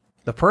truth?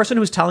 The person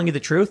who's telling you the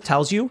truth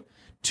tells you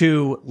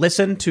to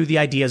listen to the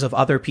ideas of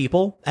other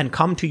people and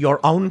come to your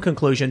own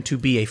conclusion to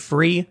be a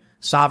free,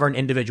 sovereign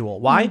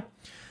individual. Why?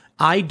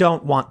 I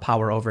don't want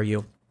power over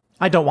you.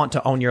 I don't want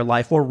to own your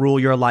life or rule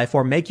your life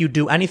or make you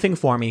do anything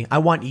for me. I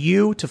want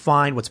you to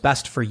find what's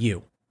best for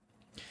you.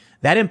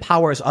 That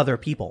empowers other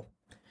people.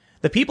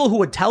 The people who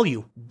would tell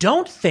you,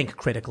 don't think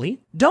critically,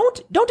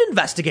 don't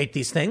investigate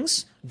these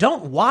things,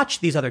 don't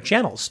watch these other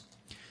channels.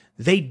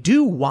 They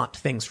do want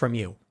things from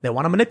you. They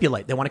want to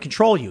manipulate. They want to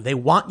control you. They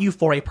want you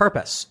for a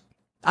purpose.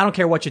 I don't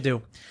care what you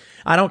do.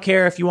 I don't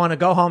care if you want to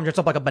go home, dress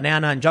up like a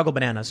banana and juggle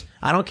bananas.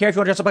 I don't care if you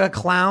want to dress up like a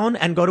clown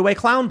and go to a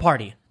clown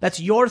party.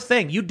 That's your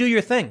thing. You do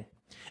your thing.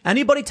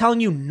 Anybody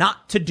telling you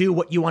not to do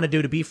what you want to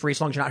do to be free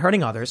as long as you're not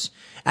hurting others,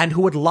 and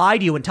who would lie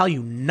to you and tell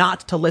you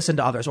not to listen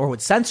to others, or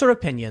would censor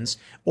opinions,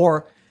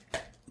 or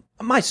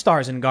my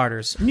stars and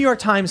garters, New York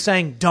Times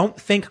saying don't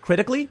think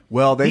critically.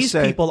 Well, these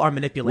people are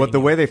manipulating. The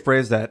way they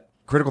phrase that,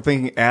 critical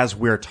thinking as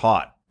we're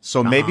taught.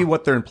 So maybe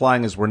what they're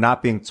implying is we're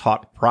not being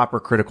taught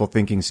proper critical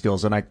thinking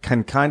skills. And I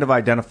can kind of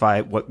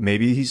identify what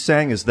maybe he's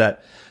saying is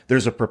that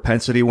there's a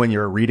propensity when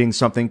you're reading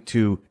something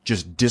to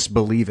just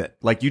disbelieve it.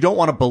 Like you don't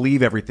want to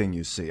believe everything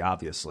you see,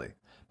 obviously,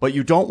 but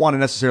you don't want to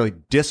necessarily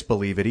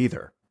disbelieve it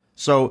either.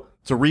 So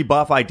to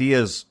rebuff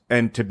ideas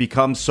and to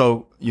become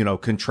so,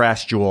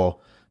 contrastual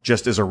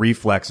just as a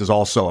reflex is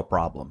also a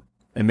problem.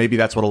 And maybe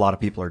that's what a lot of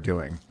people are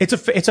doing. It's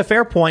a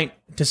fair point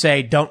to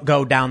say don't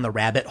go down the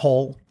rabbit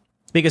hole,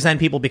 because then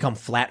people become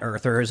flat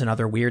earthers and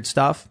other weird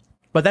stuff.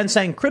 But then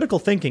saying critical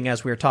thinking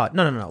as we're taught.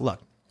 No. Look,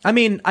 I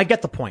mean, I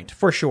get the point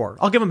for sure.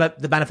 I'll give them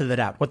the benefit of the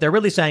doubt. What they're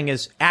really saying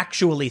is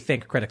actually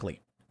think critically.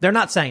 They're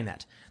not saying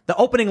that. The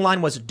opening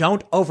line was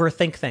don't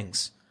overthink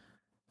things.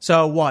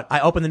 So what?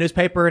 I open the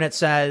newspaper and it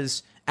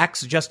says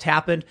X just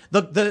happened.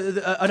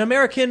 An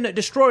American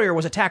destroyer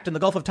was attacked in the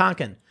Gulf of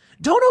Tonkin.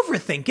 Don't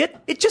overthink it.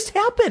 It just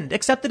happened.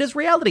 Accept it as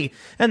reality.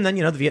 And then,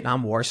 the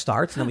Vietnam War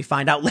starts, and then we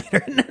find out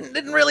later it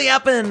didn't really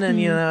happen. And,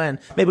 and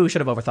maybe we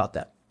should have overthought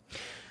that.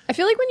 I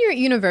feel like when you're at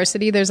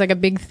university, there's like a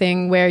big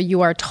thing where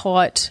you are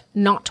taught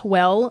not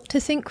well to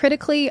think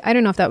critically. I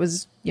don't know if that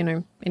was,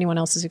 anyone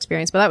else's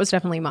experience, but that was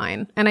definitely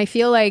mine. And I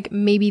feel like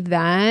maybe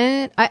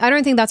that, I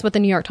don't think that's what the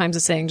New York Times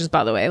is saying, just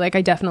by the way. Like,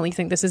 I definitely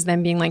think this is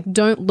them being like,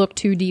 don't look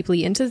too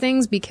deeply into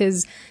things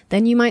because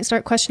then you might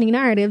start questioning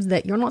narratives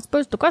that you're not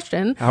supposed to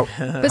question.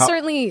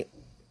 Certainly,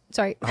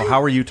 sorry.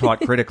 How were you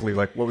taught critically?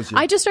 Like, what was your...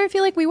 I just don't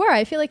feel like we were.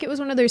 I feel like it was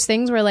one of those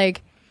things where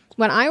like,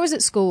 when I was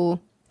at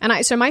school,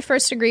 so my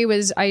first degree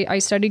was, I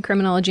studied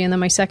criminology, and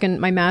then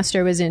my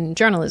master was in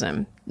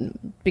journalism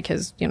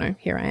because,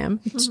 here I am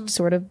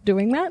sort of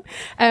doing that.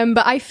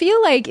 But I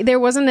feel like there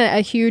wasn't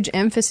a huge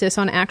emphasis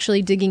on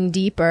actually digging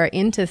deeper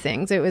into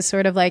things. It was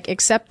sort of like,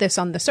 accept this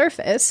on the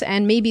surface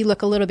and maybe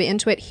look a little bit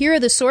into it. Here are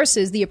the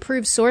sources, the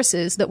approved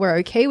sources that we're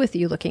okay with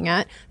you looking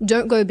at.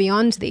 Don't go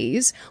beyond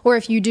these. Or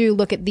if you do,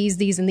 look at these,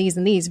 and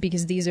these,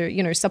 because these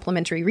are,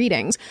 supplementary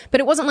readings.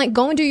 But it wasn't like,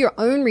 go and do your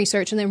own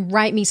research and then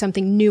write me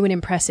something new and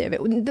impressive.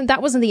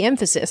 That wasn't the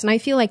emphasis. And I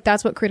feel like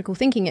that's what critical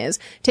thinking is.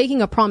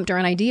 Taking a prompt or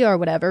an idea or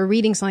whatever,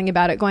 reading something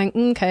about it, going,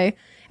 okay,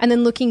 and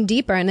then looking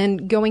deeper and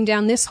then going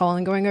down this hall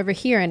and going over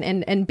here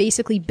and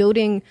basically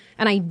building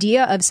an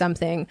idea of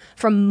something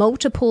from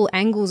multiple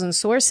angles and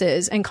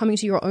sources and coming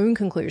to your own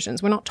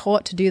conclusions. We're not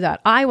taught to do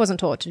that. I wasn't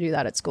taught to do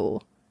that at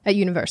school, at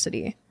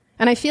university.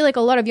 And I feel like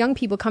a lot of young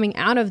people coming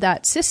out of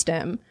that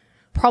system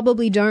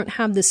probably don't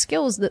have the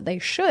skills that they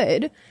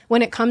should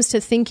when it comes to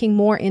thinking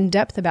more in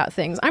depth about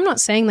things. I'm not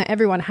saying that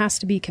everyone has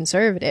to be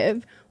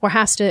conservative or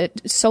has to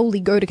solely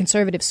go to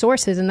conservative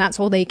sources and that's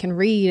all they can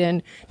read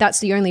and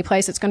that's the only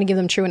place that's going to give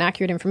them true and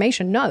accurate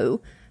information.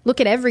 No. Look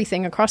at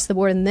everything across the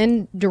board and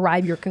then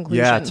derive your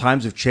conclusion. Yeah,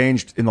 times have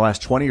changed in the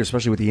last 20 years,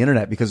 especially with the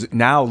internet, because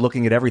now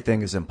looking at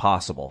everything is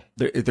impossible.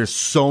 There's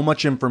so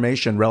much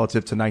information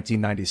relative to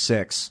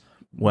 1996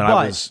 when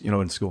I was,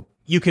 in school.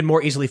 You can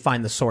more easily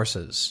find the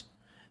sources.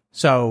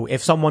 So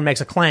if someone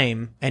makes a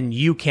claim and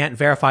you can't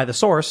verify the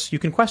source, you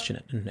can question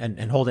it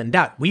and hold it in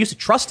doubt. We used to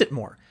trust it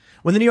more.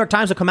 When the New York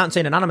Times would come out and say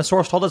an anonymous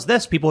source told us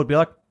this, people would be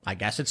like, I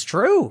guess it's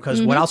true, because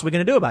what else are we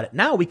going to do about it?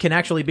 Now we can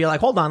actually be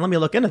like, hold on, let me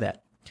look into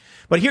that.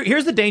 But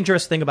here's the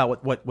dangerous thing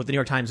about what the New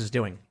York Times is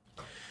doing.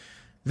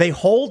 They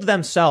hold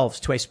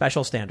themselves to a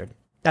special standard.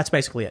 That's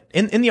basically it.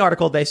 In the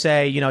article, they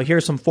say,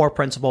 here's some 4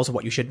 principles of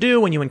what you should do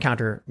when you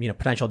encounter,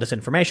 potential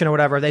disinformation or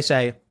whatever. They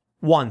say,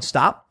 1,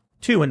 stop.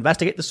 2,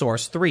 investigate the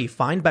source. 3,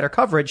 find better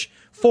coverage.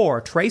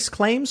 4, trace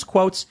claims,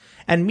 quotes,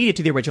 and media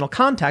to the original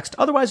context,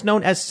 otherwise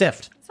known as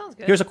SIFT. Sounds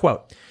good. Here's a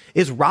quote.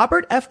 Is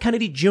Robert F.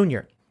 Kennedy Jr.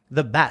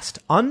 the best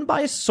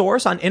unbiased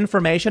source on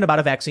information about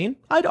a vaccine?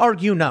 I'd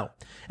argue no.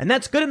 And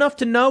that's good enough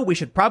to know we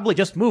should probably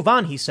just move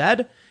on, he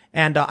said.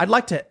 And I'd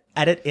like to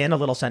edit in a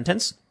little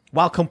sentence.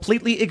 While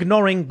completely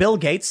ignoring Bill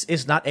Gates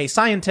is not a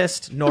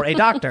scientist nor a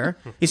doctor.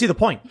 You see the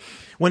point.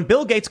 When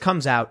Bill Gates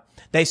comes out,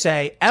 they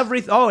say,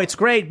 it's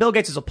great. Bill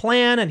Gates has a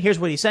plan, and here's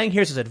what he's saying.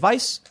 Here's his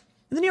advice.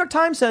 And the New York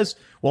Times says,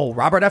 well,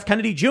 Robert F.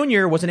 Kennedy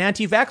Jr. was an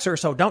anti-vaxxer,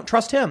 so don't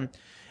trust him.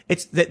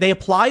 It's that they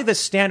apply this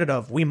standard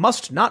of we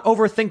must not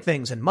overthink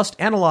things and must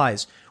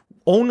analyze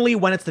only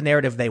when it's the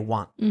narrative they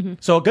want. Mm-hmm.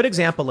 So a good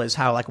example is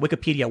how, like,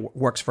 Wikipedia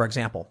works, for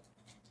example.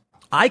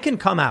 I can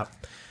come out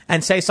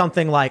and say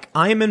something like,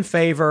 I am in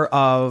favor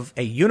of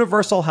a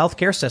universal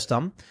healthcare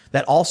system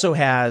that also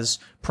has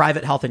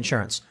private health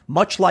insurance,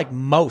 much like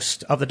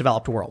most of the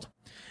developed world.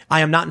 I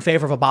am not in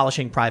favor of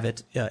abolishing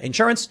private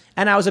insurance.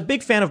 And I was a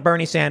big fan of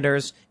Bernie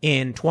Sanders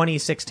in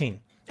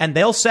 2016. And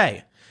they'll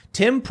say,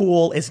 Tim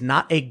Pool is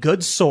not a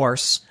good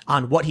source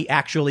on what he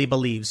actually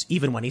believes,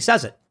 even when he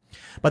says it.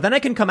 But then I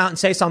can come out and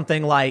say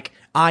something like,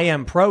 I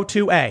am pro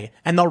 2A,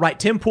 and they'll write,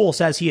 Tim Pool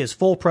says he is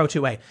full pro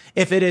 2A.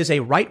 If it is a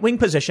right-wing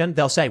position,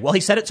 they'll say, well, he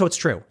said it, so it's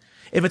true.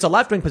 If it's a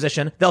left-wing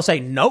position, they'll say,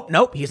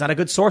 nope, he's not a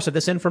good source of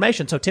this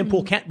information, so Tim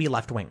Pool can't be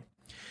left-wing.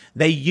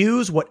 They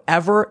use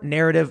whatever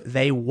narrative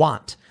they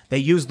want. They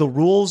use the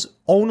rules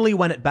only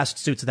when it best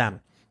suits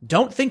them.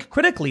 Don't think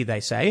critically, they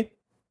say,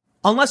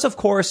 unless, of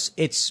course,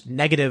 it's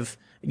negative.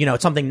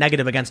 It's something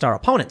negative against our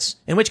opponents,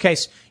 in which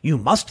case you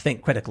must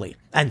think critically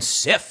and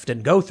sift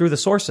and go through the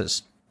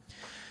sources.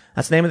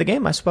 That's the name of the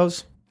game, I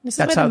suppose. This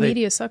is why the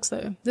media sucks,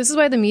 though. This is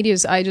why the media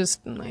is, I'm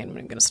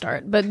going to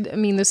start. But, I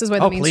mean, this is why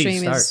the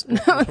mainstream is...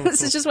 No,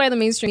 this is just why the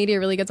mainstream media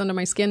really gets under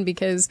my skin,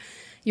 because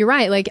you're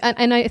right. Like,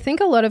 and I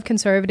think a lot of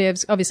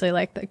conservatives, obviously,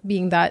 like,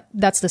 being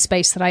that's the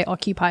space that I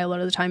occupy a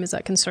lot of the time, is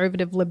that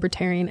conservative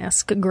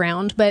libertarian-esque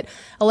ground. But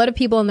a lot of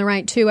people on the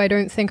right, too, I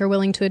don't think are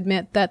willing to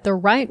admit that the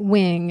right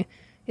wing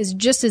is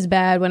just as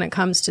bad when it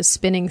comes to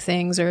spinning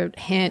things or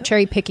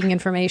cherry picking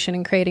information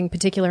and creating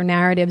particular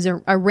narratives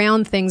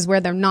around things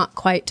where they're not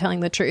quite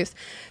telling the truth.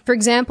 For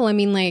example, I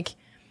mean, like,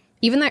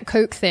 even that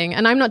Coke thing,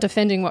 and I'm not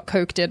defending what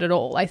Coke did at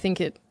all. I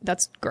think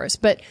that's gross.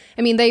 But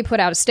I mean, they put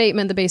out a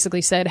statement that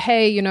basically said,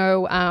 hey,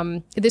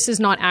 this is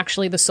not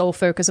actually the sole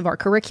focus of our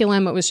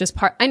curriculum. It was just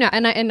part, I know,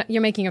 and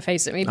you're making a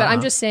face at me, but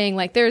I'm just saying,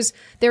 like, there's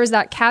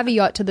that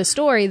caveat to the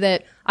story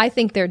that I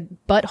think they're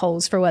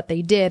buttholes for what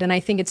they did. And I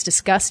think it's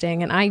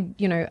disgusting. And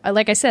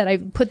like I said, I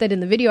put that in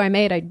the video I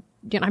made.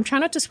 I'm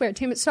trying not to swear,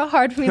 Tim. It's so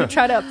hard for me to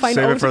try to find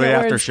Save it for the alternate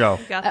after words. show.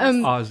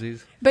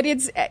 Aussies. But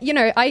it's,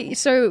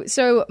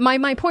 so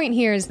my point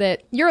here is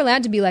that you're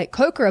allowed to be like,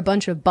 Coke are a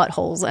bunch of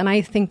buttholes, and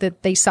I think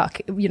that they suck.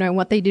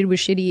 What they did was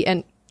shitty,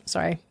 and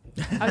sorry.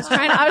 I was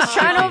trying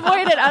to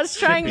avoid it. I was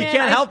trying to. You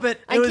can't help it.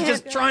 It was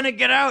just trying to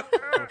get out.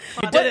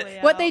 You did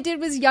it. What they did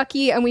was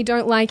yucky, and we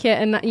don't like it,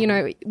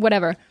 and,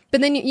 whatever.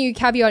 But then you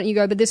caveat and you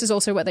go, but this is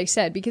also what they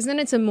said, because then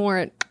it's a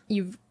more,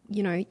 you're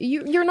not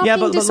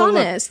being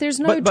dishonest. There's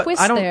no twist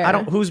there. I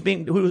don't. Who's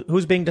being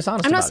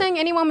dishonest? I'm not about saying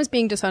anyone was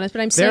being dishonest,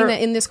 but I'm saying that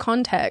in this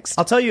context,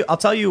 I'll tell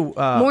you.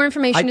 more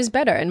information is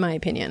better, in my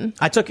opinion.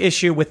 I took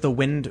issue with the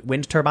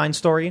wind turbine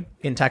story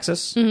in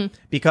Texas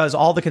because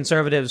all the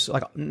conservatives,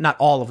 like not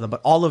all of them,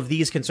 but all of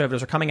these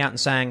conservatives are coming out and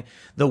saying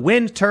the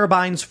wind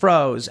turbines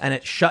froze and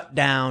it shut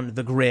down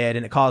the grid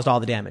and it caused all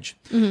the damage.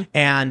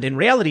 And in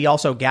reality,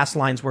 also gas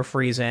lines were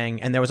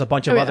freezing and there was a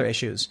bunch of other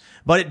issues.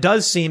 But it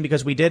does seem,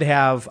 because we did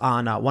have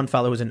on one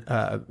fellow who's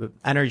an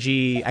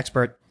energy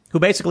expert who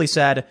basically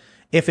said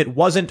if it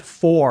wasn't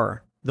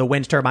for the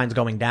wind turbines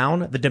going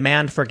down, the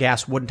demand for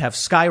gas wouldn't have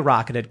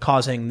skyrocketed,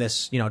 causing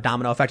this,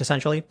 domino effect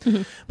essentially.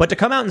 But to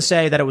come out and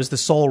say that it was the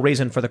sole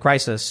reason for the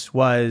crisis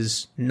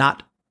was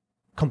not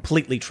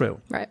completely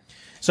true. Right.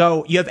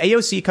 So you have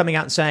AOC coming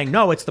out and saying,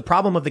 no, it's the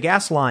problem of the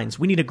gas lines.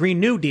 We need a Green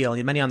New Deal.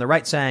 And many on the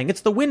right saying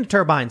it's the wind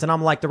turbines. And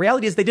I'm like, the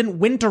reality is they didn't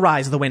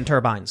winterize the wind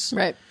turbines.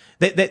 Right.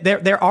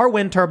 There are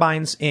wind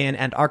turbines in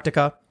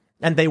Antarctica,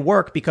 and they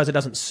work because it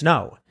doesn't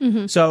snow.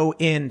 So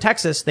in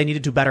Texas, they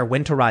needed to better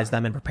winterize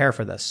them and prepare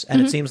for this.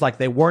 And it seems like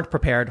they weren't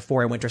prepared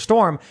for a winter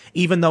storm,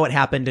 even though it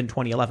happened in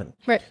 2011.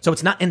 Right. So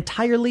it's not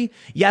entirely,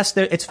 yes,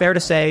 it's fair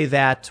to say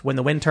that when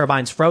the wind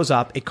turbines froze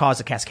up, it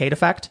caused a cascade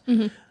effect.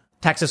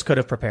 Texas could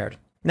have prepared.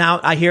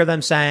 Now, I hear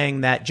them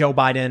saying that Joe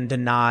Biden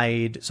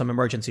denied some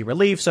emergency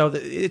relief. So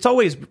it's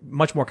always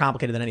much more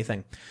complicated than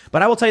anything.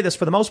 But I will tell you this,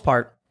 for the most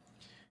part,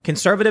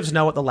 conservatives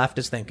know what the left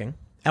is thinking.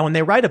 And when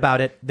they write about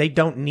it, they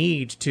don't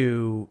need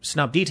to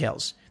snub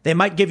details. They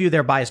might give you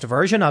their biased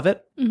version of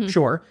it,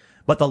 sure,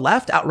 but the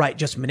left outright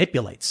just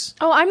manipulates.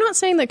 Oh, I'm not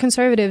saying that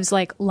conservatives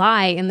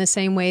lie in the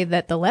same way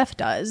that the left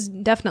does.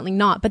 Definitely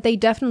not. But they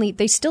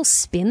still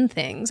spin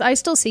things. I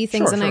still see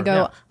things I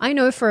go, I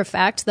know for a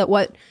fact that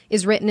what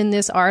is written in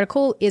this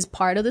article is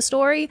part of the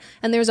story.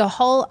 And there's a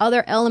whole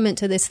other element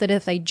to this that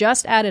if they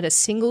just added a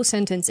single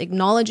sentence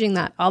acknowledging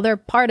that other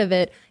part of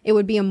it, it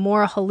would be a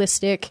more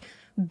holistic,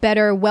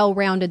 better,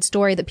 well-rounded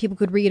story that people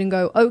could read and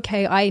go,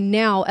 okay, I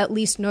now at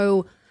least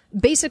know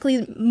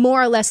basically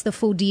more or less the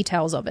full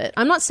details of it.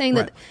 I'm not saying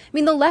that,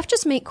 the left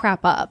just make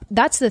crap up.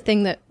 That's the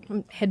thing that,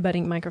 I'm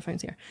headbutting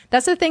microphones here.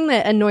 That's the thing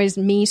that annoys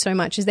me so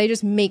much is they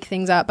just make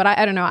things up. But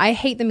I don't know. I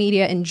hate the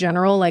media in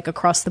general, like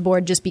across the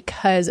board, just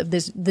because of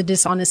the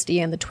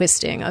dishonesty and the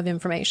twisting of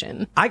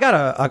information. I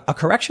got a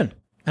correction,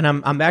 and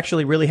I'm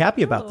actually really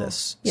happy about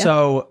this. Yeah.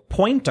 So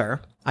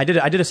Pointer, I did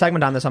a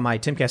segment on this on my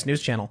Timcast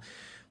News channel.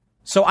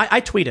 So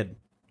I tweeted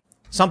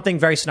something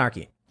very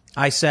snarky.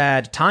 I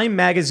said, Time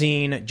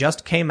magazine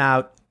just came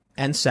out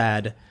and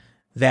said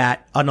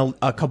that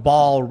a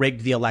cabal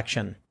rigged the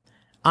election.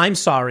 I'm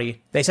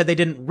sorry. They said they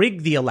didn't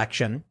rig the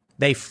election.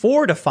 They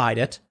fortified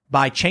it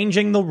by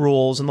changing the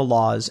rules and the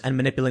laws and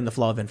manipulating the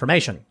flow of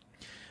information.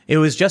 It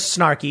was just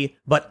snarky,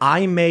 but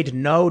I made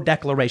no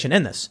declaration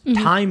in this.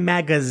 Time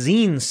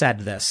magazine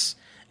said this.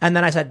 And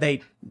then I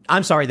said,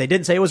 I'm sorry, they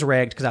didn't say it was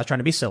rigged because I was trying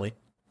to be silly.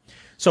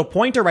 So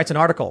Pointer writes an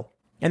article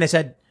and they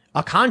said,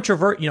 a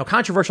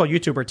controversial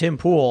YouTuber, Tim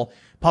Pool,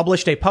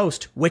 published a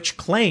post which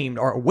claimed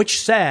or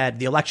which said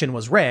the election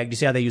was rigged. You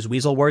see how they use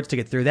weasel words to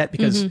get through that?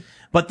 Because,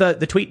 but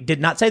the tweet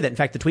did not say that. In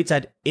fact, the tweet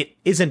said it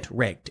isn't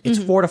rigged.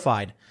 It's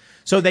fortified.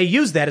 So they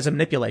used that as a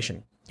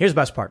manipulation. Here's the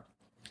best part.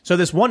 So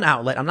this one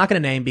outlet, I'm not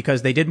going to name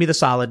because they did me the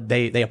solid.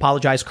 They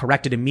apologized,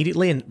 corrected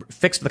immediately and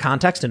fixed the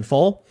context in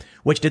full,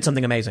 which did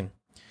something amazing.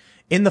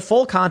 In the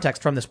full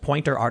context from this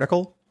Pointer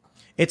article,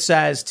 it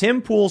says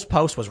Tim Pool's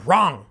post was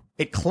wrong.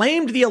 It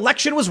claimed the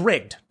election was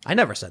rigged. I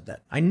never said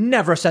that. I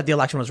never said the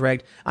election was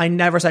rigged. I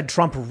never said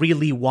Trump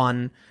really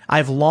won.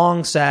 I've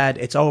long said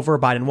it's over,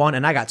 Biden won,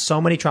 and I got so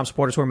many Trump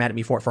supporters who were mad at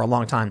me for it for a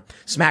long time,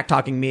 smack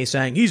talking me,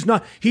 saying he's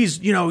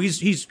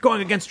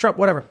going against Trump,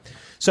 whatever.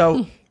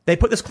 So they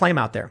put this claim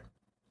out there.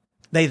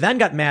 They then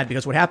got mad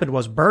because what happened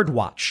was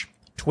Birdwatch,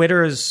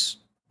 Twitter's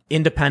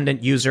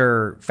independent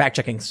user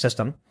fact-checking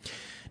system,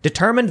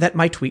 determined that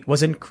my tweet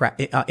was in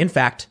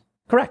fact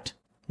correct,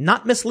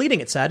 not misleading.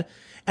 It said.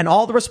 And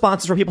all the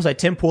responses where people say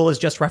Tim Pool is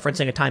just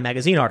referencing a Time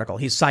magazine article.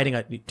 He's citing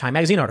a Time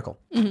magazine article.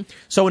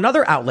 So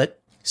another outlet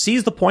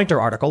sees the Pointer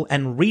article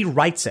and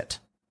rewrites it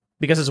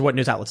because this is what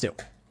news outlets do.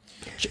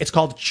 It's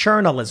called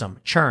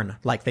churnalism. Churn.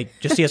 Like they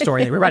just see a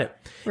story and they rewrite it.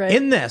 Right.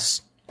 In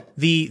this,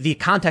 the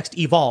context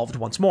evolved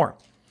once more.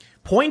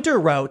 Pointer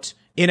wrote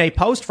in a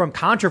post from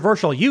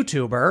controversial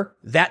YouTuber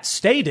that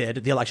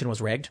stated the election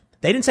was rigged.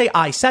 They didn't say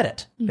I said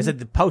it. They said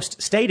the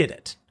post stated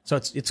it. So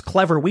it's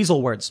clever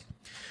weasel words.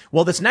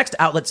 Well, this next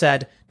outlet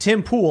said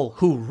Tim Pool,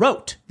 who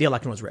wrote the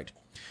election was rigged.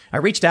 I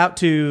reached out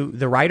to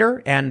the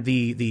writer and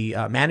the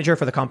manager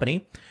for the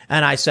company,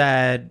 and I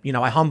said,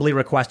 I humbly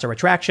request a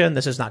retraction.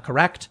 This is not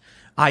correct.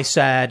 I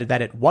said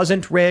that it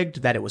wasn't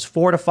rigged, that it was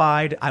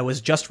fortified. I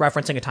was just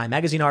referencing a Time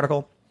magazine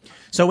article.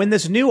 So in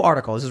this new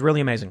article, this is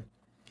really amazing.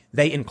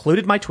 They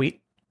included my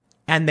tweet,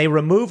 and they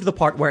removed the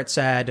part where it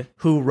said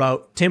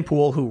Tim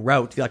Pool, who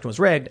wrote the election was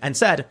rigged, and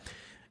said,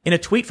 in a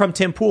tweet from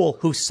Tim Pool,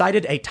 who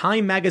cited a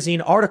Time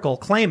magazine article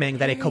claiming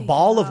that a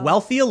cabal of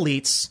wealthy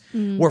elites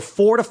were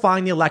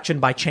fortifying the election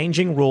by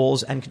changing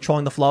rules and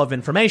controlling the flow of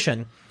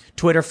information,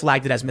 Twitter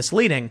flagged it as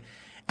misleading.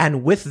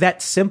 And with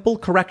that simple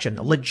correction,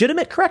 a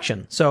legitimate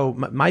correction. So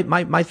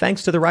my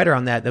thanks to the writer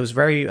on that. That was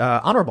very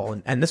honorable.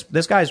 And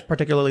this guy is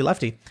particularly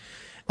lefty.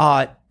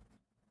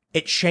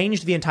 It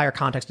changed the entire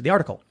context of the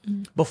article.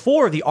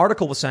 Before, the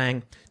article was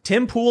saying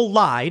Tim Pool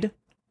lied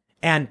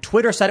and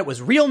Twitter said it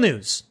was real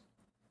news.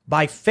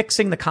 By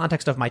fixing the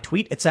context of my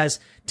tweet, it says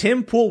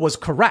Tim Pool was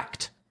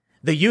correct.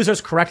 The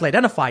users correctly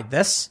identified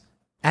this,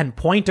 and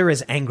Pointer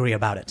is angry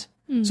about it.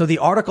 So the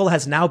article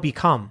has now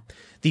become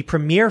the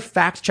premier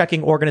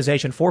fact-checking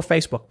organization for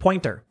Facebook.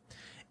 Pointer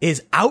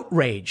is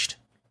outraged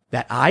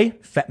that I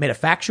made a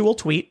factual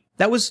tweet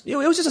that was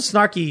just a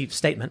snarky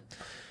statement,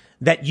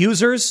 that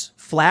users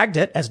flagged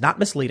it as not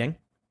misleading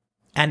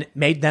and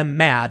made them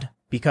mad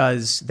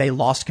because they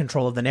lost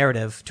control of the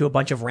narrative to a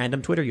bunch of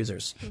random Twitter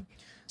users.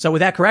 So with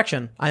that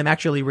correction, I'm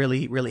actually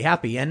really, really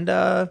happy. And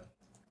I'm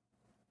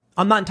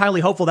not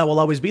entirely hopeful that will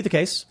always be the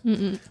case,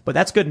 but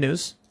that's good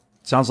news.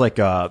 Sounds like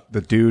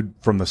the dude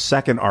from the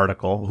second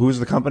article. Who's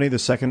the company? The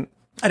second?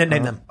 I didn't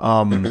name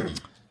them.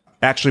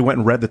 Actually went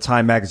and read the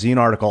Time magazine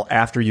article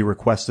after you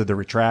requested the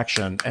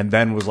retraction and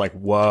then was like,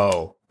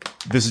 whoa,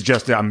 this is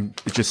just,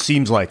 it just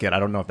seems like it. I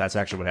don't know if that's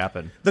actually what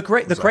happened. The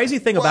crazy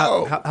thing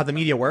about how the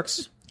media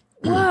works.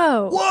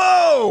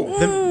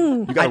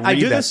 Whoa. You got to I read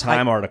do that this-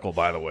 Time article,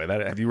 by the way.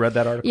 Have you read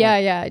that article?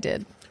 Yeah, I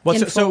did. Well,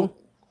 In so full.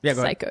 yeah,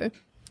 go ahead. Psycho.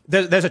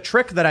 There's a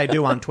trick that I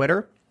do on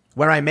Twitter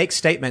where I make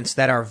statements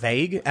that are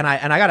vague, and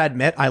I gotta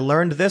admit, I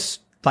learned this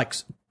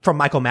from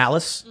Michael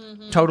Malice,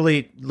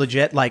 totally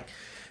legit. Like,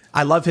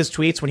 I love his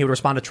tweets when he would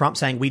respond to Trump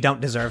saying we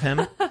don't deserve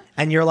him,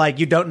 and you're like,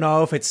 you don't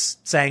know if it's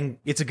saying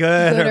it's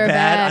good or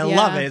bad. I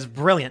love it. It's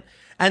brilliant.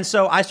 And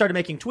so I started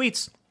making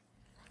tweets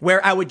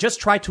where I would just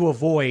try to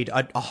avoid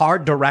a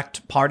hard,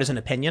 direct partisan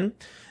opinion.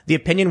 The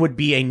opinion would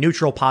be a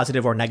neutral,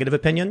 positive, or negative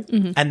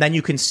opinion. And then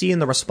you can see in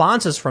the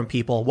responses from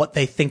people what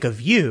they think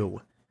of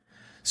you.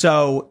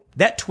 So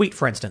that tweet,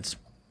 for instance,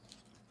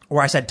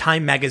 where I said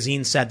Time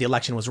magazine said the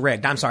election was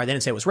rigged. I'm sorry, they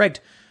didn't say it was rigged.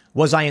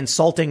 Was I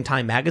insulting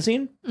Time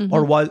magazine?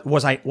 Or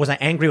was I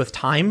angry with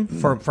Time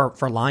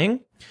for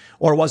lying?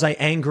 Or was I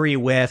angry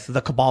with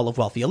the cabal of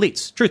wealthy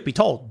elites? Truth be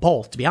told,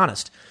 both, to be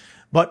honest.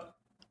 But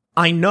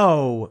I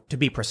know to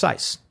be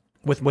precise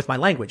with my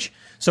language.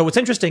 So what's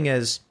interesting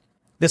is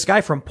this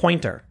guy from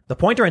Pointer, the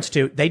Pointer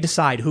Institute, they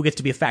decide who gets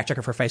to be a fact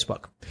checker for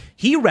Facebook.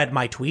 He read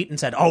my tweet and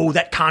said, oh,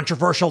 that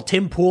controversial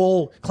Tim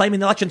Pool claiming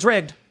the election's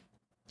rigged.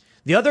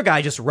 The other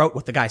guy just wrote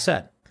what the guy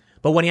said.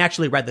 But when he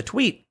actually read the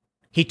tweet,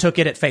 he took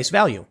it at face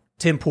value.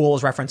 Tim Pool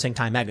is referencing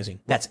Time magazine.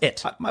 That's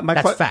it.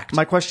 That's fact.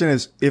 My question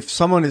is, if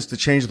someone is to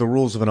change the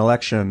rules of an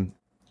election,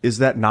 is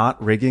that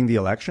not rigging the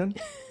election?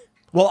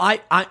 Well,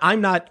 I'm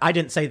not. I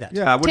didn't say that.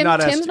 Yeah, I would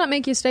not ask. Tim's not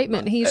making a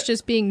statement. He's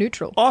just being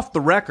neutral. Off the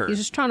record. He's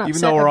just trying to even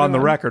upset though we're on the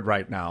everyone. record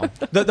right now.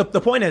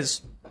 The point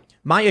is,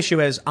 my issue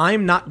is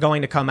I'm not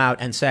going to come out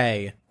and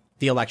say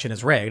the election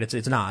is rigged.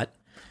 It's not.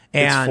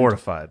 And It's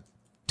fortified.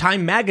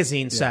 Time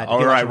magazine said. Oh,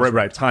 the election was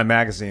right. rigged. Time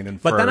magazine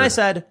and. But then I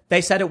said they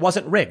said it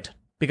wasn't rigged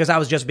because I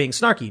was just being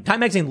snarky.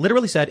 Time magazine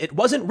literally said it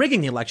wasn't rigging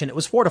the election; it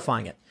was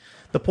fortifying it.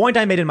 The point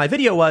I made in my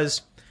video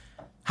was,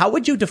 how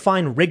would you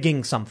define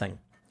rigging something?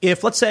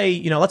 If let's say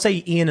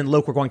Ian and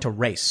Luke were going to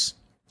race,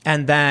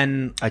 and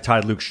then I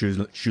tied Luke's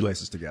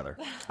shoelaces together.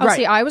 Oh, Right.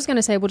 see, I was going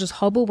to say we'll just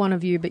hobble one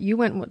of you, but you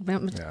went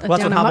down Well, that's a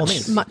what hobble much,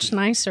 means. much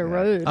nicer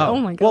road. Oh. Oh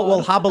my god! Well, I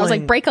was hobbling-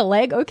 like, break a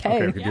leg,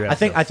 okay. We could do that.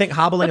 I think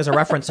hobbling is a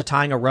reference to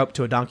tying a rope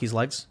to a donkey's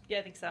legs. Yeah,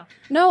 I think so.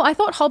 No, I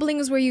thought hobbling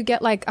is where you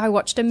get like I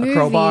watched a movie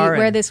crowbar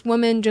where and- this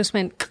woman just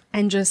went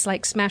and just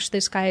like smashed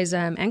this guy's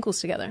ankles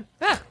together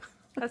Ah,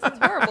 that sounds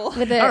horrible.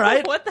 with a All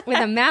right. What the with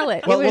a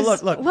mallet. Well, It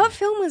was, look. What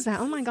film was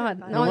that? Oh my god!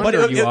 No, No But wonder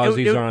it- you it-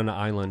 Aussies it- are on an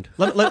island.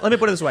 Let me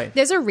put it this way.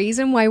 there's a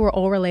reason why we're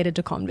all related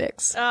to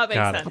convicts. Oh, makes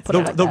Got it. sense. Put it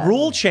The, like the that.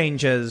 rule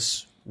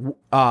changes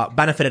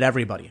benefited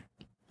everybody.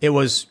 It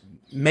was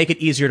make it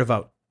easier to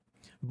vote.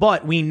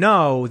 But we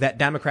know that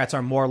Democrats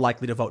are more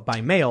likely to vote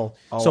by mail.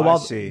 So I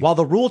see. while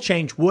the rule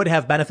change would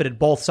have benefited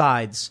both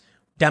sides,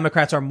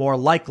 Democrats are more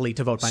likely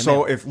to vote by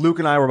So mail. if Luke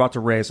and I were about to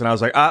race, and I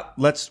was like,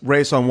 let's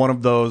race on one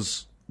of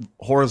those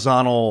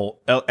horizontal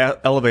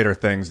elevator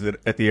things that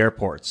at the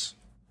airports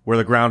where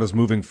the ground is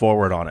moving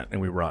forward on it,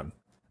 and we run.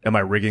 Am I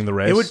rigging the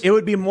race? It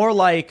would be more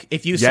like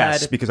if you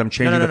yes, said because I'm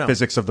changing No. the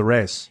physics of the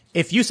race.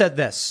 If you said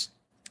this,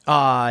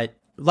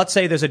 let's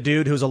say there's a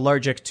dude who's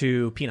allergic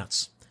to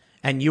peanuts,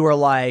 and you were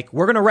like,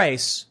 we're going to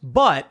race,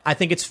 but I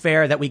think it's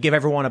fair that we give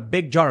everyone a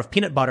big jar of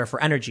peanut butter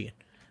for energy.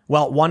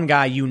 Well, one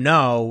guy,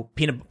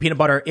 peanut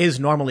butter is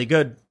normally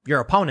good. Your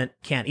opponent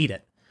can't eat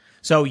it.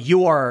 So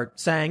you are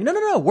saying,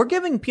 no, we're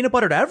giving peanut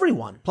butter to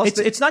everyone. Plus,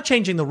 it's not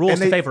changing the rules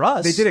to favor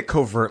us. They did it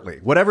covertly.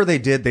 Whatever they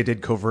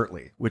did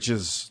covertly, which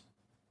is,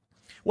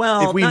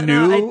 well, if we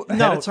knew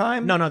ahead of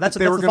time, that's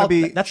they were the going to fault.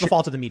 be. That's the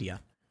fault of the media.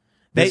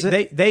 Is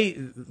it? They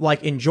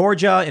like in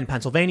Georgia, in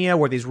Pennsylvania,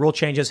 where these rule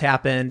changes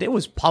happened, it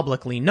was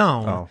publicly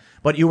known,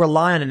 but you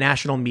rely on a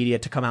national media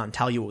to come out and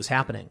tell you what was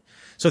happening.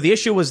 So the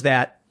issue was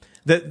that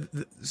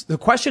the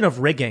question of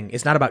rigging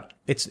is not about,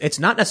 it's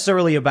not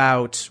necessarily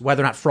about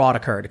whether or not fraud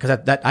occurred, because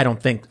that I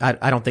don't think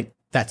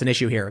that's an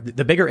issue here.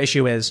 The bigger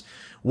issue is,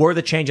 were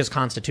the changes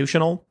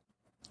constitutional?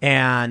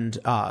 And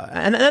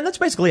that's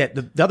basically it.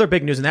 The other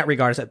big news in that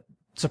regard is that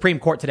Supreme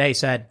Court today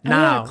said,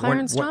 no.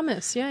 Clarence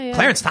Thomas. Yeah.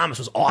 Clarence Thomas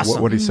was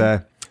awesome. What did he say?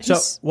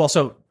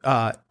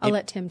 I'll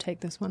let Tim take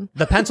this one.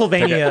 The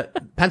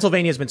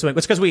Pennsylvania's been suing.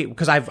 It's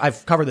because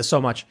I've covered this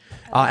so much,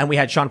 and we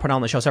had Sean Parnell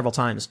on the show several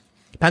times.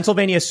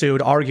 Pennsylvania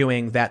sued,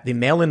 arguing that the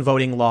mail-in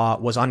voting law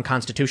was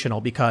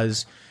unconstitutional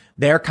because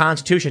their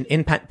constitution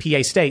in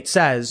PA state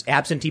says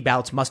absentee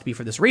ballots must be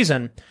for this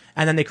reason,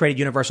 and then they created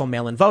universal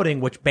mail-in voting,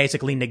 which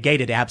basically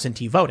negated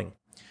absentee voting.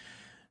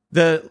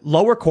 The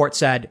lower court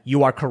said,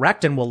 you are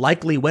correct and will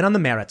likely win on the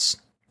merits.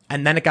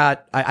 And then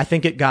I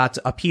think it got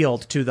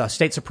appealed to the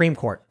state Supreme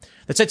Court.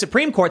 The state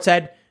Supreme Court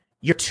said,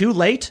 you're too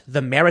late.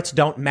 The merits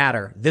don't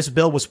matter. This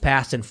bill was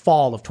passed in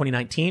fall of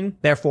 2019.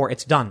 Therefore,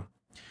 it's done.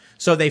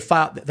 So they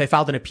filed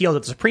an appeal to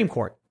the Supreme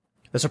Court.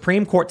 The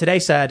Supreme Court today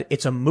said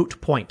it's a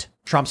moot point.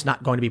 Trump's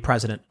not going to be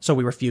president. So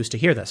we refuse to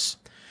hear this.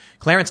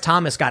 Clarence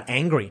Thomas got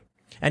angry,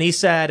 and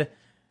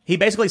he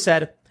basically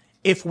said,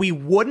 if we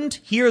wouldn't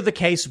hear the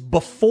case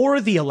before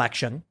the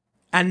election,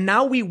 and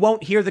now we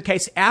won't hear the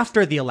case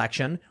after the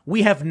election,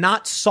 we have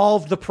not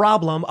solved the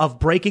problem of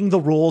breaking the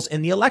rules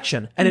in the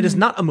election. And it is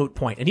not a moot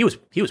point. And he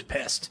was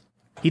pissed.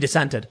 He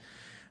dissented.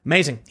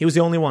 Amazing. He was the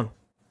only one.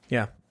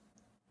 Yeah.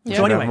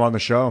 So anyway, have him on the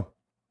show.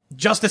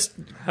 Justice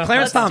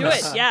Clarence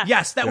Thomas. Do it, yeah.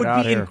 Yes, that Get would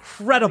out be here.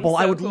 incredible.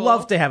 That'd I be would so cool.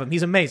 love to have him.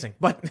 He's amazing,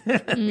 but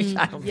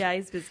Yeah,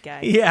 he's a busy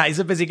guy. yeah, he's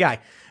a busy guy.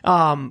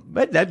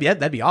 But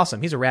that'd be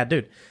awesome. He's a rad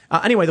dude.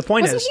 Anyway, the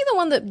point Wasn't is, he the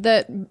one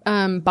that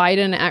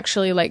Biden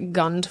actually like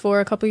gunned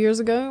for a couple years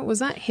ago? Was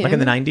that him? like in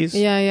the 90s?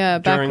 Yeah.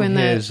 Back During when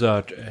his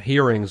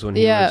hearings, when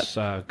he was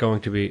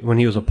when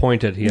he was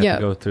appointed, he had Yeah.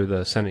 to go through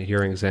the Senate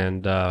hearings,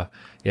 and Biden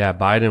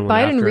went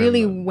Biden after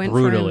really him, went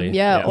brutally. for him.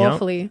 Yeah,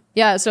 awfully.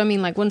 Yeah, so I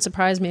mean, like, wouldn't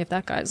surprise me if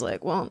that guy's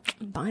like, well,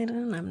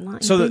 Biden, I'm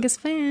not your biggest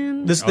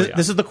fan. This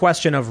is the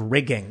question of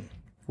rigging,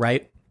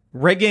 right?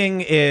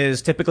 Rigging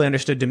is typically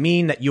understood to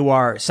mean that you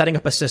are setting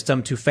up a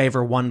system to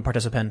favor one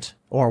participant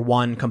or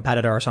one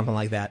competitor or something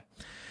like that.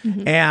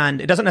 Mm-hmm. And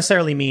it doesn't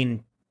necessarily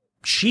mean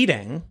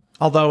cheating,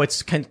 although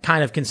it's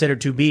kind of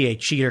considered to be a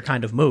cheater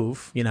kind of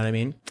move. You know what I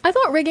mean? I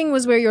thought rigging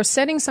was where you're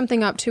setting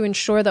something up to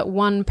ensure that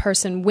one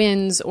person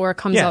wins or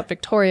comes out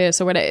victorious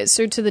or whatever,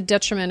 so to the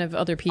detriment of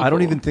other people. I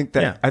don't even think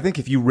that. Yeah. I think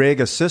if you rig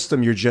a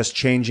system, you're just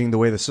changing the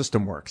way the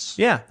system works.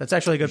 Yeah, that's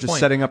actually a good Just point.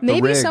 setting up the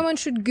Maybe rig. someone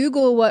should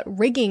Google what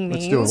rigging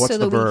Let's do it. means What's so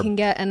the that we verb? can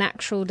get an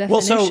actual Well,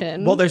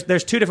 definition.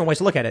 there's two different ways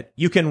to look at it.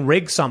 You can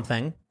rig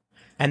something,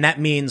 and that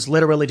means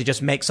literally to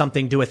just make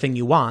something do a thing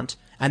you want.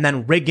 And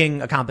then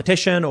rigging a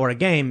competition or a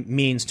game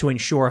means to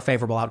ensure a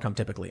favorable outcome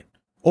typically.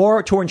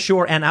 Or to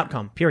ensure an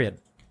outcome, period.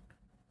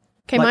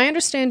 Okay, my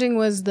understanding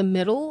was the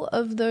middle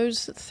of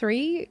those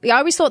three. Yeah, I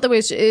always thought it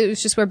was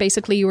just where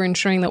basically you were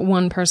ensuring that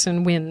one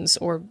person wins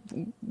or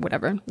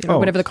whatever,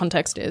 whatever the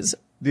context is.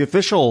 The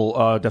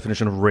official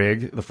definition of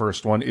rig, the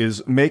first one,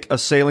 is make a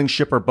sailing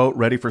ship or boat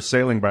ready for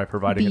sailing by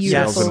providing its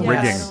sails Beautiful. and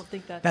Yeah, rigging. I don't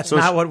think that's That's it.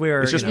 not what we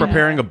were. It's just you know.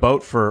 preparing a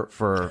boat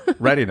for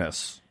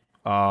readiness.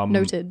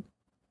 Noted.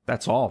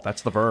 That's all.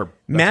 That's the verb. That's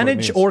what it Manage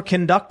means. or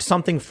conduct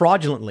something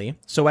fraudulently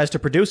so as to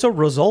produce a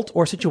result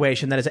or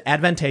situation that is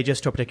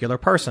advantageous to a particular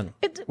person.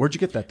 Where'd you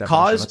get that definition?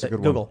 Cause That's a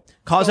good Google one.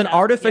 cause an Scroll down,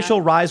 artificial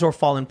yeah. rise or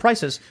fall in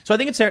prices. So I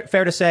think it's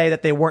fair to say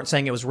that they weren't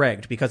saying it was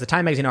rigged because the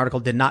Time Magazine article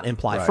did not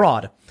imply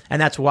fraud, and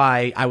that's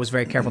why I was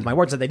very careful with my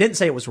words. That they didn't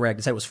say it was rigged;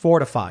 they said it was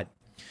fortified.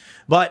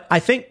 But I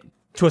think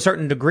to a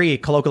certain degree,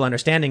 colloquial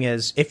understanding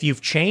is if you've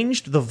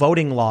changed the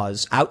voting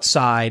laws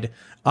outside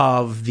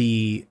of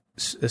the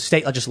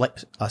state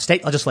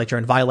legislature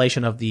in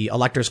violation of the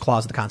electors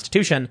clause of the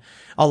Constitution,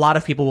 a lot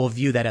of people will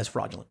view that as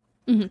fraudulent.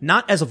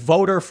 Not as a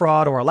voter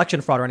fraud or election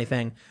fraud or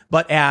anything,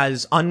 but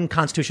as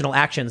unconstitutional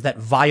actions that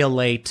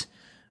violate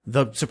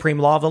the supreme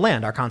law of the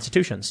land, our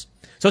constitutions.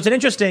 So it's an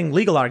interesting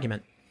legal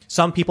argument.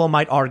 Some people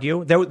might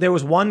argue, there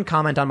was one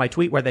comment on my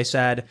tweet where they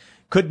said,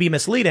 could be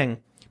misleading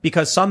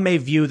because some may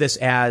view this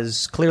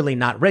as clearly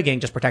not rigging,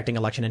 just protecting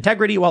election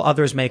integrity, while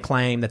others may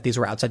claim that these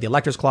were outside the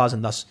electors clause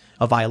and thus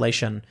a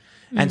violation.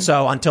 And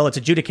so until it's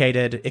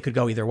adjudicated, it could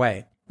go either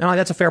way. Now,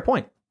 that's a fair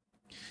point.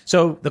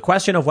 So the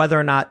question of whether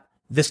or not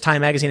this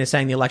Time magazine is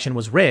saying the election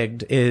was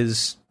rigged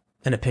is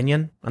an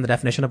opinion on the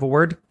definition of a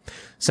word,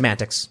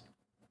 semantics.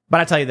 But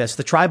I tell you this,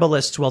 the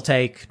tribalists will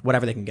take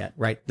whatever they can get,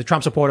 right? The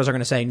Trump supporters are going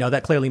to say, no,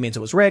 that clearly means it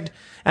was rigged.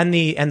 And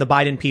the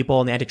Biden people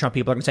and the anti-Trump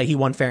people are going to say he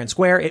won fair and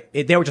square.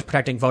 They were just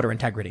protecting voter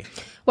integrity.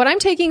 What I'm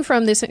taking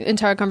from this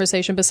entire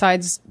conversation,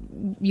 besides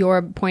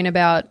your point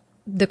about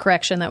the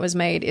correction that was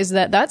made, is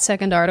that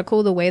second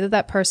article, the way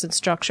that person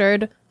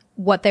structured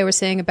what they were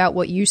saying about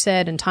what you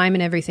said and time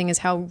and everything is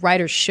how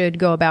writers should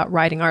go about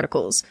writing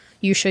articles.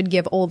 You should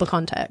give all the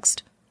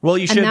context. Well,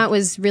 you should. And that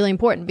was really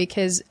important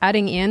because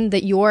adding in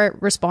that your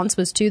response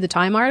was to the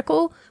Time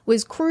article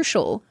was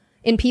crucial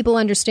in people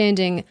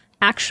understanding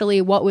actually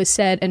what was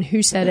said and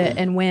who said it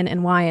and when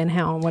and why and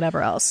how and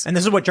whatever else. And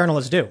this is what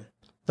journalists do.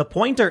 The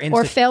Poynter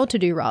Or fail to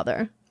do,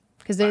 rather.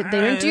 Because they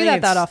don't do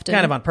that often.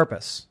 Kind of on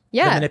purpose.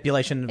 Yeah. The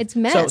manipulation. It's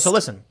messed. So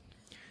listen.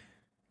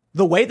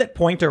 The way that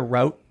Poynter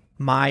wrote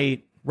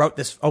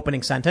this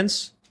opening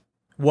sentence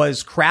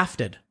was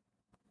crafted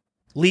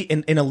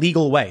in a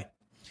legal way.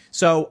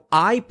 So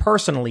I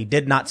personally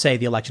did not say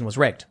the election was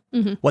rigged.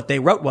 Mm-hmm. What they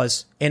wrote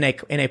was in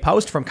a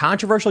post from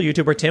controversial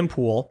YouTuber Tim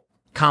Pool,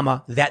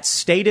 comma, that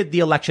stated the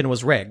election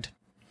was rigged.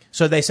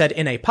 So they said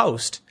in a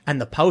post,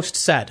 and the post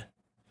said.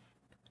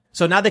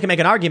 So now they can make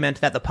an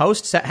argument that the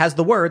post has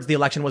the words the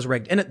election was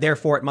rigged in it,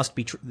 therefore it must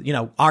be true.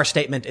 Our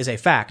statement is a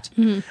fact.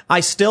 Mm-hmm. I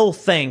still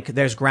think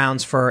there's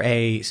grounds for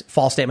a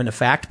false statement of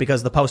fact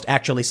because the post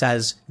actually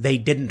says they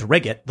didn't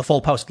rig it. The full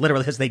post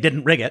literally says they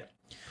didn't rig it.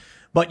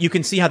 But you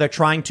can see how they're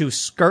trying to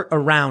skirt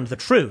around the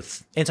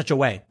truth in such a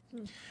way.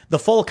 The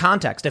full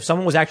context, if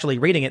someone was actually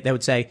reading it, they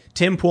would say,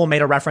 Tim Pool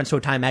made a reference to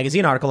a Time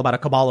magazine article about a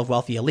cabal of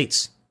wealthy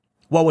elites.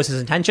 What was his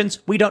intentions?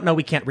 We don't know.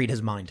 We can't read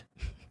his mind.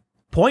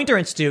 Poynter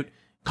Institute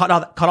cut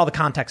all the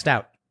context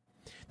out.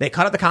 They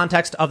cut out the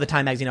context of the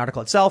Time magazine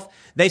article itself.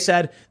 They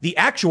said the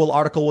actual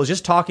article was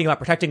just talking about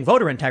protecting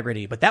voter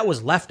integrity, but that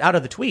was left out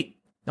of the tweet.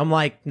 I'm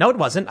like, no, it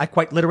wasn't. I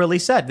quite literally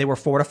said they were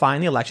fortifying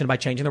the election by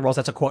changing the rules.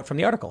 That's a quote from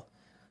the article.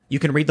 You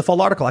can read the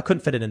full article. I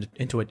couldn't fit it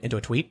into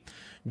a tweet.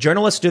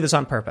 Journalists do this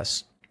on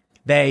purpose.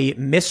 They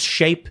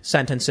misshape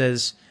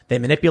sentences. They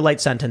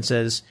manipulate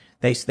sentences.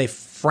 They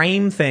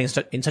frame things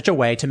in such a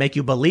way to make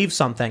you believe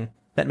something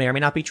that may or may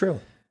not be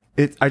true.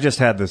 I just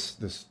had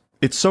this.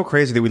 It's so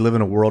crazy that we live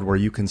in a world where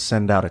you can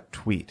send out a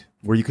tweet,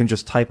 where you can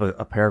just type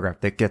a paragraph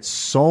that gets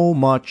so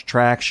much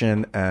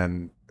traction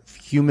and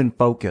human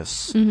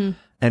focus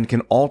and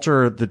can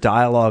alter the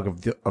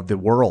dialogue of the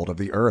world, of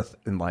the earth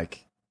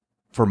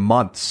for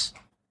months.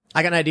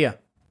 I got an idea.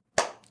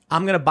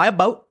 I'm going to buy a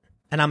boat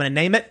and I'm going to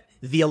name it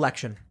The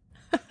Election.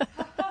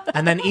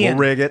 And then Ian.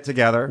 We'll rig it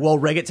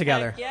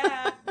together. Heck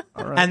yeah.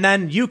 All right. And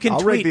then you can I'll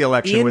tweet. rig the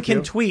election Ian with can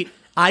you. tweet.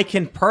 I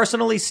can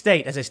personally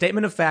state as a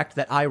statement of fact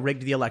that I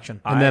rigged the election.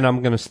 And then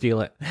I'm going to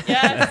steal it.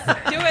 Yes,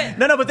 do it.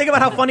 No, but think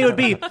about how funny it would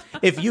be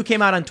if you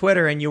came out on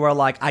Twitter and you were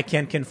like, I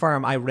can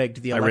confirm I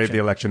rigged the election. I rigged the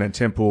election and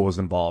Tim Pool was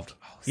involved.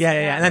 Yeah.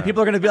 And then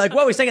people are going to be like,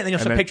 whoa, he's saying it. And then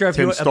you'll show a picture of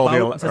Tim you at a stole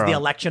boat that says the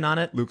election on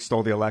it. Luke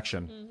stole the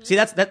election. Mm-hmm. See,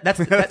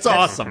 that's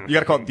awesome. You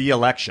got to call it the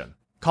election.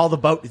 Call the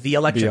boat The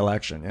Election. The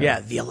election, yeah. Yeah,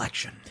 The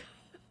Election.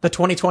 The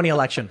 2020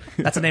 election.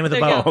 That's the name of the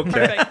There you boat. go.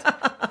 Perfect.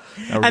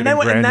 Now we're And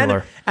getting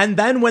granular.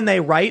 then when they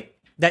write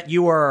that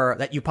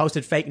you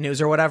posted fake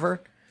news or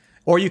whatever,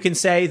 or you can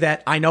say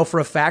that I know for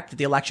a fact that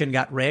the election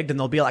got rigged, and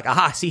they'll be like,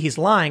 aha, see, he's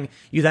lying.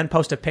 You then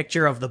post a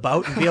picture of the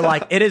boat and be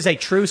like, it is a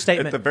true At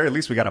statement. the very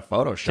least, we got to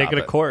Photoshop Take it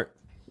to court.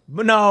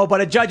 No,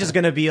 but a judge is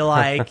going to be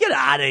like, get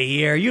out of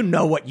here. You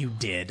know what you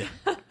did.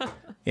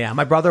 Yeah,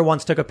 my brother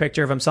once took a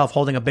picture of himself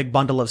holding a big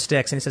bundle of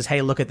sticks, and he says,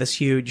 hey, look at this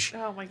huge,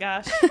 Oh my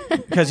gosh.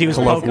 because he was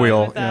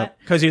Colloquial. With that.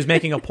 because he was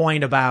making a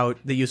point about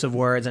the use of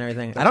words and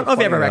everything. I don't know if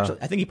he ever actually,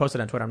 I think he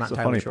posted on Twitter. I'm not It's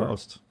a entirely funny sure.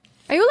 post.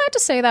 Are you allowed to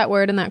say that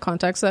word in that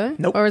context, though?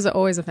 Nope. Or is it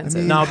always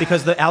offensive? No,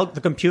 because the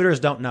computers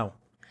don't know.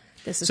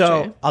 This is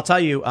So true. I'll tell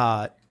you,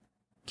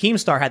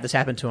 Keemstar had this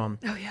happen to him.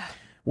 Oh yeah.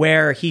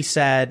 Where he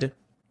said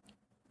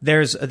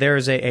there's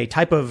a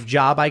type of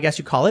job, I guess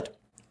you call it,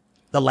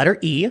 the letter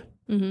E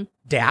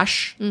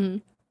dash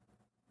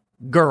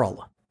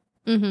girl.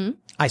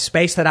 I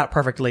spaced that out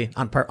perfectly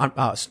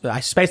I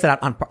spaced that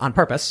out on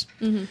purpose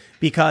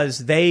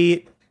because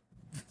the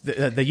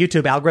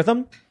YouTube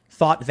algorithm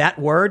thought that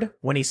word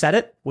when he said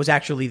it was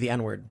actually the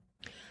N word,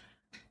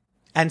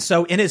 and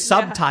so in his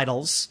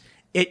subtitles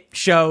it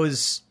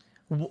shows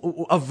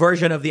a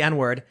version of the N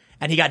word.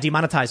 And he got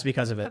demonetized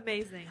because of it.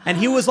 Amazing. And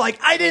he was like,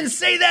 I didn't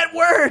say that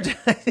word.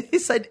 He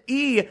said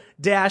E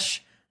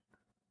dash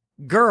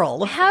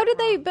girl. How did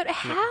they? But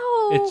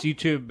how? It's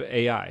YouTube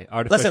AI.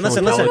 Artificial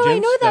Listen. intelligence No, I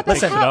know that, but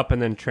picks it how- up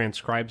and then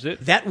transcribes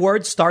it. That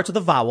word starts with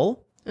a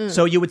vowel.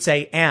 So you would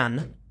say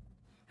an.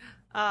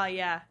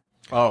 Yeah.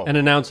 Oh, And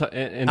announce, and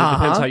it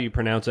depends how you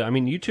pronounce it. I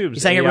mean, YouTube's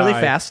He's saying it AI, really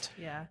fast.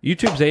 Yeah.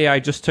 YouTube's AI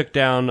just took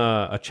down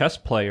a chess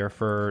player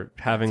for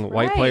having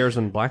white right. players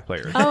and black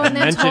players. Oh, and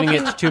they're mentioning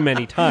talking- it too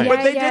many times. Yeah.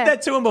 But they did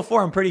that to him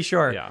before, I'm pretty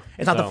sure. Yeah.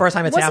 It's not the So- first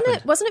time it's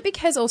happened. Wasn't it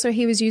because also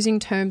he was using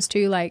terms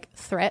too like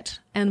threat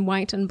and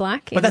white and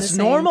black. But that's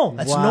normal.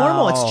 That's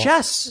normal. It's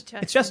chess.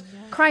 chess It's just. thing,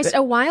 yeah. Christ,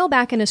 a while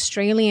back on an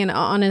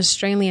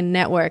Australian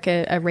network,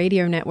 a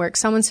radio network,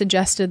 someone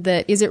suggested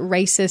that is it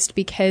racist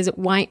because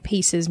white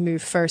pieces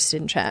move first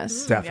in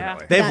chess?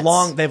 Definitely.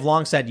 They've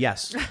long said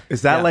yes.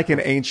 Is that like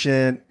an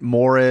ancient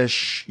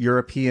Moorish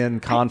European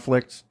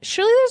conflict?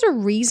 Surely there's a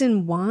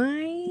reason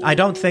why. I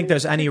don't think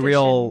there's any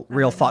real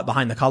thought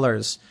behind the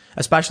colors,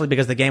 especially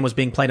because the game was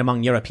being played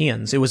among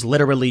Europeans. It was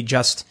literally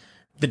just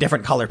the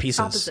different color pieces.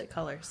 Opposite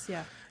colors.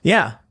 Yeah.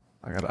 Yeah.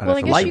 Well,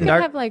 I guess light you and could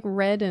dark. have like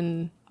red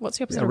and what's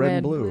the opposite Yeah, of red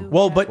and blue.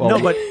 Well, but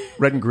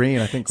Red and green,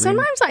 I think. Green.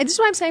 Sometimes this is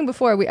what I'm saying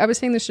before. I was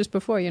saying this just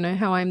before. You know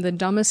how I'm the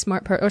dumbest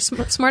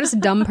smartest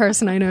dumb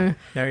person I know.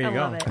 there you I go.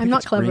 love it. I'm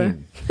not clever.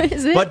 green.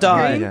 Is it? But,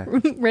 green? yeah.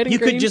 Red and You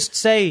green? could just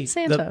say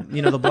Santa.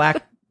 the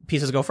black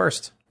pieces go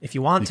first if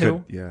you want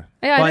to. Yeah.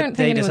 Yeah, I but don't think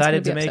they anyone's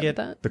decided gonna be to make upset it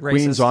with that. The racist.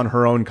 queen's on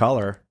her own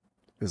color.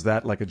 Is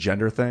that like a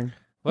gender thing?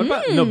 What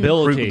about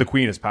nobility? The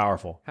queen is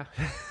powerful.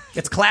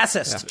 It's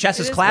classist. Chess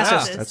is It is classist.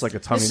 classist. That's like a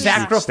tongue in cheek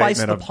Sacrifice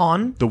statement the of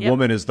pawn. the Yep.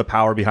 woman is the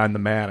power behind the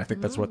man. I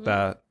think that's what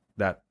that.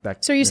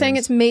 So you're saying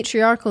means. it's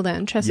matriarchal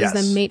then? Chess Yes.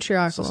 is then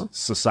matriarchal.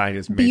 Society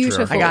is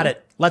Beautiful. matriarchal. I got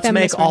it. Let's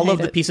Feminists make all would of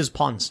hate the it. pieces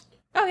pawns.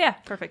 Oh yeah,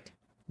 perfect.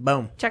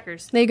 Boom.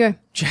 Checkers. There you go.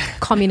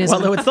 Communism.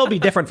 Well, it would still be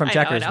different from I know,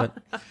 I checkers, know.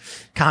 but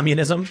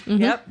communism.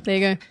 Yep. There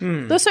you go.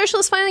 Hmm. The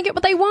socialists finally get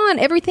what they want.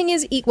 Everything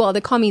is equal.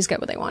 The commies get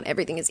what they want.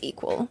 Everything is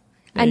equal.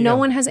 And you no go.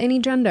 one has any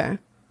gender.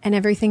 And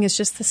everything is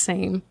just the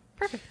same.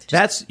 Perfect.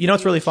 That's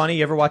what's really funny.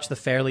 You ever watch The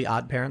Fairly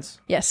Odd Parents?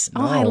 Yes.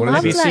 Oh, I what is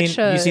love it? that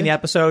show. You seen the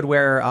episode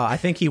where I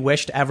think he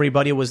wished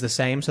everybody was the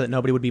same so that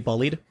nobody would be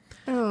bullied,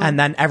 and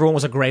then everyone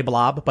was a gray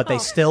blob, but they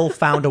still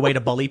found a way to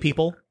bully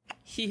people.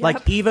 Yep.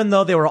 Like even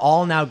though they were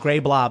all now gray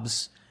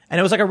blobs. And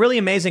it was like a really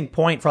amazing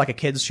point for like a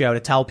kids show to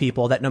tell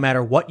people that no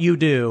matter what you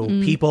do,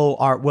 people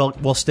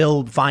will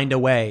still find a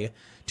way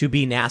to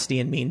be nasty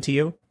and mean to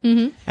you.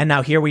 Mm-hmm. And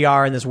now here we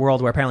are in this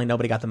world where apparently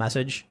nobody got the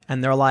message,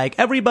 and they're like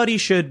everybody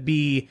should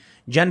be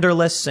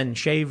genderless and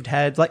shaved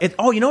heads. Like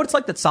you know what it's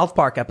like that South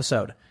Park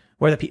episode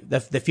where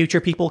the future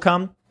people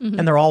come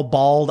and they're all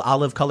bald,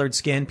 olive colored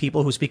skin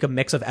people who speak a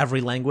mix of every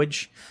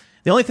language.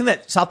 The only thing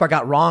that South Park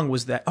got wrong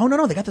was that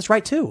no, they got this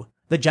right too.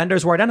 The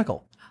genders were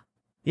identical.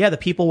 Yeah, the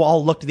people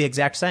all looked the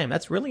exact same.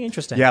 That's really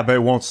interesting. Yeah, but it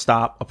won't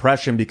stop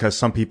oppression because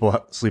some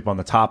people sleep on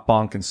the top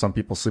bunk and some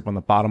people sleep on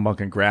the bottom bunk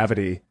in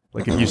gravity.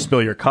 Like if you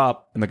spill your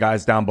cup and the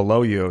guy's down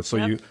below you,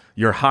 so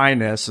your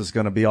highness is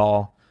going to be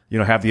all,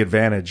 have the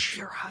advantage.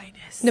 Your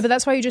Highness. No, but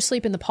that's why you just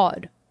sleep in the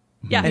pod.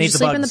 Yeah. And You eat the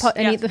sleep in the bugs. pod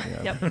and Yeah. eat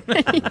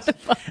the.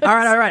 Yep. All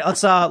right.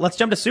 Let's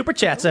jump to super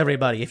chats,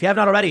 everybody. If you have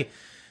not already,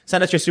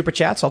 send us your super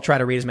chats. I'll try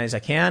to read as many as I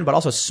can, but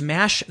also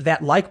smash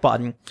that like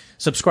button,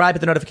 subscribe, hit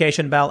the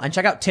notification bell, and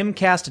check out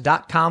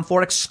timcast.com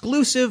for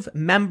exclusive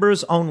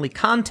members only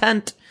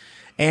content.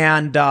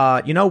 And,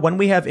 when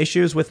we have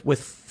issues with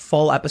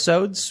full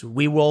episodes,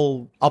 we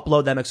will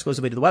upload them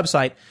exclusively to the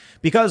website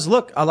because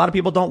look, a lot of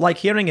people don't like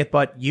hearing it,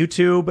 but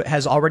YouTube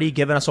has already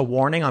given us a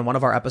warning on one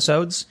of our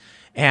episodes.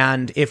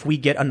 And if we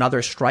get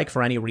another strike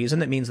for any reason,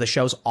 that means the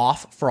show's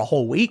off for a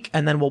whole week.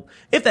 And then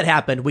if that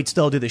happened, we'd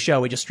still do the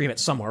show. We just stream it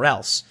somewhere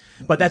else.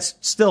 But that's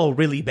still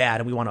really bad.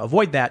 And we want to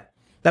avoid that.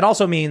 That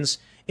also means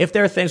if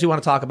there are things we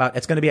want to talk about,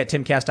 it's going to be at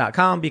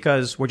timcast.com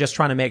because we're just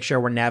trying to make sure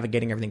we're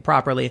navigating everything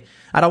properly.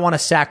 I don't want to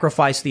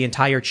sacrifice the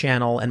entire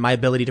channel and my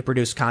ability to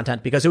produce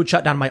content because it would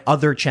shut down my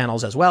other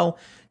channels as well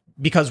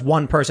because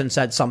one person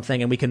said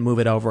something and we can move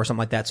it over or something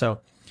like that.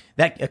 So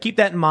keep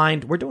that in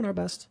mind. We're doing our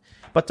best.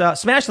 But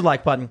smash the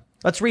like button.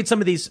 Let's read some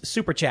of these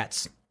super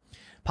chats.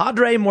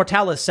 Padre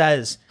Mortalis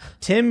says,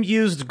 Tim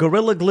used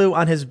Gorilla Glue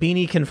on his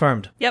beanie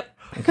confirmed. Yep.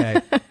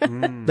 Okay.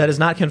 That is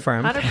not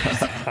confirmed.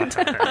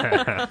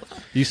 100%.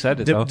 You said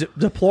it, though.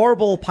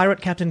 Deplorable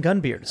Pirate Captain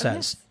Gunbeard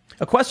says,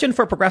 a question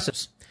for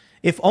progressives.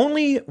 If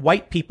only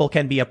white people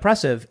can be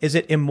oppressive, is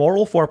it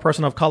immoral for a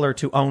person of color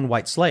to own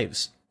white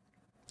slaves?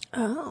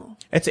 Oh.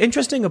 It's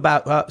interesting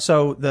about,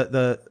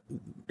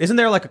 isn't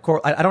there like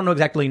I don't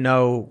exactly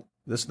know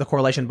the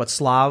correlation, but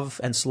Slav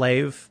and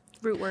slave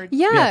Root word.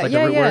 Yeah, like a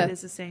yeah, root yeah. word. It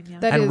is the same. Yeah.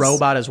 That and is-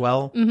 robot as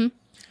well. Mm-hmm.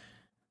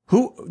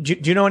 Do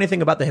you know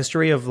anything about the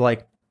history of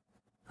like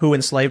who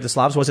enslaved the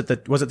Slavs? Was it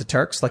the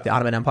Turks, like the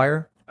Ottoman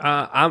Empire?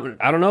 I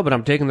don't know, but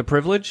I'm taking the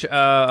privilege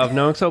of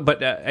knowing so. But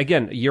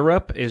again,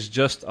 Europe is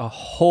just a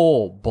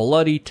whole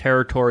bloody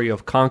territory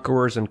of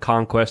conquerors and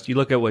conquest. You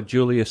look at what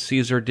Julius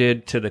Caesar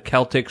did to the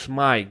Celtics.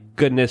 My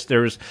goodness,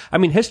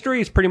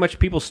 history is pretty much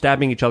people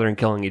stabbing each other and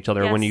killing each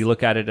other when Yes. you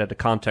look at it at the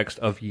context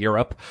of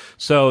Europe.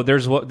 So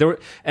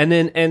and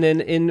then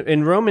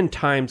in Roman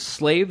times,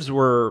 slaves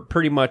were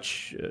pretty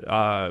much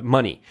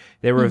money.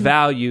 They were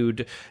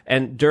valued,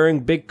 and during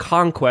big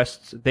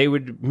conquests, they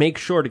would make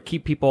sure to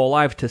keep people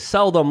alive to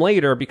sell them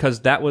later because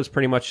that was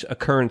pretty much a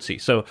currency.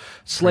 So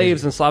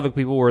slaves and Slavic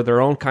people were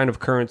their own kind of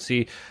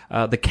currency.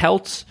 The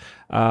Celts,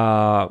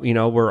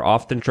 were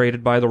often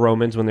traded by the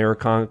Romans when they were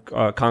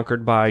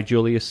conquered by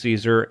Julius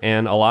Caesar,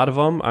 and a lot of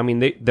them, I mean,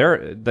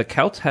 the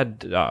Celts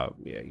had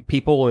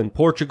people in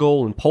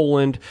Portugal and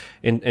Poland,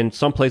 in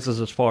some places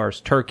as far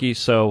as Turkey.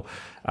 So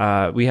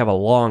we have a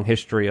long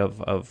history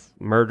of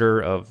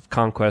murder, of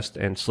conquest,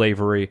 and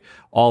slavery,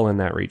 all in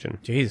that region.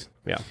 Jeez.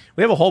 Yeah.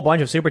 We have a whole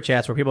bunch of super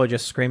chats where people are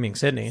just screaming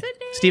Sydney.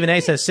 Stephen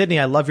A says, Sydney,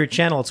 I love your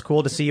channel. It's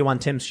cool to see you on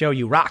Tim's show.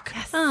 You rock.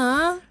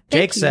 Aw,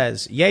 Jake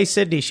says, yay,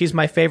 Sydney. She's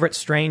my favorite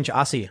strange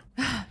Aussie.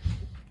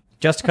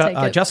 Just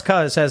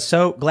Cuz says,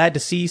 so glad to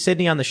see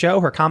Sydney on the show.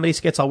 Her comedy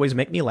skits always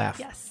make me laugh.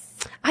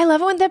 Yes. I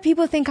love it when that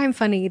people think I'm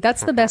funny.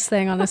 That's the best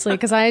thing, honestly,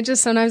 because I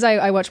just sometimes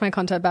I watch my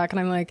content back and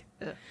I'm like,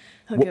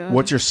 oh, God.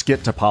 What's your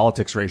skit to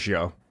politics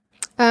ratio?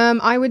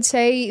 I would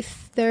say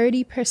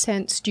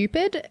 30%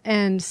 stupid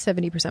and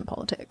 70%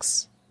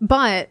 politics.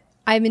 But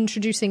I'm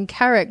introducing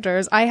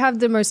characters. I have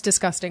the most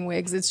disgusting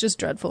wigs. It's just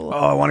dreadful. Oh,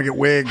 I want to get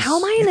wigs. How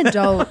am I an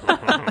adult?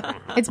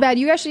 It's bad.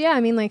 You actually, yeah. I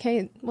mean, like,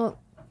 hey, well,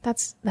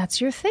 that's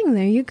your thing.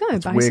 There you go.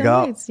 Buy wig some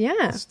up. wigs. Yeah,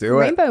 Let's do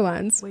it. Rainbow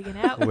ones. Wigging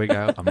out. Wig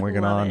out. I'm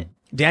wigging Love on. it.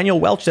 Daniel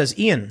Welch says,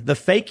 Ian, the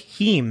fake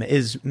heme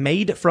is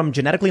made from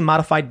genetically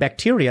modified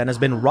bacteria and has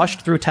been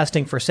rushed through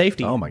testing for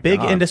safety. Oh, my Big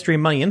God. industry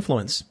money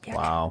influence.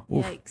 Wow.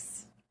 Yikes.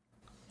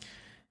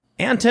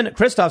 Anton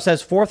Christoph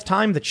says, fourth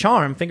time the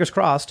charm, fingers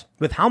crossed.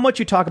 With how much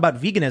you talk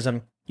about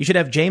veganism, you should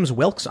have James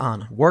Wilkes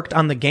on. Worked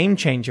on the Game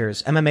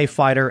Changers, MMA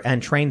fighter,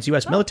 and trains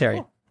U.S. military.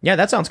 cool. Yeah,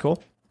 that sounds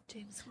cool.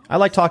 James Wilkes. I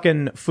like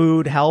talking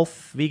food,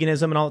 health,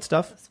 veganism, and all that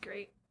stuff. That's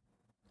great.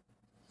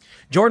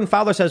 Jordan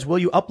Fowler says, will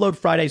you upload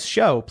Friday's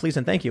show? Please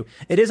and thank you.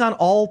 It is on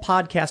all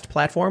podcast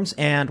platforms,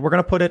 and we're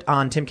going to put it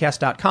on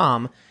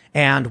timcast.com,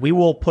 and we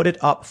will put it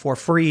up for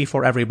free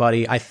for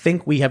everybody. I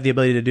think we have the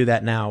ability to do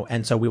that now,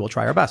 and so we will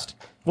try our best.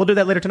 We'll do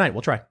that later tonight.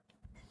 We'll try.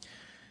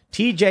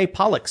 TJ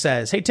Pollock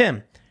says, hey,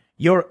 Tim,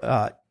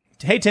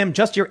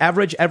 just your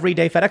average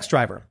everyday FedEx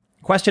driver.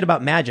 Question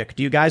about Magic.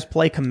 Do you guys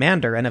play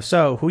Commander? And if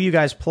so, who you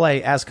guys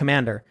play as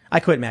Commander? I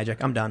quit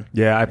Magic. I'm done.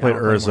 Yeah, I played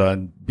don't play Urza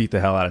and beat the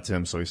hell out of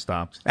Tim, so he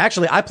stopped.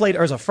 Actually, I played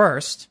Urza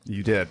first.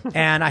 You did.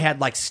 And I had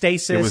like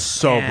Stasis. It was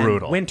so and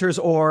brutal. Winter's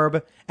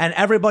Orb. And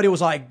everybody was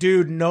like,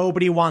 dude,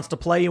 nobody wants to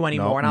play you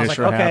anymore. No, and I was like,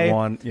 Mishra had okay,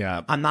 one.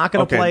 Yeah. I'm not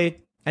going to play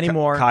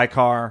anymore.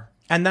 Kaikar.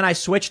 And then I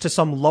switched to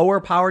some lower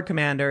powered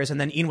commanders.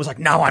 And then Ian was like,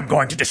 now I'm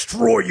going to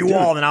destroy you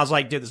all. And I was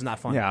like, dude, this is not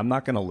fun. Yeah, I'm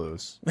not going to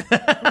lose.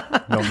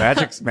 No,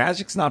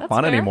 Magic's not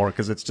fun fair. anymore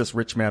because it's just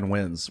rich man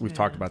wins. We've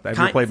talked about that. Have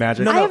you Kind- played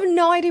Magic? No, I have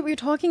no idea what you're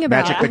talking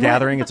about. Magic the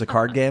Gathering. It's a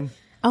card game.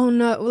 Oh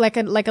no, like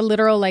a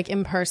literal like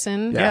in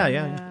person.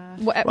 Yeah.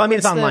 Well, I mean,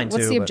 it's online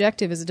What's too, the but-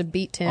 objective? Is it to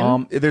beat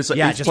Tim?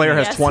 Yeah, Each just player me.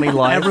 has Yes. 20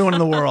 life. Everyone in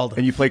the world.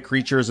 And you play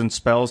creatures and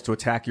spells to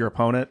attack your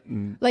opponent.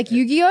 And like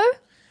Yu-Gi-Oh?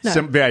 No.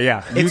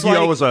 yeah. It's Yu-Gi-Oh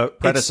like- was a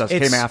predecessor.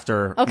 it's- Came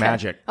after Okay.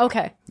 Magic.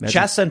 Okay.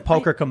 Chess and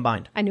poker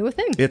combined. I knew a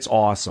thing. It's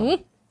awesome.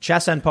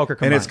 Chess and poker And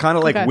combined. it's kind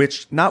of like Okay.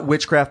 not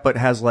witchcraft, but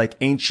has like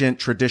ancient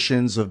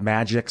traditions of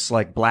magics,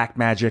 like black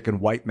magic and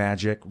white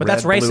magic, But red,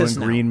 that's blue, racist and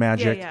now. green Yeah,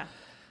 magic. yeah.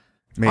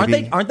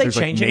 Maybe Aren't they There's,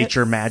 like, changing it?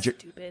 nature magic?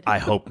 Stupid. I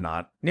hope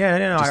not. Yeah,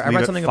 no, Just I leave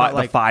read it something about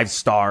like the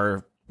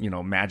 5-star,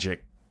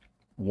 magic.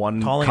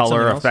 One Calling it color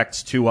something else?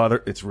 affects two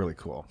other. It's really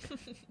cool.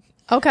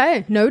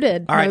 Okay,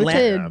 noted. All right,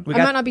 noted. we I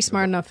got- might not be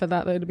smart enough for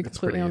that though, to be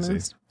completely pretty easy.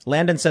 honest.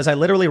 Landon says, I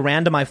literally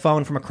ran to my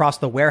phone from across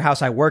the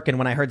warehouse I work in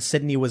when I heard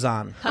Sydney was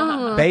on.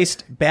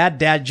 Based bad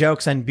dad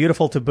jokes and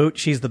beautiful to boot,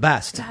 she's the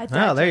best.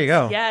 Oh, there you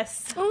go.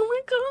 Yes.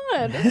 Oh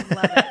my god.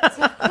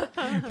 Love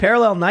it.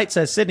 Parallel Knight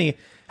says, Sydney,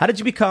 how did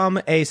you become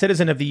a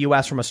citizen of the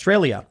U.S. from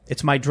Australia?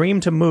 It's my dream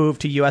to move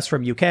to U.S.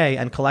 from U.K.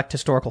 and collect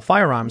historical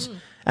firearms.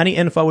 Any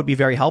info would be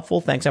very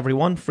helpful. Thanks,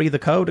 everyone. Free the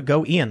code.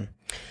 Go Ian.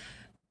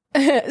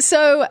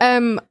 So,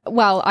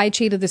 well, I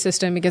cheated the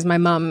system because my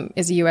mum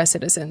is a US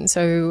citizen.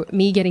 So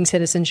me getting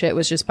citizenship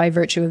was just by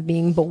virtue of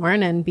being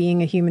born and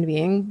being a human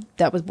being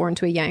that was born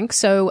to a Yank.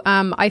 So,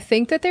 I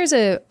think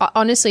that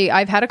honestly,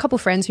 I've had a couple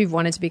friends who've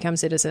wanted to become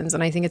citizens,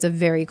 and I think it's a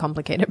very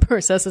complicated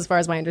process as far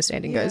as my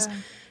understanding goes.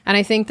 And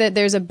I think that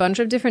there's a bunch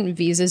of different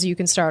visas you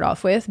can start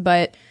off with,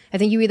 but I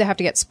think you either have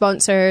to get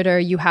sponsored or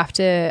you have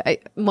to,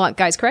 well,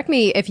 guys, correct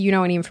me if you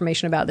know any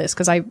information about this,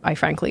 because I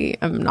frankly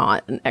am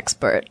not an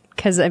expert.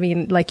 Because, I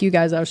mean, like you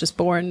guys, I was just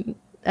born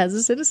as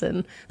a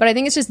citizen. But I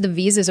think it's just the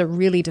visas are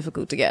really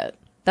difficult to get.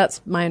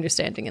 That's my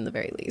understanding in the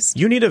very least.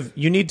 You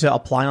need to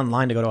apply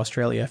online to go to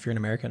Australia if you're an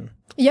American.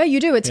 Yeah, you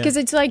do. It's because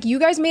it's like you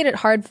guys made it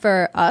hard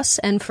for us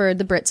and for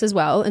the Brits as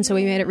well. And so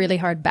we made it really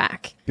hard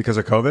back. Because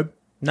of COVID?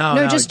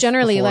 No, just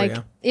generally, before,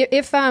 like yeah.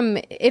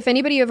 if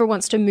anybody ever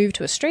wants to move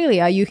to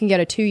Australia, you can get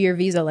a 2-year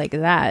visa like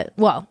that.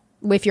 Well,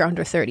 if you're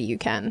under 30, you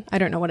can. I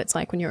don't know what it's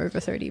like when you're over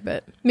 30,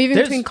 but moving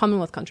There's- between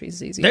Commonwealth countries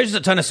is easy. There's a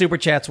ton of super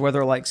chats where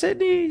they're like,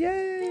 Sydney,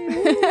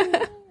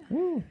 yay.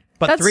 Woo.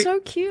 But That's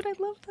so cute. I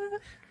love that.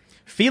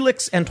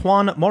 Felix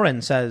Antoine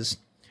Morin says,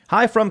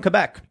 Hi from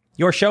Quebec.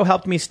 Your show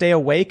helped me stay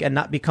awake and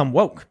not become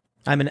woke.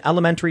 I'm an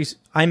elementary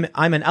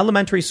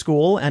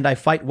school and I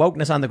fight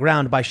wokeness on the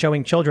ground by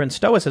showing children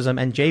stoicism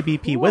and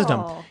JBP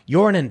wisdom.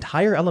 You're an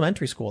entire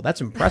elementary school. That's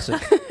impressive.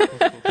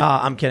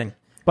 I'm kidding.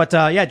 But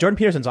yeah, Jordan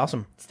Peterson's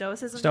awesome.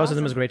 Stoicism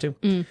Stoicism is great too.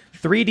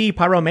 3D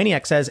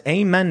Pyromaniac says,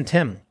 "Amen,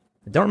 Tim."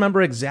 I don't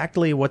remember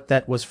exactly what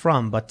that was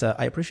from, but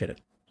I appreciate it.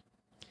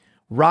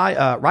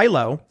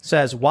 Rilo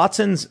says,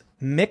 "Watson's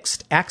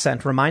mixed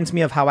accent reminds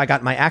me of how I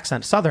got my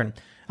accent Southern.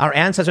 Our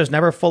ancestors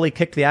never fully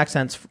kicked the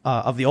accents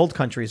of the old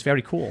countries.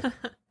 Very cool."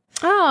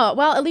 Oh,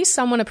 well, at least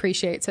someone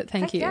appreciates it.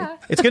 Thank you. Yeah.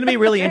 It's going to be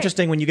really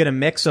interesting when you get a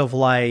mix of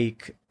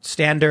like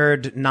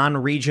standard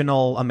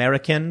non-regional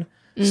American,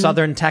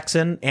 Southern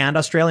Texan, and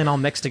Australian all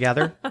mixed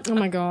together. Oh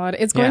my God.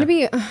 It's going to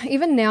be,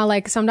 even now,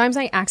 like sometimes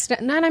I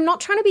accidentally, and I'm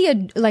not trying to be a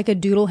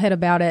doodlehead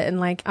about it. And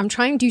like,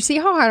 do you see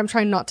how hard I'm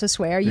trying not to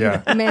swear?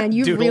 Man,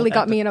 you really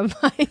got me in a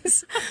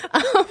vice.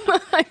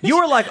 You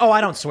were like, "Oh,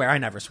 I don't swear. I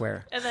never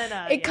swear." And then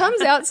It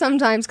comes out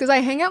sometimes because I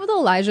hang out with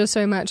Elijah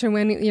so much. And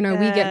when, we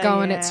get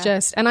going, it's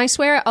just, and I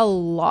swear a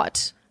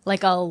lot.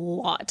 Like a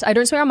lot. I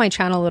don't swear on my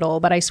channel at all,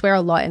 but I swear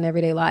a lot in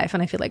everyday life,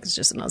 and I feel like it's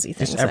just an Aussie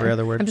thing. Just every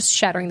other word. I'm just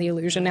shattering the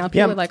illusion now.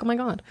 People are like, "Oh my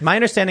God." My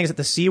understanding is that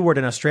the C word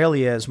in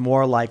Australia is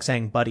more like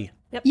saying buddy.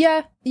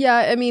 Yeah.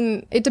 I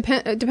mean, it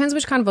depends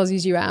which kind of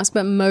Aussies you ask,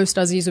 but most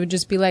Aussies would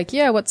just be like,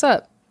 "Yeah, what's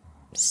up?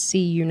 See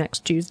you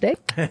next Tuesday."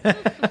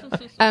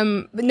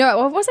 No,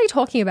 what was I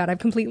talking about? I've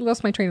completely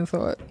lost my train of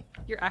thought.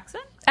 your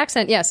accent?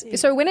 Accent, yes.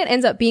 So when it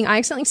ends up being, I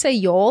accidentally say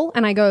y'all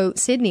and I go,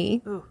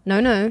 Sydney. Ooh.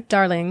 No,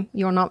 darling,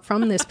 you're not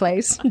from this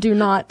place. Do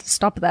not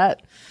stop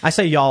that. I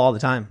say y'all all the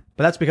time,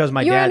 but that's because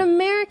my You're dad. an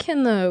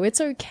American, though. It's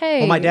okay.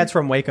 Well, my dad's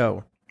from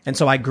Waco, and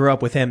so I grew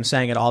up with him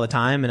saying it all the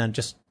time, and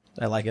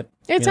I like it.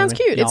 You know It sounds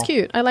what I mean? cute. It's Y'all.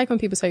 cute. I like when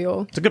people say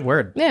y'all. It's a good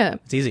word. Yeah.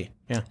 It's easy.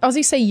 Yeah.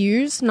 Aussies say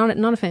use. Not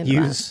a fan of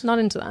Use. that. Not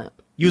into that.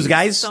 Use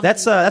guys. something-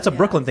 That's a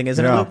Brooklyn thing,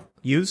 isn't Yeah. it? Luke?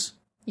 Use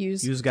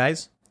Use.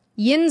 guys.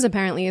 Yins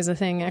apparently is a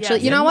thing, actually.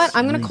 Yeah, you know what? yins?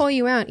 I'm going to call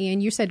you out,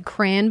 Ian. You said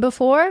crayon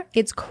before.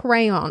 It's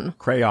crayon.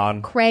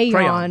 Crayon.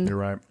 Crayon. You're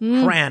right.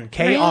 Cran.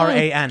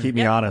 KRAN. Keep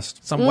me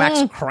honest. Some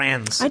wax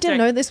crayons. I didn't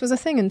know this was a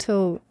thing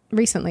until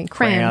recently.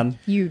 Crayon.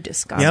 You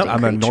disgusting Yep.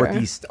 I'm a creature.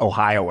 Northeast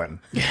Ohioan.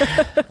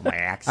 My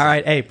accent. All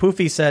right. Hey,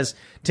 Poofy says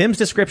Tim's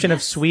description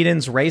of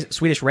Swedish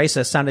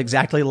racists sounded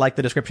exactly like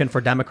the description for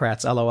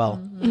Democrats.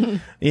 LOL.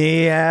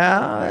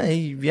 Yeah.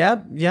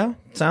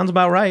 Sounds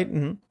about right.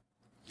 Mhm.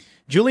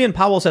 Julian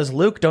Powell says,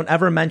 Luke, don't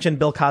ever mention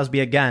Bill Cosby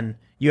again.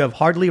 You have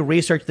hardly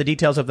researched the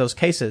details of those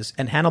cases.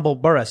 And Hannibal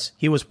Buress,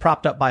 he was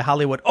propped up by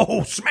Hollywood.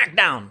 Oh,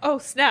 smackdown. Oh,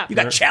 snap. You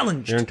got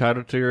challenged. You're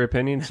entitled to your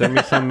opinion. Send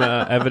me some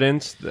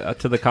evidence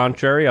to the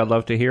contrary. I'd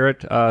love to hear it.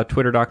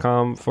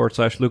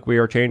 Twitter.com/Luke We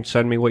Are Changed.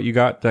 Send me what you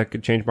got that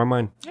could change my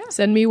mind.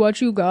 Send me what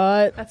you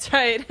got. That's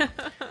right.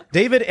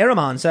 David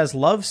Araman says,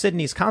 love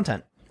Sydney's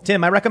content.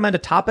 Tim, I recommend a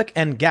topic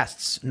and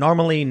guests.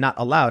 Normally not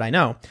allowed, I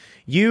know.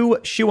 You,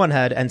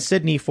 Shoeonhead, and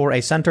Sydney for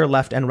a center,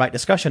 left, and right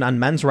discussion on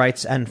men's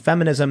rights and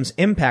feminism's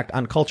impact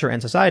on culture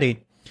and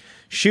society.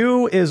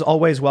 Shoe is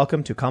always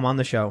welcome to come on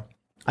the show.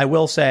 I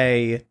will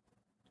say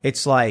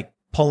it's like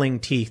pulling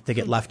teeth to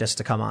get leftists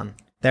to come on.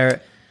 There's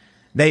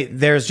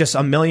just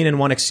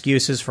 1,000,001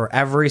 excuses for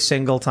every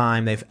single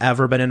time they've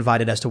ever been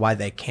invited as to why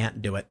they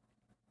can't do it.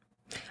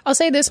 I'll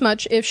say this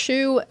much. If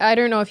Shu, I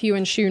don't know if you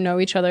and Shu know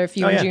each other, if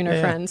you and yeah, June are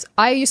yeah. friends.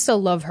 I used to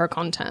love her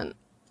content.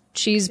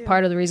 She's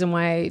part of the reason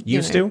why.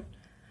 Used to?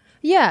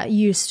 Yeah,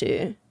 used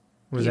to.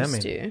 What does that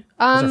Used mean? to.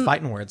 Those are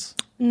fighting words.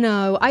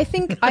 No, I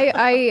think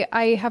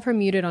I have her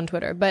muted on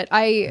Twitter, but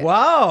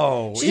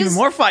Whoa, even just-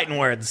 more fighting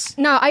words.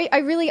 No,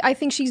 I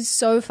think she's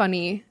so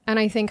funny, and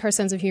I think her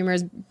sense of humor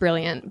is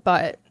brilliant.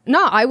 But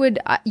no,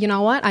 you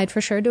know what? I'd for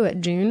sure do it.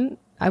 June,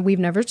 we've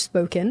never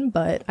spoken,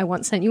 but I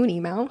once sent you an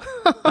email.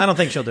 I don't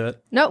think she'll do it.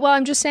 No, well,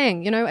 I'm just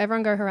saying,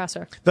 everyone go harass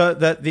her. No.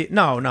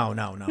 No,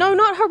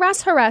 not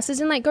harass.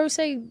 As in, like, go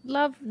say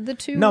love the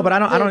two. No, but I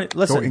don't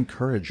listen. Go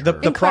encourage her.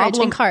 The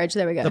problem, encourage.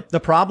 There we go. the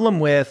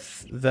problem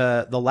with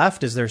the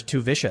left is there's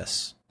too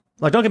vicious.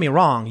 Like, don't get me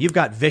wrong, you've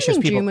got vicious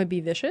people. June would be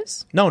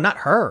vicious. No, not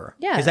her.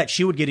 Yeah. Is that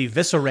she would get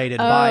eviscerated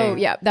by. Oh,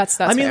 yeah, that's.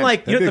 I mean, fair.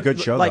 like, That'd be a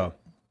good show, though.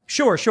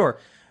 Sure.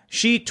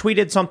 She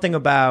tweeted something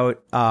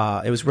about,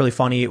 it was really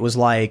funny. It was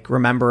like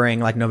remembering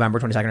like November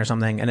 22nd or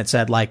something. And it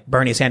said like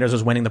Bernie Sanders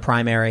was winning the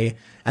primary.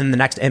 And the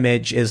next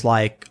image is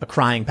like a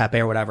crying Pepe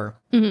or whatever.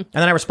 Mm-hmm. And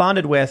then I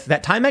responded with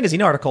that Time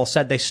Magazine article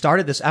said they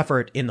started this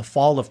effort in the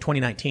fall of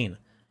 2019.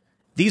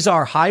 These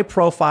are high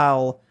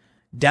profile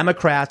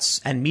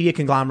Democrats and media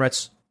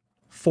conglomerates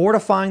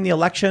fortifying the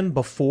election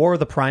before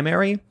the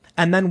primary.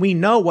 And then we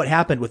know what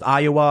happened with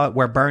Iowa,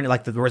 where Bernie,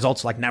 like the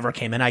results like never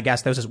came in, I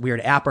guess. There was this weird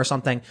app or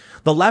something.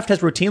 The left has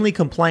routinely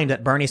complained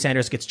that Bernie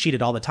Sanders gets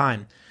cheated all the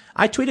time.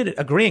 I tweeted it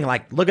agreeing,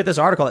 like, look at this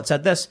article that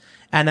said this.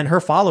 And then her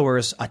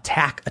followers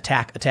attack.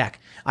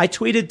 I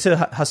tweeted to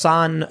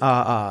Hassan,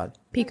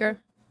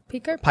 Piker.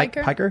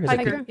 Piker? Is it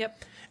Piker?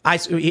 Yep.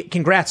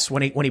 Congrats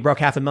when he broke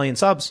 500,000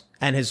 subs,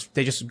 and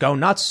they just go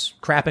nuts,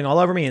 crapping all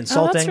over me,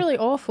 insulting. Oh, that's really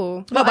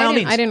awful. No, by all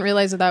means. I didn't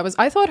realize that was.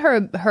 I thought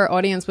her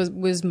audience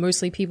was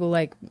mostly people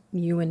like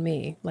you and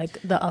me,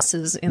 like the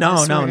us's in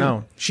this room.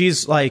 No.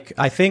 She's like,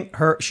 I think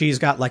she's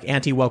got like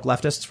anti-woke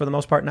leftists for the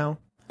most part now.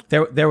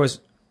 There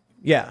was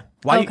Yeah.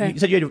 Why? Okay.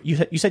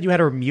 You said you had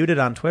her muted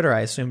on Twitter.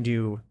 I assumed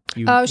you.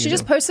 Oh, she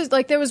just posted,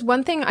 like, there was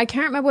one thing, I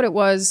can't remember what it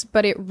was,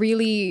 but it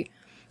really,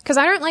 because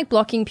I don't like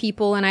blocking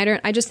people, and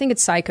I just think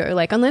it's psycho.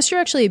 Like, unless you're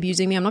actually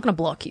abusing me, I'm not going to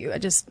block you.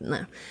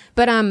 No.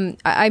 But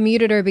I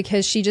muted her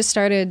because she just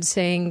started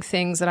saying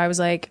things that I was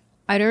like,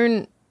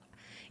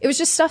 it was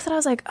just stuff that I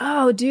was like,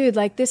 oh, dude,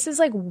 like, this is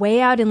like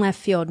way out in left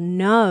field.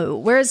 No.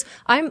 Whereas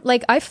I'm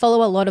like, I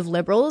follow a lot of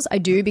liberals. I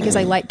do, because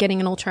I like getting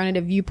an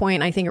alternative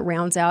viewpoint. I think it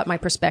rounds out my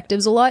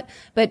perspectives a lot.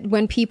 But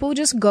when people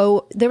just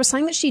go, there was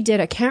something that she did,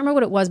 I can't remember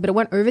what it was, but it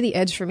went over the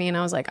edge for me, and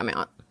I was like, I'm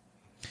out.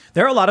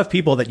 There are a lot of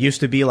people that used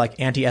to be like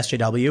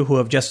anti-SJW who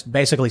have just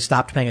basically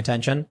stopped paying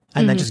attention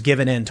and then just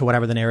given in to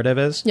whatever the narrative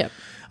is. Yep.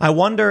 I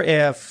wonder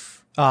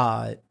if,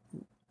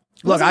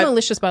 It wasn't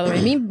malicious, by the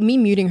way. Me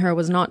muting her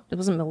wasn't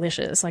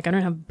malicious. Like, I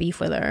don't have beef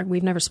with her.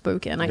 We've never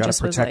spoken. I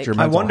just was like,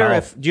 I wonder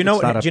if, do you know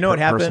what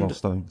happened? Personal Do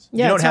things. you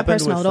know what it's not happened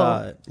personal with at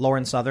all.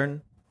 Lauren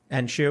Southern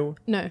and Shu?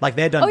 No. Like,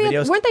 they had done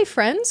videos. Weren't they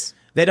friends?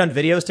 They'd done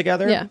videos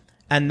together. Yeah.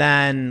 And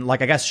then,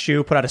 like, I guess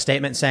Shu put out a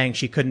statement saying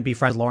she couldn't be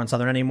friends with Lauren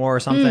Southern anymore or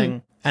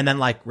something. And then,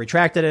 like,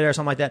 retracted it or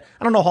something like that.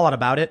 I don't know a whole lot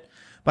about it.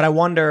 But I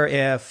wonder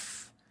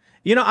if,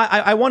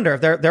 I wonder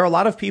if there are a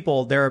lot of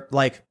people, there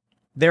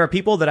are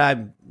people that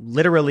I've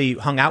literally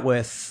hung out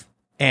with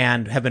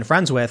and have been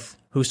friends with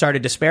who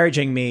started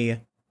disparaging me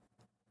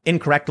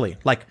incorrectly.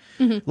 Like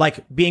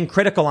being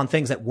critical on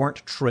things that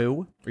weren't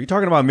true. Are you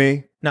talking about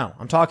me? No,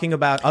 I'm talking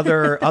about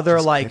other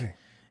like kidding.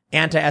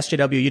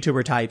 anti-SJW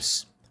YouTuber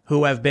types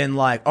who have been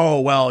like,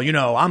 oh, well,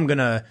 I'm going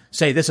to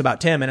say this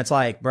about Tim. And it's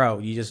like, bro,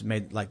 you just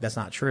made, like, that's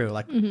not true.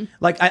 Like,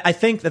 I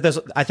think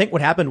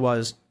what happened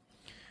was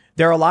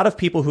there are a lot of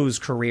people whose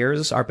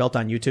careers are built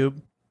on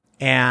YouTube.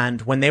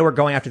 And when they were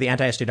going after the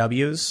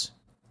anti-SJWs,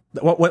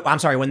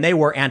 when they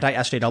were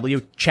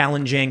anti-SJW,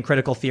 challenging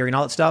critical theory and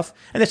all that stuff,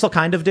 and they still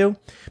kind of do,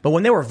 but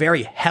when they were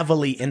very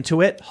heavily into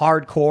it,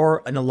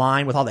 hardcore, in a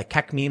line with all the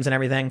Keck memes and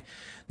everything,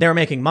 they were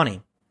making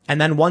money. And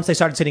then once they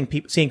started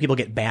seeing people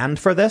get banned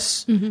for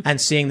this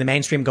and seeing the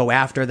mainstream go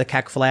after the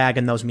Keck flag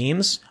and those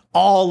memes,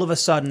 all of a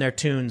sudden their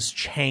tunes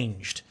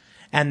changed.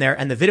 And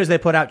the videos they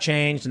put out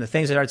changed, and the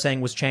things they started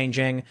saying was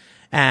changing.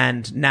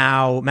 And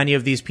now many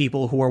of these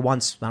people who were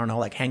once, I don't know,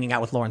 like hanging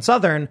out with Lauren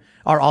Southern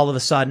are all of a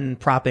sudden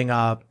propping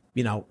up,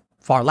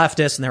 far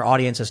leftists, and their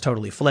audience has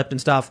totally flipped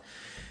and stuff.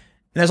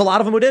 And there's a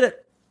lot of them who did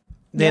it.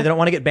 They don't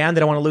want to get banned.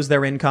 They don't want to lose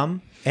their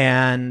income.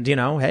 And,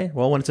 hey,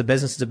 well, when it's a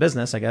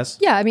business, I guess.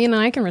 Yeah, I mean,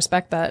 I can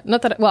respect that.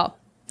 Not that,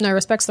 no,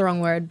 respect's the wrong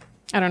word.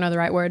 I don't know the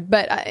right word,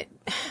 but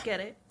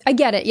Get it? I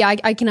get it. Yeah,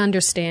 I can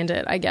understand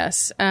it, I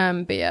guess.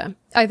 But yeah,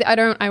 I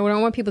don't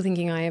want people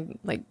thinking I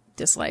like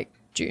dislike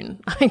June.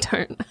 I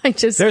don't. I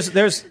just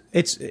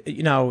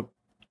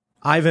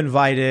I've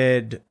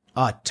invited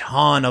a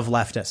ton of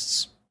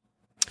leftists.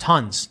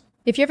 Tons.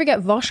 If you ever get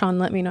Vosh on,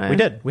 let me know. We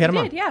did. We had him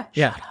on. Yeah.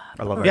 Yeah.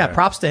 I love that. Yeah, guy.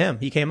 props to him.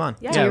 He came on.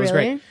 Yeah. It was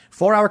Really? great.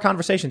 4-hour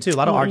conversation too. A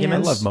lot of Oh, yeah. I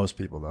arguments. love most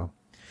people though.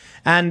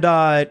 And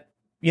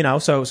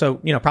so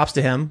props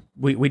to him.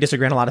 We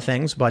disagree on a lot of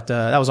things, but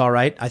that was all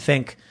right. I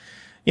think,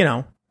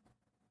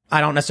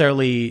 I don't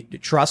necessarily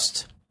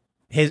trust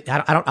his.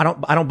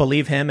 I don't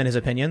believe him and his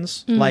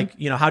opinions. Like,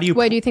 how do you?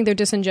 Why do you think they're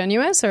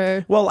disingenuous,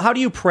 or? Well, how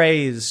do you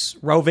praise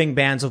roving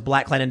bands of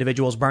black clad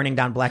individuals burning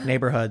down black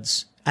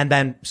neighborhoods and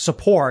then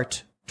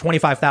support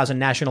 25,000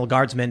 National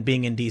Guardsmen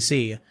being in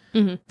DC?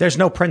 There's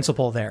no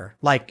principle there.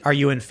 Like, are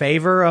you in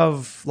favor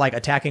of like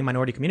attacking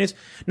minority communities?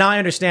 Now, I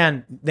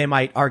understand they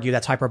might argue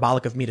that's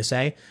hyperbolic of me to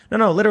say.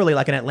 No, literally,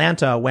 like in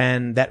Atlanta,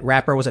 when that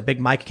rapper was at Big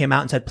Mike came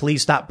out and said,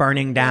 please stop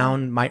burning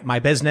down my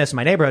business,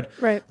 my neighborhood.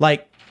 Right.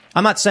 Like,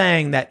 I'm not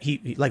saying that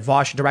he like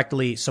Vosh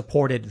directly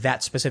supported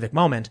that specific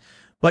moment,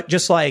 but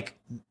just like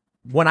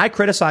when I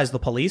criticized the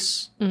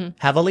police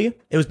heavily,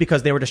 it was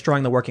because they were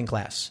destroying the working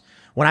class.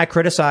 When I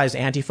criticized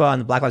Antifa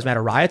and the Black Lives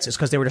Matter riots, it's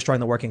because they were destroying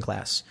the working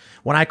class.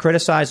 When I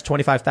criticized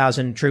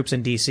 25,000 troops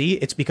in DC,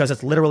 it's because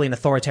it's literally an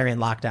authoritarian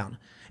lockdown.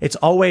 It's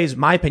always,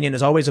 my opinion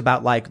is always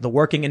about like the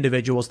working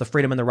individuals, the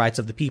freedom and the rights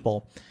of the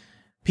people.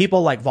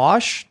 People like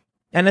Vosh,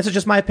 and this is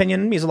just my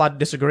opinion, he's allowed to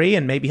disagree,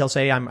 and maybe he'll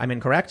say I'm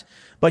incorrect,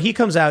 but he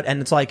comes out and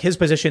it's like his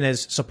position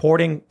is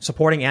supporting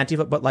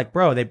Antifa, but like,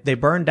 bro, they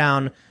burned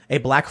down a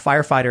black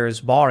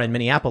firefighters bar in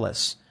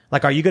Minneapolis.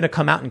 Like, are you going to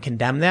come out and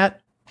condemn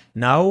that?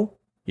 No,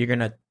 you're going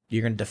to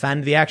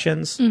defend the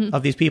actions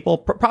of these people,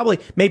 probably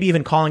maybe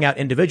even calling out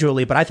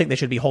individually, but I think they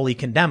should be wholly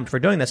condemned for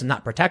doing this and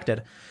not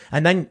protected.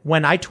 And then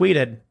when I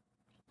tweeted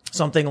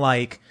something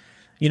like,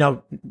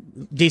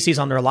 DC's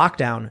under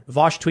lockdown,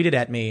 Vosh tweeted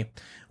at me,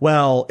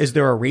 well, is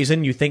there a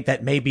reason you think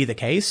that may be the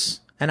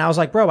case? And I was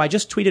like, bro, I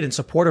just tweeted in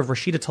support of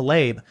Rashida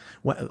Tlaib,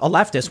 a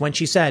leftist, when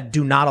she said,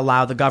 do not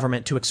allow the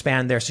government to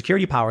expand their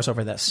security powers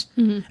over this.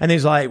 And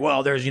he's like,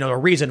 well, there's, a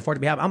reason for it to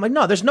be happening. I'm like,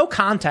 no, there's no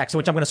context in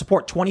which I'm going to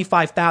support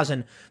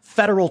 25,000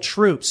 federal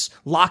troops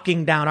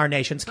locking down our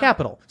nation's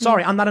capital.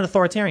 Sorry, I'm not an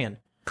authoritarian.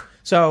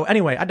 So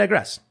anyway, I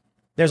digress.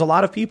 There's a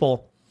lot of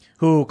people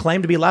who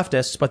claim to be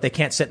leftists, but they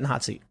can't sit in the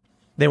hot seat.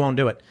 They won't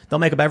do it. They'll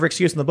make up every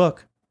excuse in the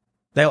book.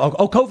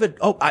 COVID.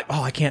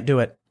 I can't do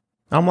it.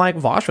 I'm like,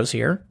 Vosh was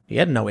here. He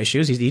had no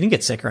issues. He didn't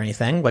get sick or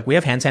anything. Like, we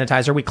have hand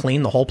sanitizer. We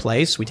clean the whole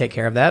place. We take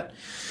care of that.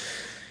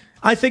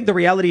 I think the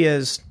reality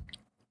is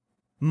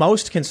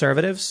most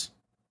conservatives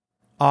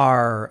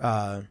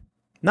are,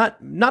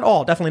 not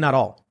all, definitely not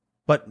all,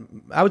 but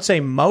I would say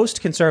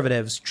most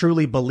conservatives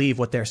truly believe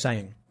what they're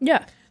saying.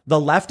 Yeah. The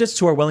leftists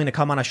who are willing to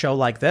come on a show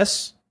like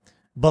this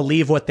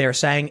believe what they're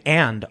saying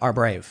and are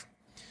brave.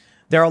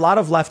 There are a lot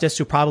of leftists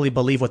who probably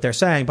believe what they're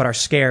saying, but are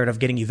scared of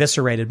getting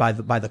eviscerated by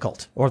the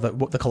cult or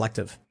the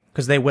collective,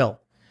 because they will.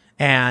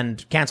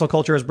 And cancel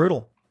culture is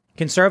brutal.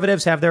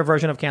 Conservatives have their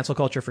version of cancel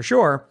culture for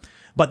sure,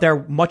 but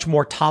they're much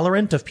more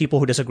tolerant of people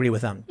who disagree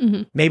with them.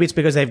 Mm-hmm. Maybe it's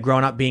because they've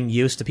grown up being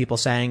used to people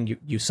saying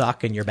you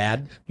suck and you're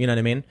bad. You know what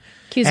I mean?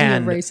 Accusing you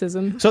of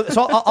racism. So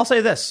I'll say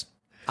this.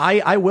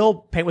 I will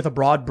paint with a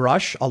broad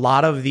brush a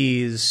lot of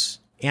these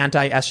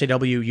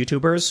anti-SJW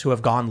YouTubers who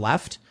have gone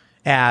left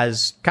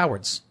as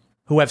cowards,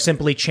 who have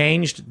simply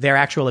changed their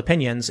actual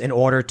opinions in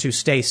order to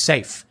stay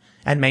safe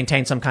and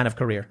maintain some kind of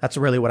career. That's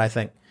really what I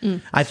think.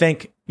 I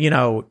think,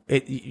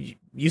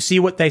 you see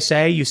what they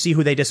say, you see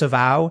who they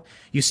disavow,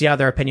 you see how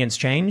their opinions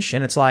change,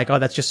 and it's like, oh,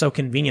 that's just so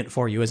convenient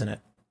for you, isn't it?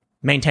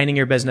 Maintaining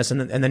your business,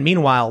 and then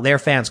meanwhile, their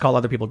fans call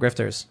other people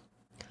grifters.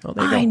 Well,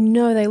 there you go. I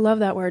know they love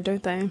that word,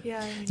 don't they?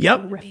 Yeah.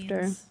 Yep.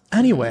 Grifter.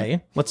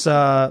 Anyway,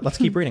 let's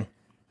keep reading.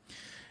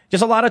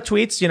 Just a lot of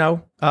tweets,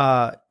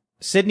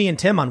 Sydney and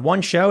Tim on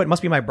one show. It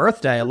must be my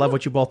birthday. I love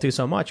what you both do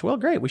so much. Well,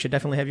 great. We should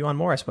definitely have you on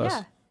more, I suppose.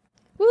 Yeah.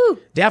 Woo.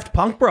 Daft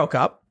Punk broke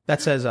up.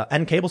 That says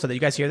N Cable said that. You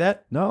guys hear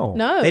that? No.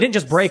 No. They didn't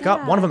just break up.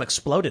 Sad. One of them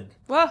exploded.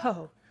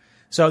 Whoa.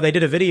 So they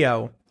did a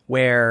video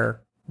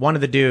where one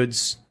of the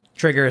dudes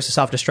triggers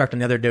self-destruct on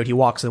the other dude. He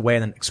walks away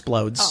and then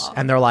explodes. Oh.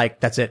 And they're like,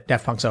 that's it.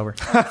 Daft Punk's over.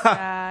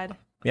 Sad.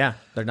 Yeah,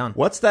 they're done.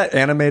 What's that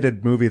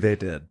animated movie they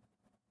did?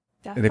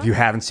 Daft And if you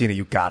Punk? haven't seen it,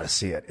 you got to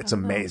see it. It's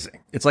amazing.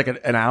 It's like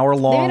an hour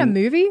long. They made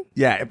a movie?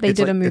 Yeah, They it's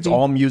did a It's movie.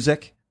 all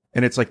music,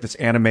 and it's like this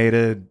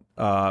animated.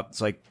 It's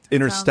like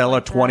Interstellar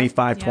like that.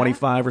 25, Yeah.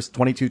 25 or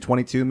 22,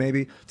 22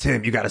 maybe.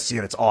 Tim, you got to see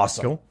it. It's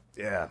awesome. Cool.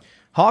 Yeah.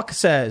 Hawk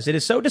says, it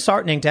is so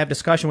disheartening to have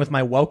discussion with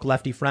my woke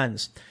lefty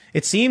friends.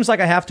 It seems like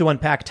I have to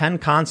unpack 10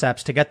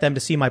 concepts to get them to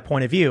see my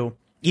point of view.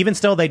 Even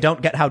still, they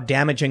don't get how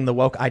damaging the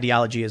woke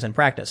ideology is in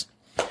practice.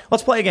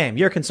 Let's play a game.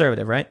 You're a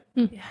conservative, right?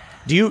 How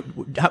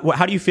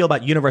do you feel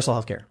about universal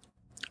healthcare?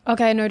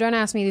 Okay, no, don't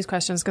ask me these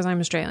questions because I'm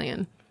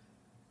Australian.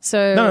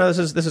 So No, this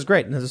is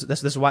great.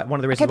 This is why, one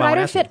of the reasons okay, but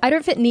why I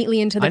don't fit neatly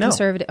into the I know.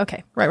 conservative.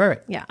 Okay, Right.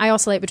 yeah, I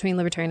oscillate between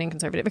libertarian and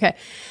conservative. Okay,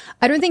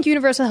 I don't think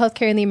universal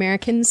healthcare in the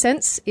American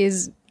sense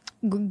is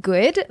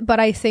good, but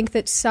I think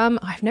that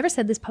I've never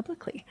said this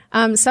publicly.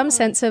 Some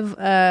sense of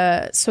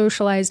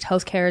socialized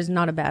healthcare is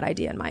not a bad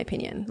idea in my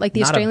opinion. Like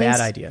the Not a Australian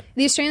bad idea.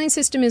 The Australian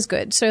system is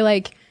good. So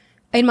like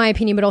in my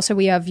opinion, but also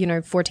we have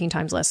 14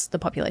 times less the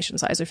population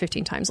size or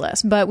 15 times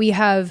less, but we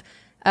have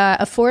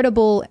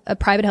affordable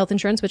private health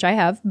insurance, which I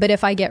have. But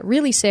if I get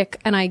really sick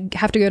and I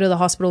have to go to the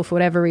hospital for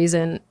whatever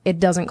reason, it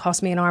doesn't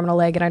cost me an arm and a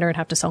leg and I don't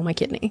have to sell my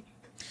kidney.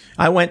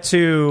 I went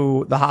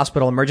to the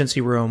hospital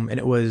emergency room and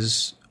it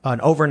was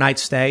an overnight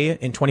stay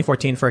in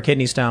 2014 for a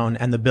kidney stone.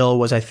 And the bill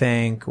was, I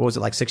think, what was it,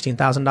 like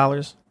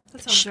 $16,000?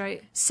 That sounds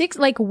right. 6,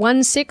 like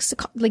 1 6,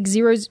 like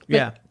zeros. Like,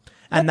 Yeah.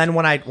 And then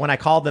when I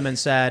called them and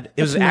said,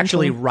 it was That's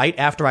actually mental. right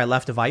after I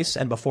left Vice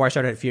and before I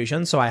started at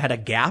Fusion, so I had a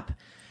gap.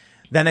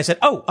 Then they said,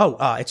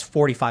 it's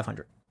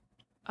 4,500.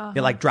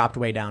 It like dropped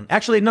way down.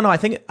 Actually, no, I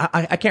think,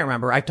 I can't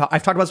remember. I've talked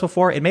about this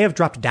before. It may have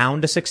dropped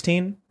down to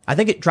 16. I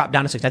think it dropped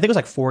down to 16. I think it was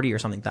like 40 or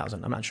something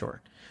thousand. I'm not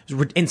sure. It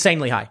was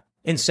insanely high.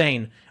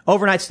 Insane.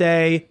 Overnight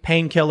stay,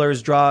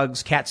 painkillers,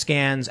 drugs, CAT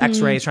scans,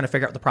 x-rays, trying to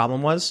figure out what the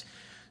problem was.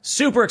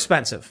 Super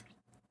expensive.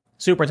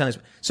 Super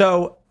expensive.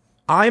 So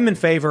I'm in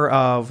favor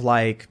of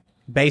like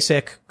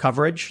basic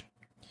coverage.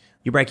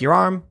 You break your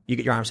arm, you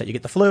get your arm set. You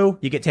get the flu,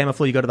 you get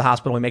Tamiflu, you go to the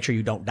hospital, we make sure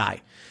you don't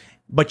die.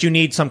 But you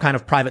need some kind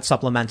of private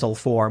supplemental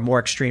for more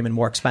extreme and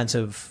more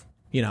expensive,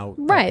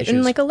 right. issues.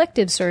 And like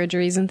elective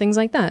surgeries and things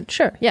like that.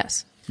 Sure.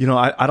 Yes.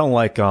 I don't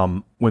like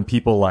when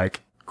people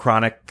like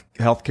chronic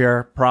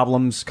healthcare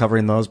problems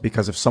covering those,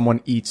 because if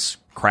someone eats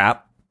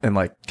crap and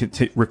like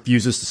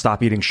refuses to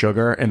stop eating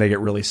sugar and they get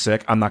really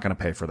sick, I'm not going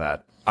to pay for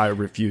that. I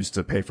refuse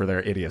to pay for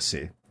their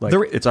idiocy. Like,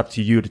 it's up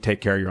to you to take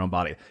care of your own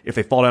body. If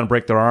they fall down and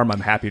break their arm, I'm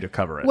happy to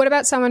cover it. What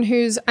about someone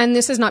who's, and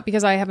this is not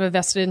because I have a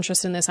vested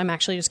interest in this, I'm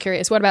actually just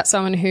curious. What about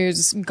someone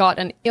who's got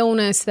an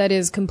illness that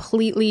is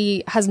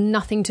completely, has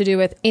nothing to do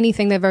with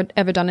anything they've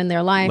ever done in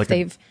their life? Like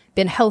they've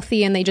been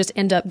healthy and they just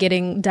end up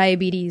getting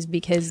diabetes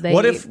because they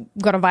What if-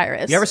 got a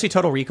virus. You ever see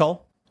Total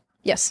Recall?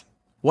 Yes.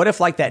 What if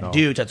like that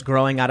dude that's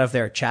growing out of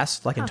their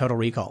chest, like in Total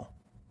Recall?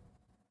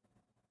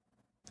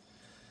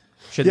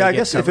 Should Yeah, they I get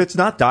guess if covered? it's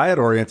not diet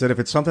oriented, if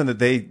it's something that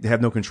they have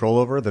no control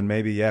over, then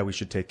maybe, yeah, we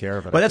should take care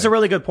of it. But that's a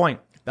really good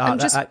point. I'm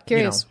just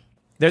curious.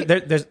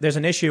 There's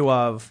an issue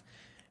of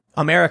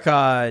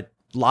America,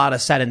 a lot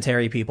of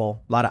sedentary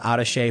people, a lot of out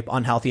of shape,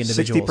 unhealthy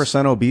individuals.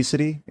 60%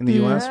 obesity in the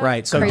U.S.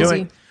 Right. So Crazy.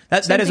 doing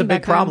that Same is a thing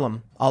big back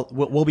home. problem.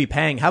 We'll be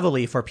paying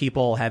heavily for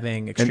people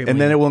having extremely. And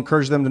then it will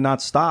encourage them to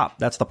not stop.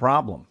 That's the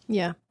problem.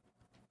 Yeah.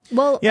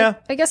 Well, Yeah.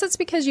 I guess it's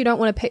because you don't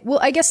want to pay. Well,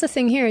 I guess the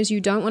thing here is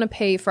you don't want to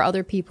pay for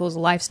other people's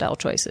lifestyle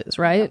choices,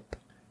 right?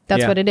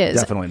 That's Yeah, what it is.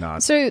 definitely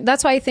not. So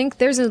that's why I think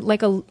there's I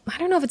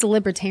don't know if it's a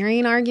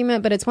libertarian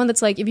argument, but it's one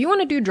that's like, if you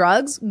want to do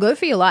drugs, go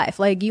for your life.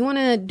 Like, you want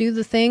to do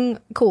the thing,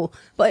 cool.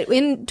 But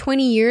in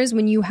 20 years,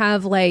 when you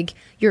have like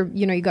you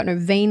got no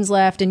veins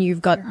left and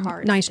you've got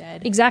heart's nice,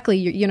 dead. exactly,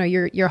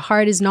 your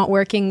heart is not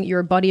working,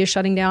 your body is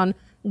shutting down.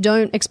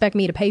 Don't expect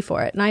me to pay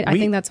for it. And I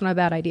think that's not a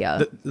bad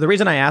idea. The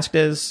reason I asked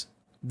is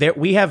that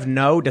we have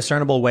no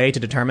discernible way to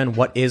determine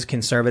what is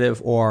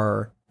conservative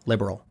or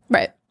liberal.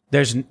 Right.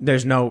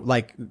 There's no,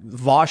 like,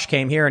 Vosh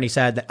came here and he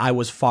said that I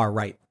was far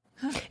right.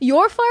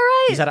 You're far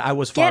right? He said I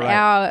was far Get right.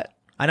 out.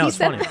 I know, He it's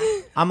said-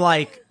 funny. I'm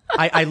like,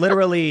 I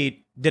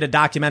literally did a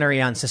documentary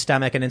on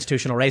systemic and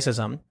institutional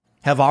racism,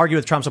 have argued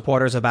with Trump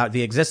supporters about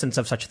the existence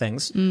of such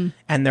things,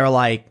 and they're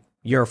like,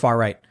 you're far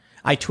right.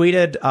 I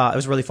tweeted, it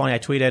was really funny,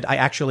 I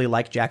actually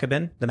like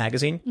Jacobin, the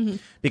magazine,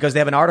 because they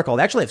have an article,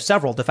 they actually have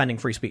several defending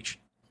free speech.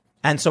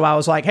 And so I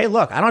was like, hey,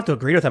 look, I don't have to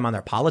agree with them on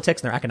their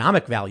politics and their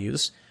economic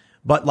values,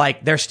 but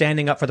like, they're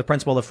standing up for the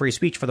principle of free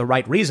speech for the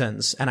right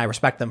reasons, and I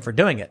respect them for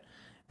doing it.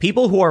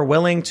 People who are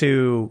willing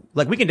to,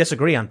 like, we can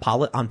disagree on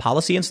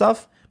policy and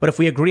stuff, but if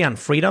we agree on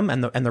freedom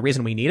and the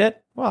reason we need it,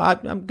 well,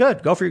 I'm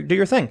good. Do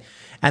your thing.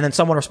 And then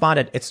someone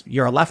responded,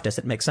 you're a leftist.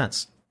 It makes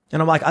sense.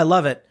 And I'm like, I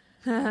love it.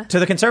 To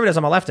the conservatives,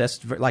 I'm a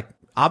leftist. Like,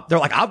 they're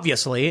like,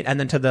 obviously. And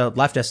then to the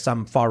leftists,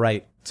 I'm far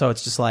right. So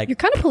it's just like, You're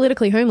kind of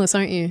politically homeless,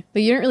 aren't you?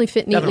 Like, you don't really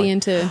fit neatly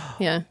into,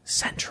 yeah.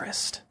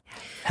 centrist.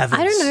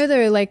 Heavens. I don't know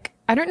though. Like,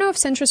 I don't know if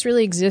centrist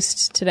really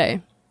exists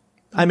today.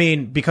 I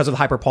mean, because of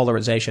the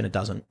hyperpolarization, it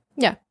doesn't.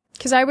 Yeah.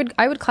 Because I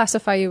would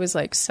classify you as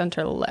like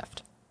center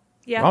left.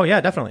 Yeah. Oh,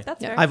 yeah, definitely.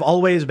 That's fair. I've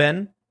always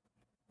been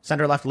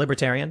center left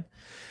libertarian.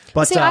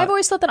 But See, I've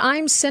always thought that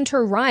I'm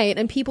center right,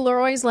 and people are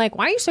always like,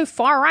 "Why are you so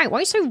far right? Why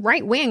are you so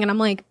right wing?" And I'm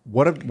like,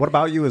 What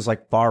about you is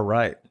like far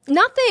right?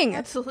 nothing,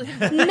 Absolutely.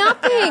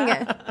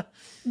 nothing.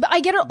 But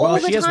I get it all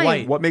she the is time.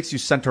 white. What makes you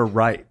center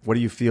right? What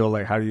do you feel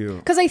like? How do you?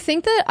 Because I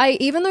think that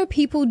even though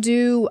people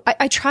do,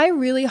 I try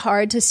really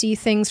hard to see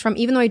things from,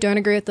 even though I don't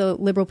agree with the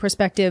liberal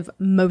perspective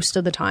most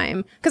of the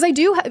time. Because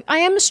I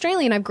am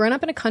Australian. I've grown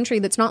up in a country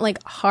that's not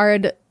like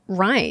hard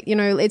right. You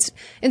know, it's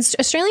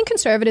Australian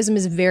conservatism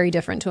is very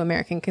different to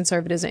American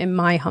conservatism, in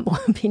my humble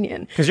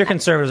opinion. because your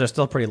conservatives are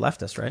still pretty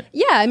leftist, right?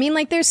 Yeah, I mean,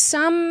 like there's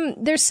some.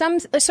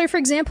 So, for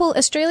example,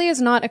 Australia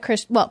is not a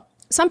Christian. Well,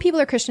 some people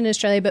are Christian in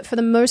Australia, but for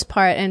the most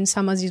part, and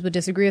some Aussies would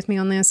disagree with me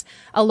on this,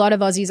 a lot of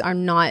Aussies are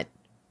not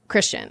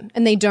Christian,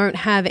 and they don't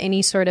have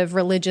any sort of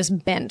religious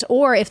bent.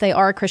 Or if they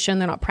are Christian,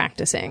 they're not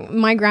practicing.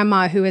 My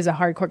grandma, who is a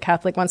hardcore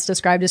Catholic, once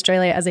described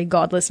Australia as a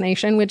godless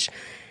nation, which,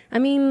 I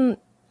mean,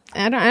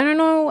 I don't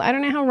know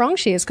how wrong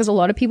she is, because a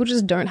lot of people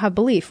just don't have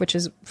belief, which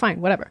is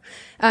fine, whatever.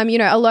 A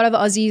lot of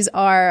Aussies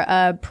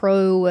are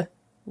pro-choice,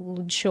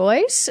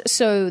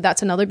 so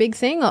that's another big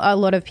thing. A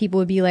lot of people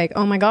would be like,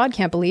 "Oh my God,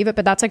 can't believe it,"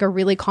 but that's like a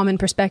really common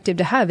perspective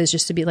to have, is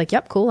just to be like,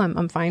 "Yep, cool,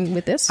 I'm fine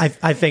with this."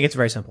 I think it's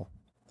very simple.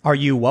 Are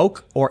you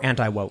woke or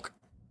anti-woke?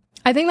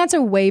 I think that's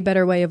a way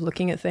better way of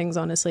looking at things,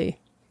 honestly.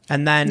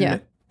 And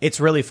then it's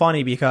really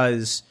funny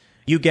because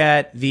you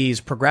get these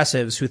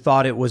progressives who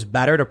thought it was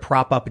better to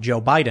prop up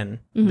Joe Biden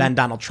than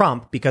Donald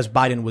Trump because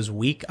Biden was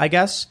weak, I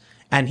guess,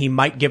 and he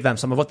might give them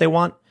some of what they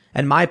want.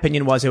 And my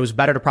opinion was it was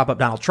better to prop up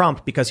Donald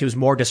Trump because he was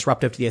more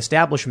disruptive to the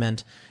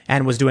establishment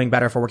and was doing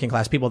better for working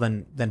class people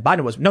than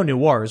Biden was. No new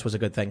wars was a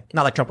good thing.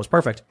 Not like Trump was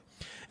perfect.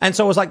 And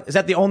so it was like, is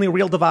that the only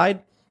real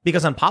divide?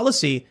 Because on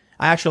policy,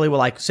 I actually will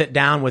like sit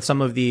down with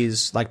some of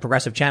these like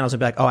progressive channels and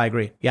be like, oh, I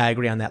agree. Yeah, I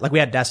agree on that. Like we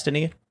had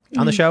Destiny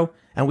on the show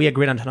and we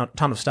agreed on a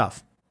ton of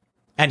stuff.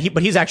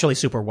 But he's actually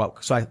super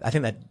woke. So I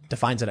think that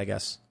defines it, I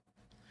guess.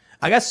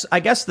 I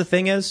guess the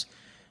thing is,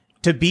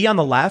 to be on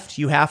the left,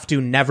 you have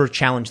to never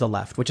challenge the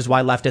left, which is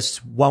why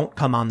leftists won't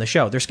come on the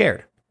show. They're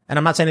scared. And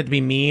I'm not saying it to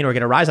be mean or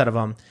get a rise out of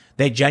them.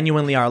 They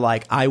genuinely are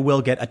like, I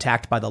will get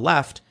attacked by the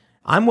left.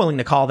 I'm willing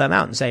to call them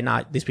out and say,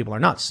 nah, these people are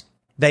nuts.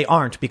 They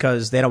aren't,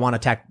 because they don't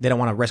want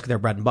to risk their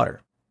bread and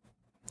butter.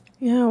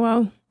 Yeah,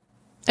 well,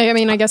 I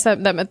mean, I guess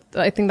that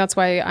I think that's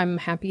why I'm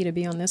happy to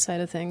be on this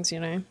side of things, you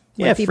know.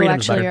 Where Yeah, people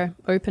freedom's actually better.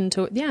 are open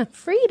to it. Yeah,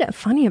 freedom.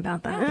 Funny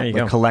about that. There you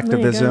Like go.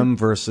 collectivism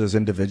versus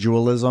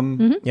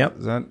individualism. Yep.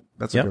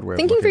 That's Yep. a good way.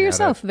 Thinking of for looking at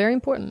yourself, very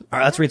important. All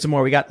right, let's read some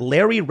more. We got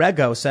Larry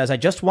Rego says, I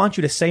just want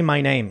you to say my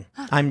name.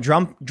 I'm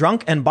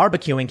drunk and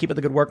barbecuing. Keep up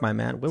the good work, my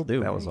man. Will do.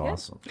 That was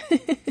awesome.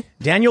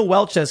 Daniel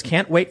Welch says,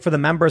 can't wait for the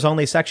members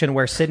only section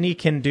where Sydney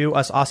can do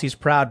us Aussies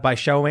proud by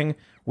showing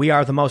we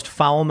are the most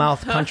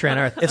foul-mouthed country on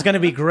earth. It's going to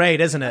be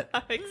great, isn't it?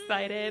 I'm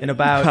excited. In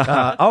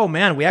about, oh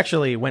man, we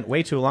actually went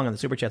way too long on the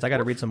super chats. I got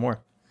to read some more.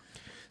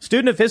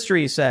 Student of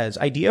History says,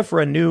 idea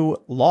for a new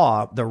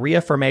law, the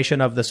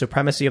reaffirmation of the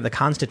supremacy of the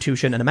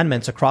Constitution and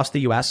amendments across the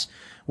U.S.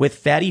 with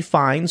fatty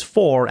fines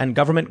for and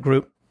government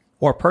group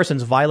or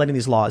persons violating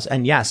these laws.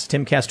 And yes,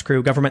 Timcast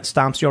crew, government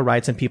stomps your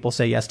rights and people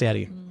say, yes,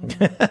 daddy.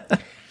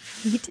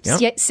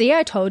 Yep. See,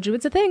 I told you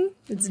it's a thing.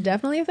 It's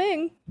definitely a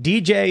thing.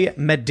 DJ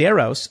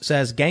Medeiros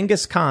says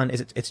Genghis Khan,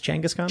 it's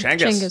Genghis Khan?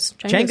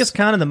 Genghis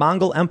Khan and the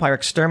Mongol Empire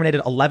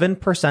exterminated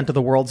 11% of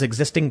the world's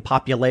existing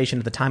population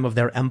at the time of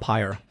their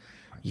empire.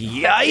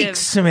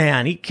 Yikes,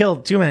 man. He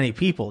killed too many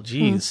people.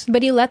 Jeez.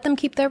 But he let them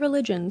keep their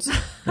religions.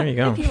 There you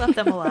go. He left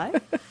them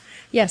alive.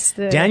 Yes.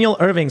 Daniel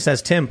Irving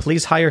says, Tim,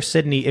 please hire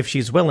Sydney if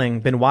she's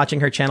willing. Been watching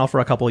her channel for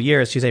a couple of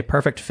years. She's a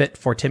perfect fit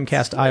for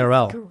Timcast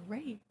IRL.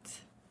 Great.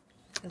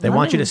 They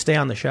want you to stay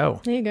on the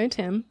show. There you go,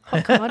 Tim.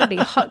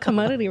 Hot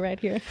commodity right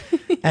here.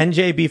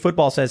 NJB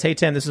Football says, hey,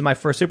 Tim, this is my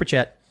first super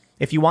chat.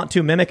 If you want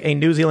to mimic a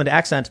New Zealand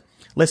accent,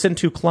 listen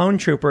to Clone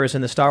Troopers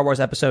in the Star Wars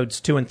episodes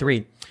 2 and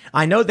 3.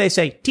 I know they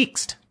say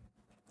text.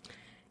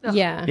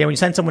 Yeah. Yeah, when you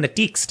send someone a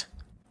text.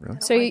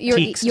 So your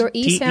E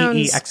sounds,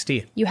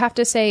 T-E-E-X-T. you have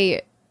to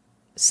say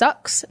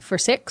sucks for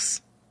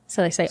 6.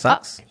 So they say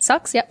Sucks?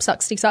 Sucks. Yep.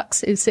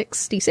 Sucks is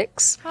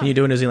 66. Can you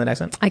do a New Zealand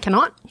accent? I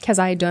cannot because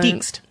I don't.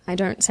 Text. I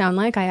don't sound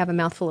like I have a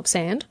mouthful of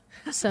sand.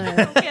 So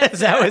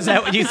Is that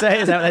what you say?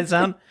 Is that what that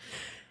sound?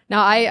 no,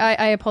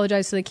 I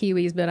apologize to the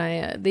Kiwis,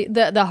 but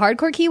the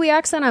hardcore Kiwi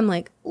accent, I'm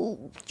like,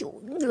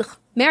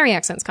 Mary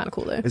accent's kind of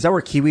cool though. Is that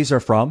where Kiwis are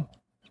from?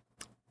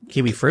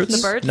 Kiwi fruits?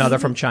 The birds? No, they're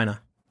from China.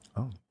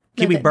 Oh.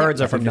 Kiwi No, birds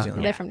are from New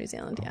Zealand. They're from New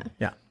Zealand. Yeah.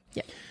 Yeah.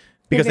 Yeah.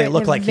 Because they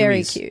look like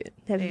very Kiwis. cute.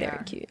 They're They very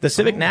are. cute. The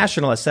Civic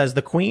Nationalist says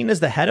the Queen is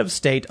the head of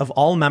state of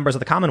all members of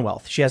the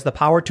Commonwealth. She has the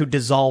power to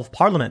dissolve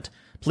Parliament.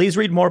 Please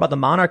read more about the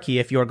monarchy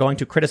if you are going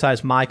to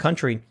criticize my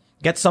country.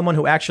 Get someone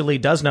who actually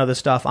does know this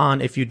stuff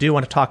on if you do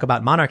want to talk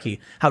about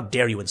monarchy. How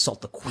dare you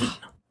insult the Queen?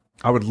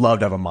 I would love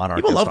to have a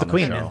monarchist. People love on the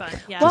Queen, show. man. Fun.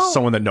 Yeah. Just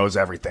someone that knows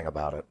everything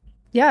about it.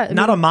 Yeah.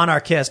 Not a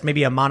monarchist,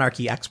 maybe a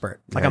monarchy expert.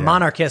 Like Yeah, a yeah.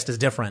 monarchist is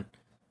different.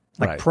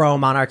 Like Right.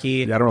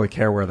 pro-monarchy. Yeah, I don't really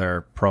care where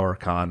their pro or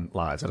con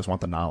lies. I just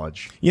want the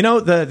knowledge. You know,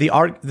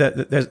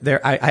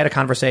 I had a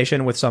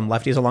conversation with some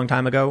lefties a long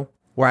time ago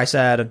where I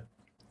said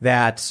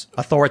that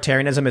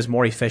authoritarianism is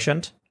more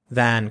efficient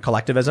than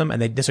collectivism,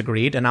 and they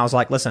disagreed. And I was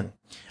like, listen,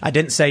 I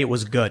didn't say it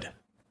was good.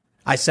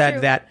 I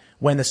said that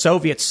when the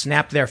Soviets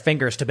snapped their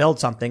fingers to build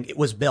something, it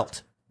was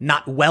built.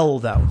 Not well,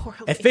 though.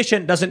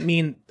 Efficient doesn't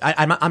mean,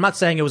 I'm not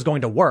saying it was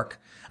going to work.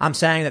 I'm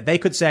saying that they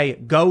could say,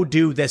 go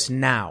do this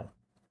now.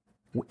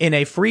 In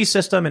a free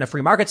system, in a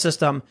free market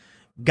system,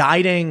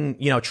 guiding,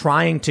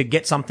 trying to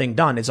get something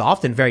done is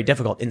often very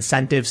difficult.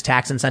 Incentives,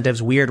 tax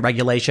incentives, weird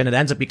regulation. It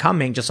ends up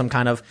becoming just some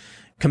kind of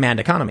command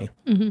economy.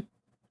 Mm-hmm.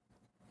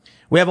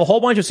 We have a whole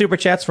bunch of super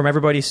chats from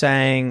everybody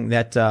saying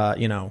that,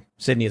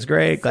 Sydney is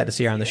great. Glad to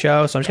see her on the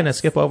show. So I'm just going to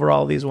skip over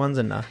all these ones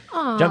and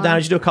jump down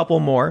and just do a couple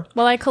more.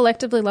 Well, I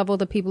collectively love all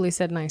the people who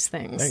said nice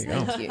things. There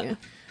you go. Thank you.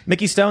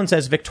 Mickey Stone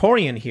says,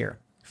 Victorian here.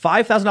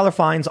 $5,000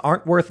 fines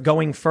aren't worth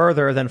going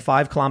further than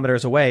 5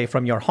 kilometers away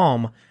from your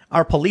home.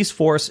 Our police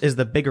force is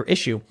the bigger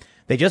issue.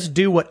 They just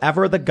do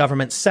whatever the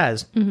government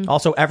says. Mm-hmm.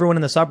 Also, everyone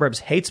in the suburbs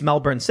hates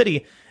Melbourne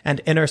City and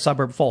inner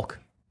suburb folk.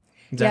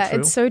 Is that true?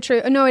 It's so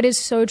true. No, it is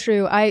so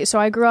true.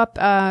 I grew up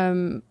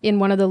in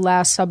one of the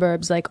last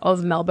suburbs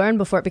of Melbourne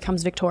before it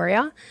becomes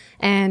Victoria,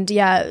 and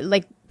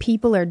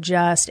people are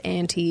just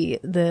anti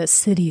the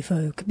city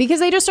folk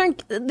because they just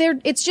aren't.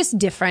 It's just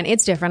different.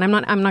 It's different.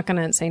 I'm not going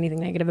to say anything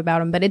negative about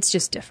them, but it's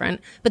just different.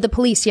 But the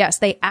police, yes,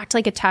 they act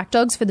like attack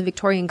dogs for the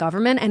Victorian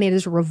government, and it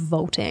is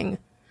revolting.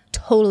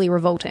 Totally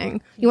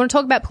revolting. You want to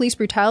talk about police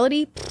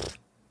brutality?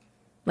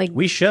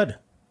 We should,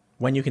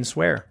 when you can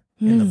swear.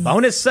 In the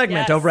bonus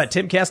segment over at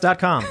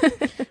timcast.com.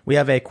 We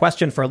have a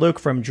question for Luke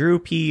from Drew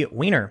P.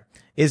 Wiener.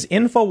 Is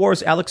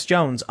InfoWars Alex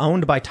Jones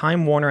owned by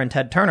Time Warner and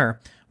Ted Turner?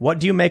 What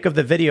do you make of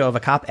the video of a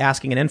cop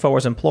asking an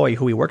InfoWars employee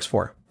who he works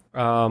for?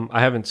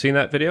 I haven't seen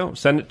that video.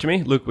 Send it to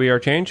me, Luke We Are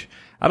Change.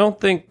 I don't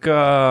think,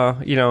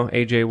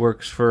 AJ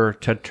works for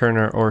Ted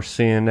Turner or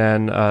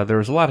CNN. There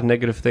was a lot of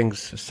negative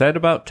things said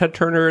about Ted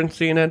Turner and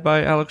CNN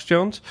by Alex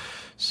Jones.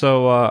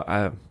 So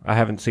I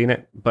haven't seen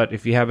it. But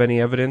if you have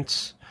any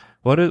evidence...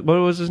 What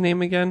was his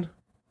name again?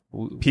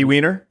 P.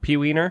 Wiener? P.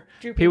 Wiener?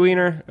 P.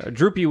 Wiener?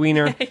 Droopy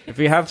Wiener. If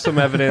you have some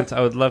evidence, I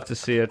would love to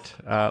see it.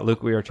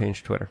 Luke We Are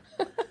Change Twitter.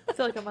 I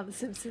feel like I'm on The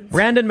Simpsons.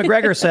 Brandon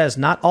McGregor says,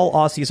 not all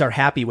Aussies are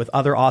happy with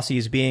other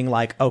Aussies being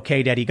like,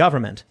 okay, daddy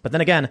government. But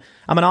then again,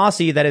 I'm an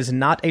Aussie that is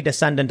not a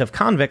descendant of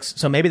convicts,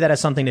 so maybe that has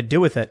something to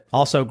do with it.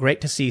 Also, great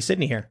to see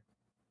Sydney here.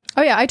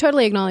 Oh yeah, I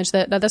totally acknowledge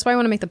that. That's why I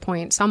want to make the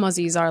point. Some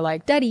Aussies are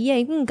like, daddy,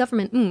 yay,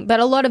 government, but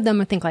a lot of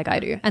them think like I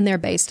do, and they're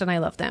based, and I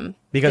love them.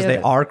 Because they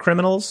are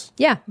criminals?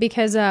 Yeah,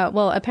 because,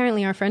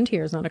 apparently our friend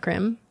here is not a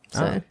crim.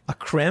 So. A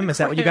crim? Is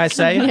that what you guys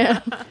say?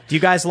 Yeah. Do you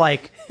guys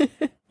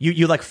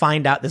you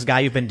find out this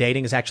guy you've been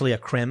dating is actually a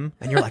crim,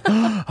 and you're like,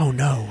 oh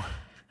no.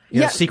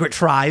 You know, secret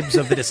tribes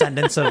of the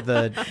descendants of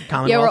the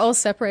Commonwealth? Yeah, we're all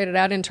separated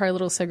out into our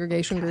little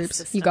segregation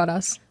groups. You got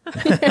us.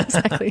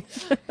 Exactly.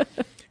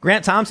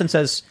 Grant Thompson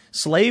says,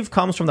 slave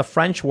comes from the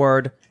French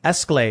word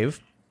esclave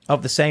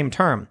of the same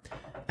term.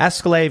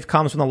 Esclave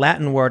comes from the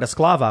Latin word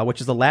esclava, which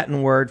is the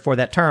Latin word for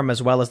that term,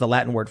 as well as the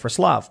Latin word for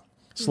Slav.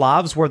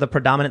 Slavs were the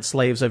predominant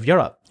slaves of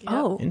Europe.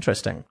 Oh.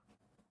 Interesting.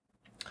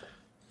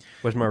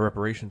 Where's my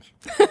reparations?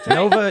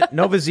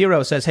 Nova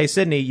Zero says, "Hey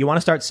Sydney, you want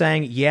to start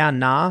saying yeah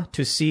nah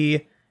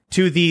to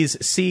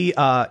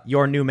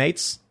your new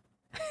mates?"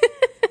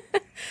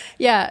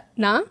 Yeah,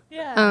 nah.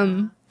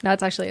 Yeah.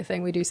 That's actually a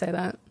thing. We do say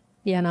that.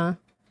 Yeah, nah.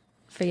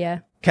 For yeah.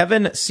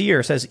 Kevin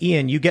Sear says,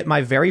 "Ian, you get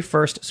my very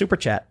first super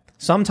chat.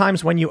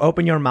 Sometimes when you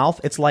open your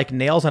mouth, it's like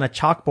nails on a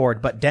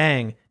chalkboard, but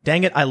dang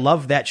it, I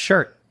love that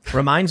shirt.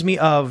 Reminds me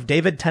of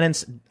David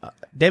Tennant's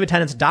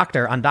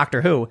doctor on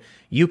Doctor Who.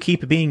 You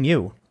keep being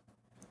you."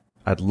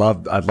 I'd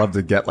love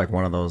to get like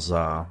one of those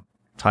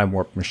time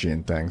warp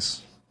machine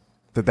things.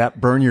 Did that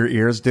burn your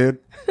ears, dude?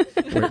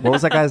 Wait, what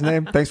was that guy's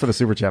name? Thanks for the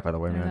super chat, by the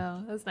way, man.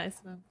 No, that was nice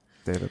of him.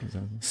 David.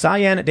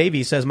 Cyan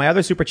Davies says, "My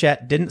other super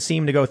chat didn't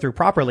seem to go through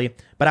properly,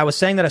 but I was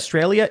saying that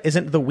Australia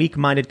isn't the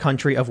weak-minded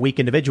country of weak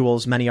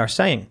individuals many are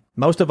saying.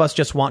 Most of us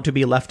just want to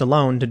be left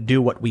alone to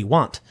do what we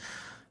want."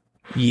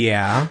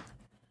 Yeah.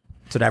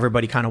 That's what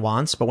everybody kind of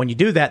wants. But when you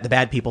do that, the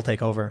bad people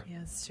take over.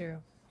 Yeah, it's true.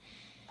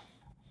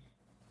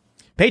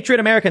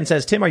 Patriot American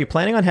says, "Tim, are you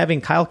planning on having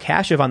Kyle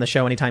Kashev on the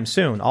show anytime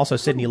soon? Also,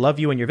 Sydney, love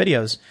you and your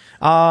videos."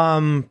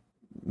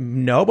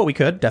 No, but we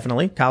could,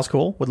 definitely. Kyle's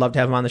cool. Would love to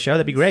have him on the show.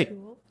 That'd be great. Cool.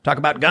 Talk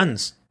about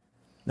guns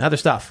and other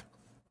stuff.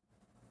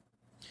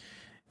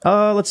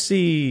 Let's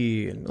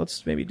see.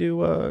 Let's maybe do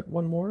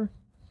one more.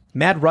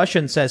 Mad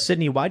Russian says,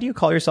 "Sydney, why do you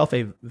call yourself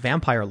a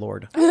vampire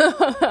lord?"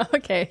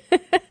 Okay.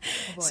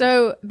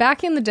 So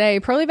back in the day,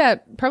 probably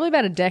about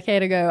a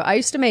decade ago, I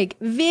used to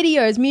make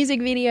music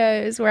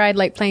videos where I'd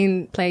like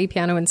play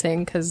piano and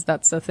sing, because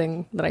that's the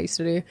thing that I used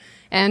to do.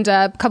 And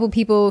a couple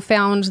people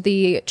found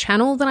the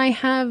channel that I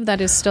have that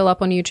is still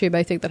up on YouTube.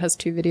 I think that has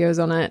 2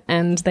 videos on it.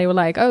 And they were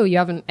like, "Oh, you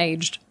haven't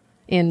aged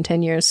in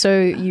 10 years, so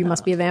you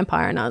must be a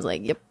vampire." And I was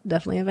like, "Yep,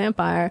 definitely a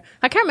vampire."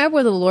 I can't remember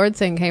where the Lord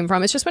thing came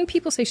from. It's just when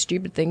people say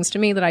stupid things to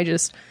me that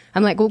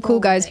I'm like, "Well, cool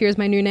guys, here's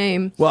my new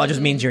name." Well, it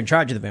just means you're in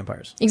charge of the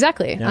vampires.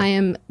 Exactly. Yeah. I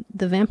am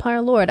the vampire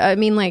Lord. I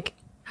mean, like,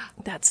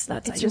 that's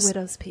It's your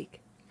widow's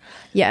peak.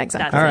 Yeah,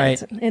 exactly. All right.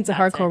 It's a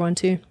hardcore one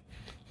too.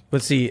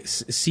 Let's see.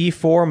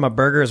 C4 My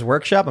Burgers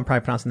Workshop, I'm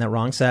probably pronouncing that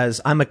wrong,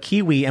 says, "I'm a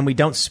Kiwi and we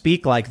don't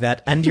speak like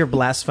that. End your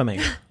blasphemy."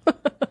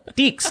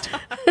 Deekst.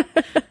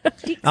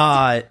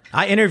 I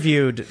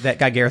interviewed that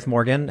guy Gareth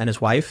Morgan and his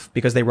wife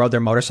because they rode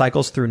their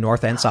motorcycles through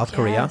North and South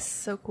Korea. Yes,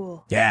 so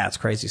cool. Yeah, it's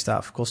crazy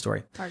stuff. Cool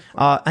story.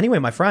 Anyway,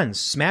 my friends,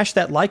 smash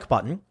that like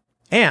button.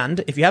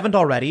 And if you haven't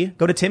already,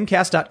 go to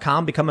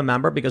timcast.com, become a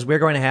member, because we're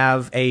going to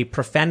have a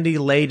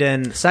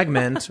profanity-laden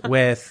segment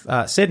with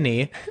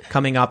Sydney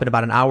coming up in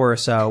about an hour or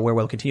so, where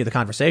we'll continue the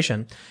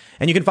conversation.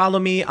 And you can follow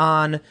me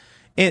on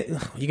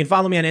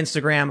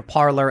Instagram,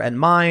 Parler, and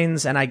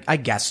Minds, and I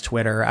guess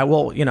Twitter.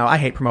 I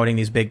hate promoting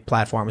these big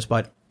platforms,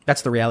 but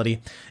that's the reality.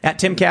 At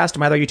Timcast,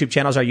 my other YouTube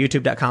channels are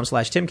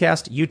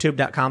youtube.com/Timcast,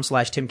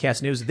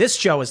 youtube.com/TimcastNews. This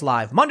show is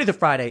live Monday through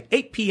Friday,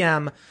 8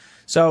 p.m.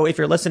 So if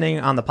you're listening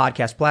on the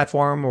podcast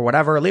platform or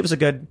whatever, leave us a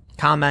good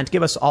comment.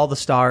 Give us all the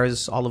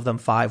stars, all of them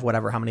 5,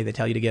 whatever, how many they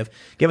tell you to give.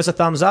 Give us a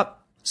thumbs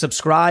up,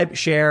 subscribe,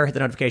 share, hit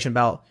the notification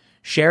bell.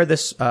 Share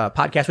this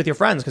podcast with your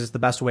friends, because it's the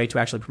best way to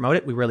actually promote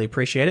it. We really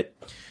appreciate it.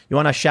 You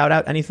want to shout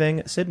out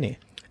anything, Sydney?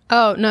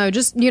 Oh, no,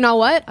 just, you know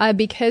what?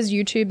 Because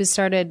YouTube has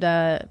started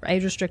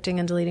age restricting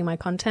and deleting my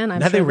content.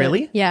 Have they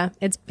really? Yeah,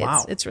 it's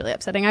really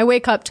upsetting. I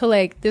wake up to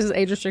like, this is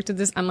age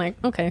restricted. I'm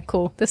like, okay,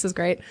 cool. This is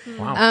great.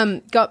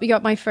 Wow. We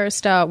got my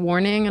first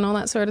warning and all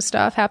that sort of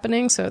stuff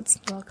happening. So it's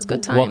a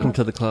good time. Welcome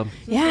to the club.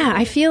 Yeah,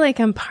 I feel like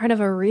I'm part of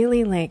a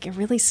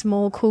really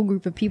small, cool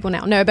group of people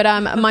now. No, but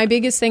my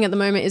biggest thing at the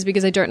moment is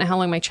because I don't know how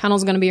long my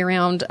channel's going to be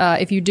around.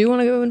 If you do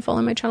want to go and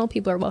follow my channel,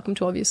 people are welcome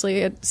to,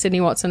 obviously. At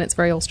Sydney Watson, it's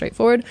very all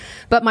straightforward.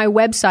 But my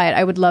website,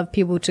 I would love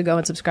people to go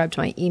and subscribe to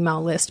my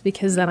email list,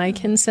 because then I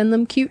can send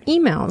them cute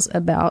emails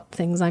about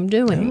things I'm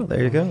doing. Oh,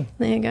 there you go.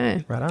 There you go.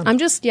 Right on. I'm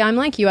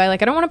like you. I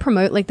don't want to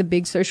promote like the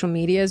big social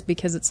medias,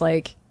 because it's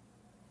like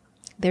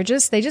they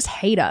just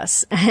hate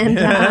us, and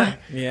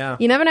yeah,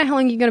 you never know how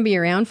long you're going to be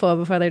around for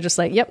before they're just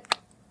like, "Yep,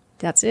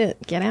 that's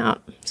it, get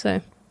out." So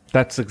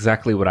That's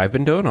exactly what I've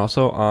been doing.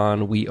 Also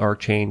on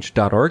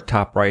wearechange.org,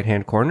 top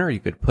right-hand corner, you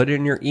could put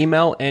in your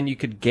email and you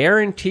could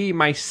guarantee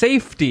my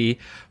safety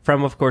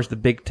from, of course, the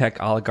big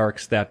tech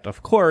oligarchs that,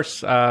 of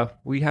course,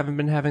 we haven't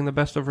been having the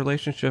best of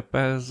relationship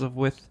as of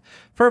with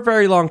for a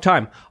very long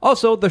time.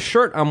 Also, the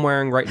shirt I'm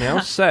wearing right now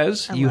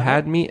says, "You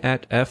had me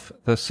at F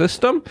the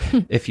system."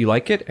 If you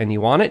like it and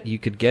you want it, you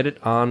could get it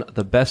on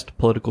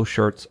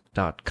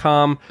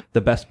thebestpoliticalshirts.com,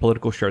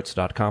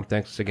 thebestpoliticalshirts.com.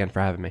 Thanks again for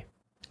having me.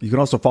 You can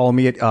also follow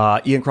me at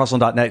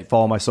iancrossland.net.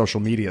 Follow my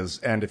social medias.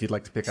 And if you'd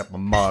like to pick up a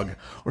mug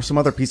or some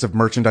other piece of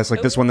merchandise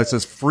like this one that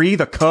says "Free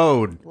the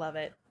Code." Love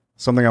it.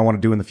 Something I want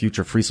to do in the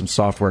future, free some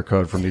software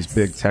code from these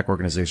big tech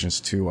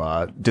organizations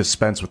to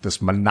dispense with this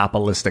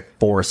monopolistic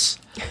force.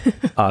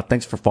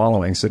 Thanks for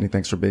following. Sydney,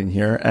 thanks for being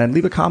here. And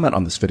leave a comment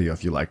on this video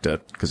if you liked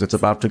it, because it's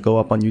about to go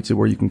up on YouTube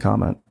where you can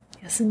comment.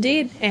 Yes,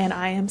 indeed. And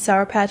I am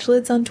Sour Patch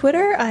Lids on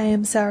Twitter. I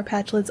am Sour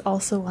Patch Lids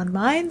also on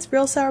Minds.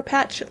 Real Sour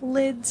Patch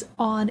Lids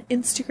on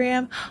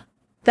Instagram.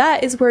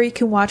 that is where you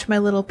can watch my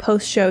little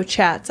post-show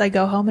chats. I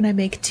go home and I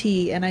make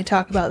tea and I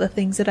talk about the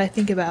things that I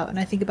think about, and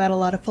I think about a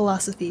lot of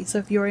philosophy. So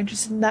if you're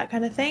interested in that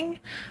kind of thing,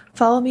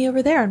 follow me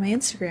over there on my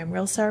Instagram,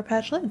 Real Sour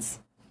Patch Lids.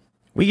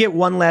 We get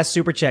one last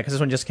super chat because this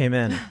one just came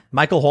in.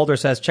 Michael Holder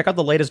says, check out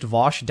the latest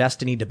Vosh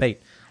Destiny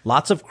debate.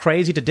 Lots of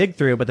crazy to dig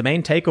through, but the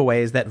main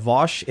takeaway is that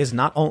Vosh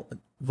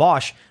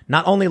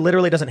not only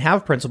literally doesn't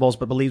have principles,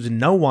 but believes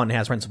no one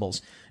has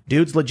principles.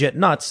 Dude's legit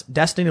nuts.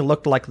 Destiny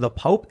looked like the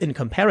Pope in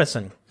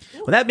comparison.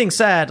 With that being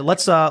said,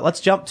 let's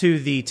jump to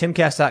the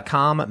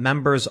timcast.com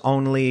members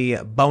only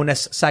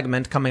bonus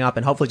segment coming up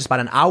in hopefully just about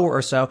an hour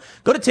or so.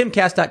 Go to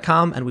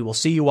timcast.com and we will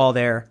see you all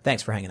there.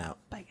 Thanks for hanging out.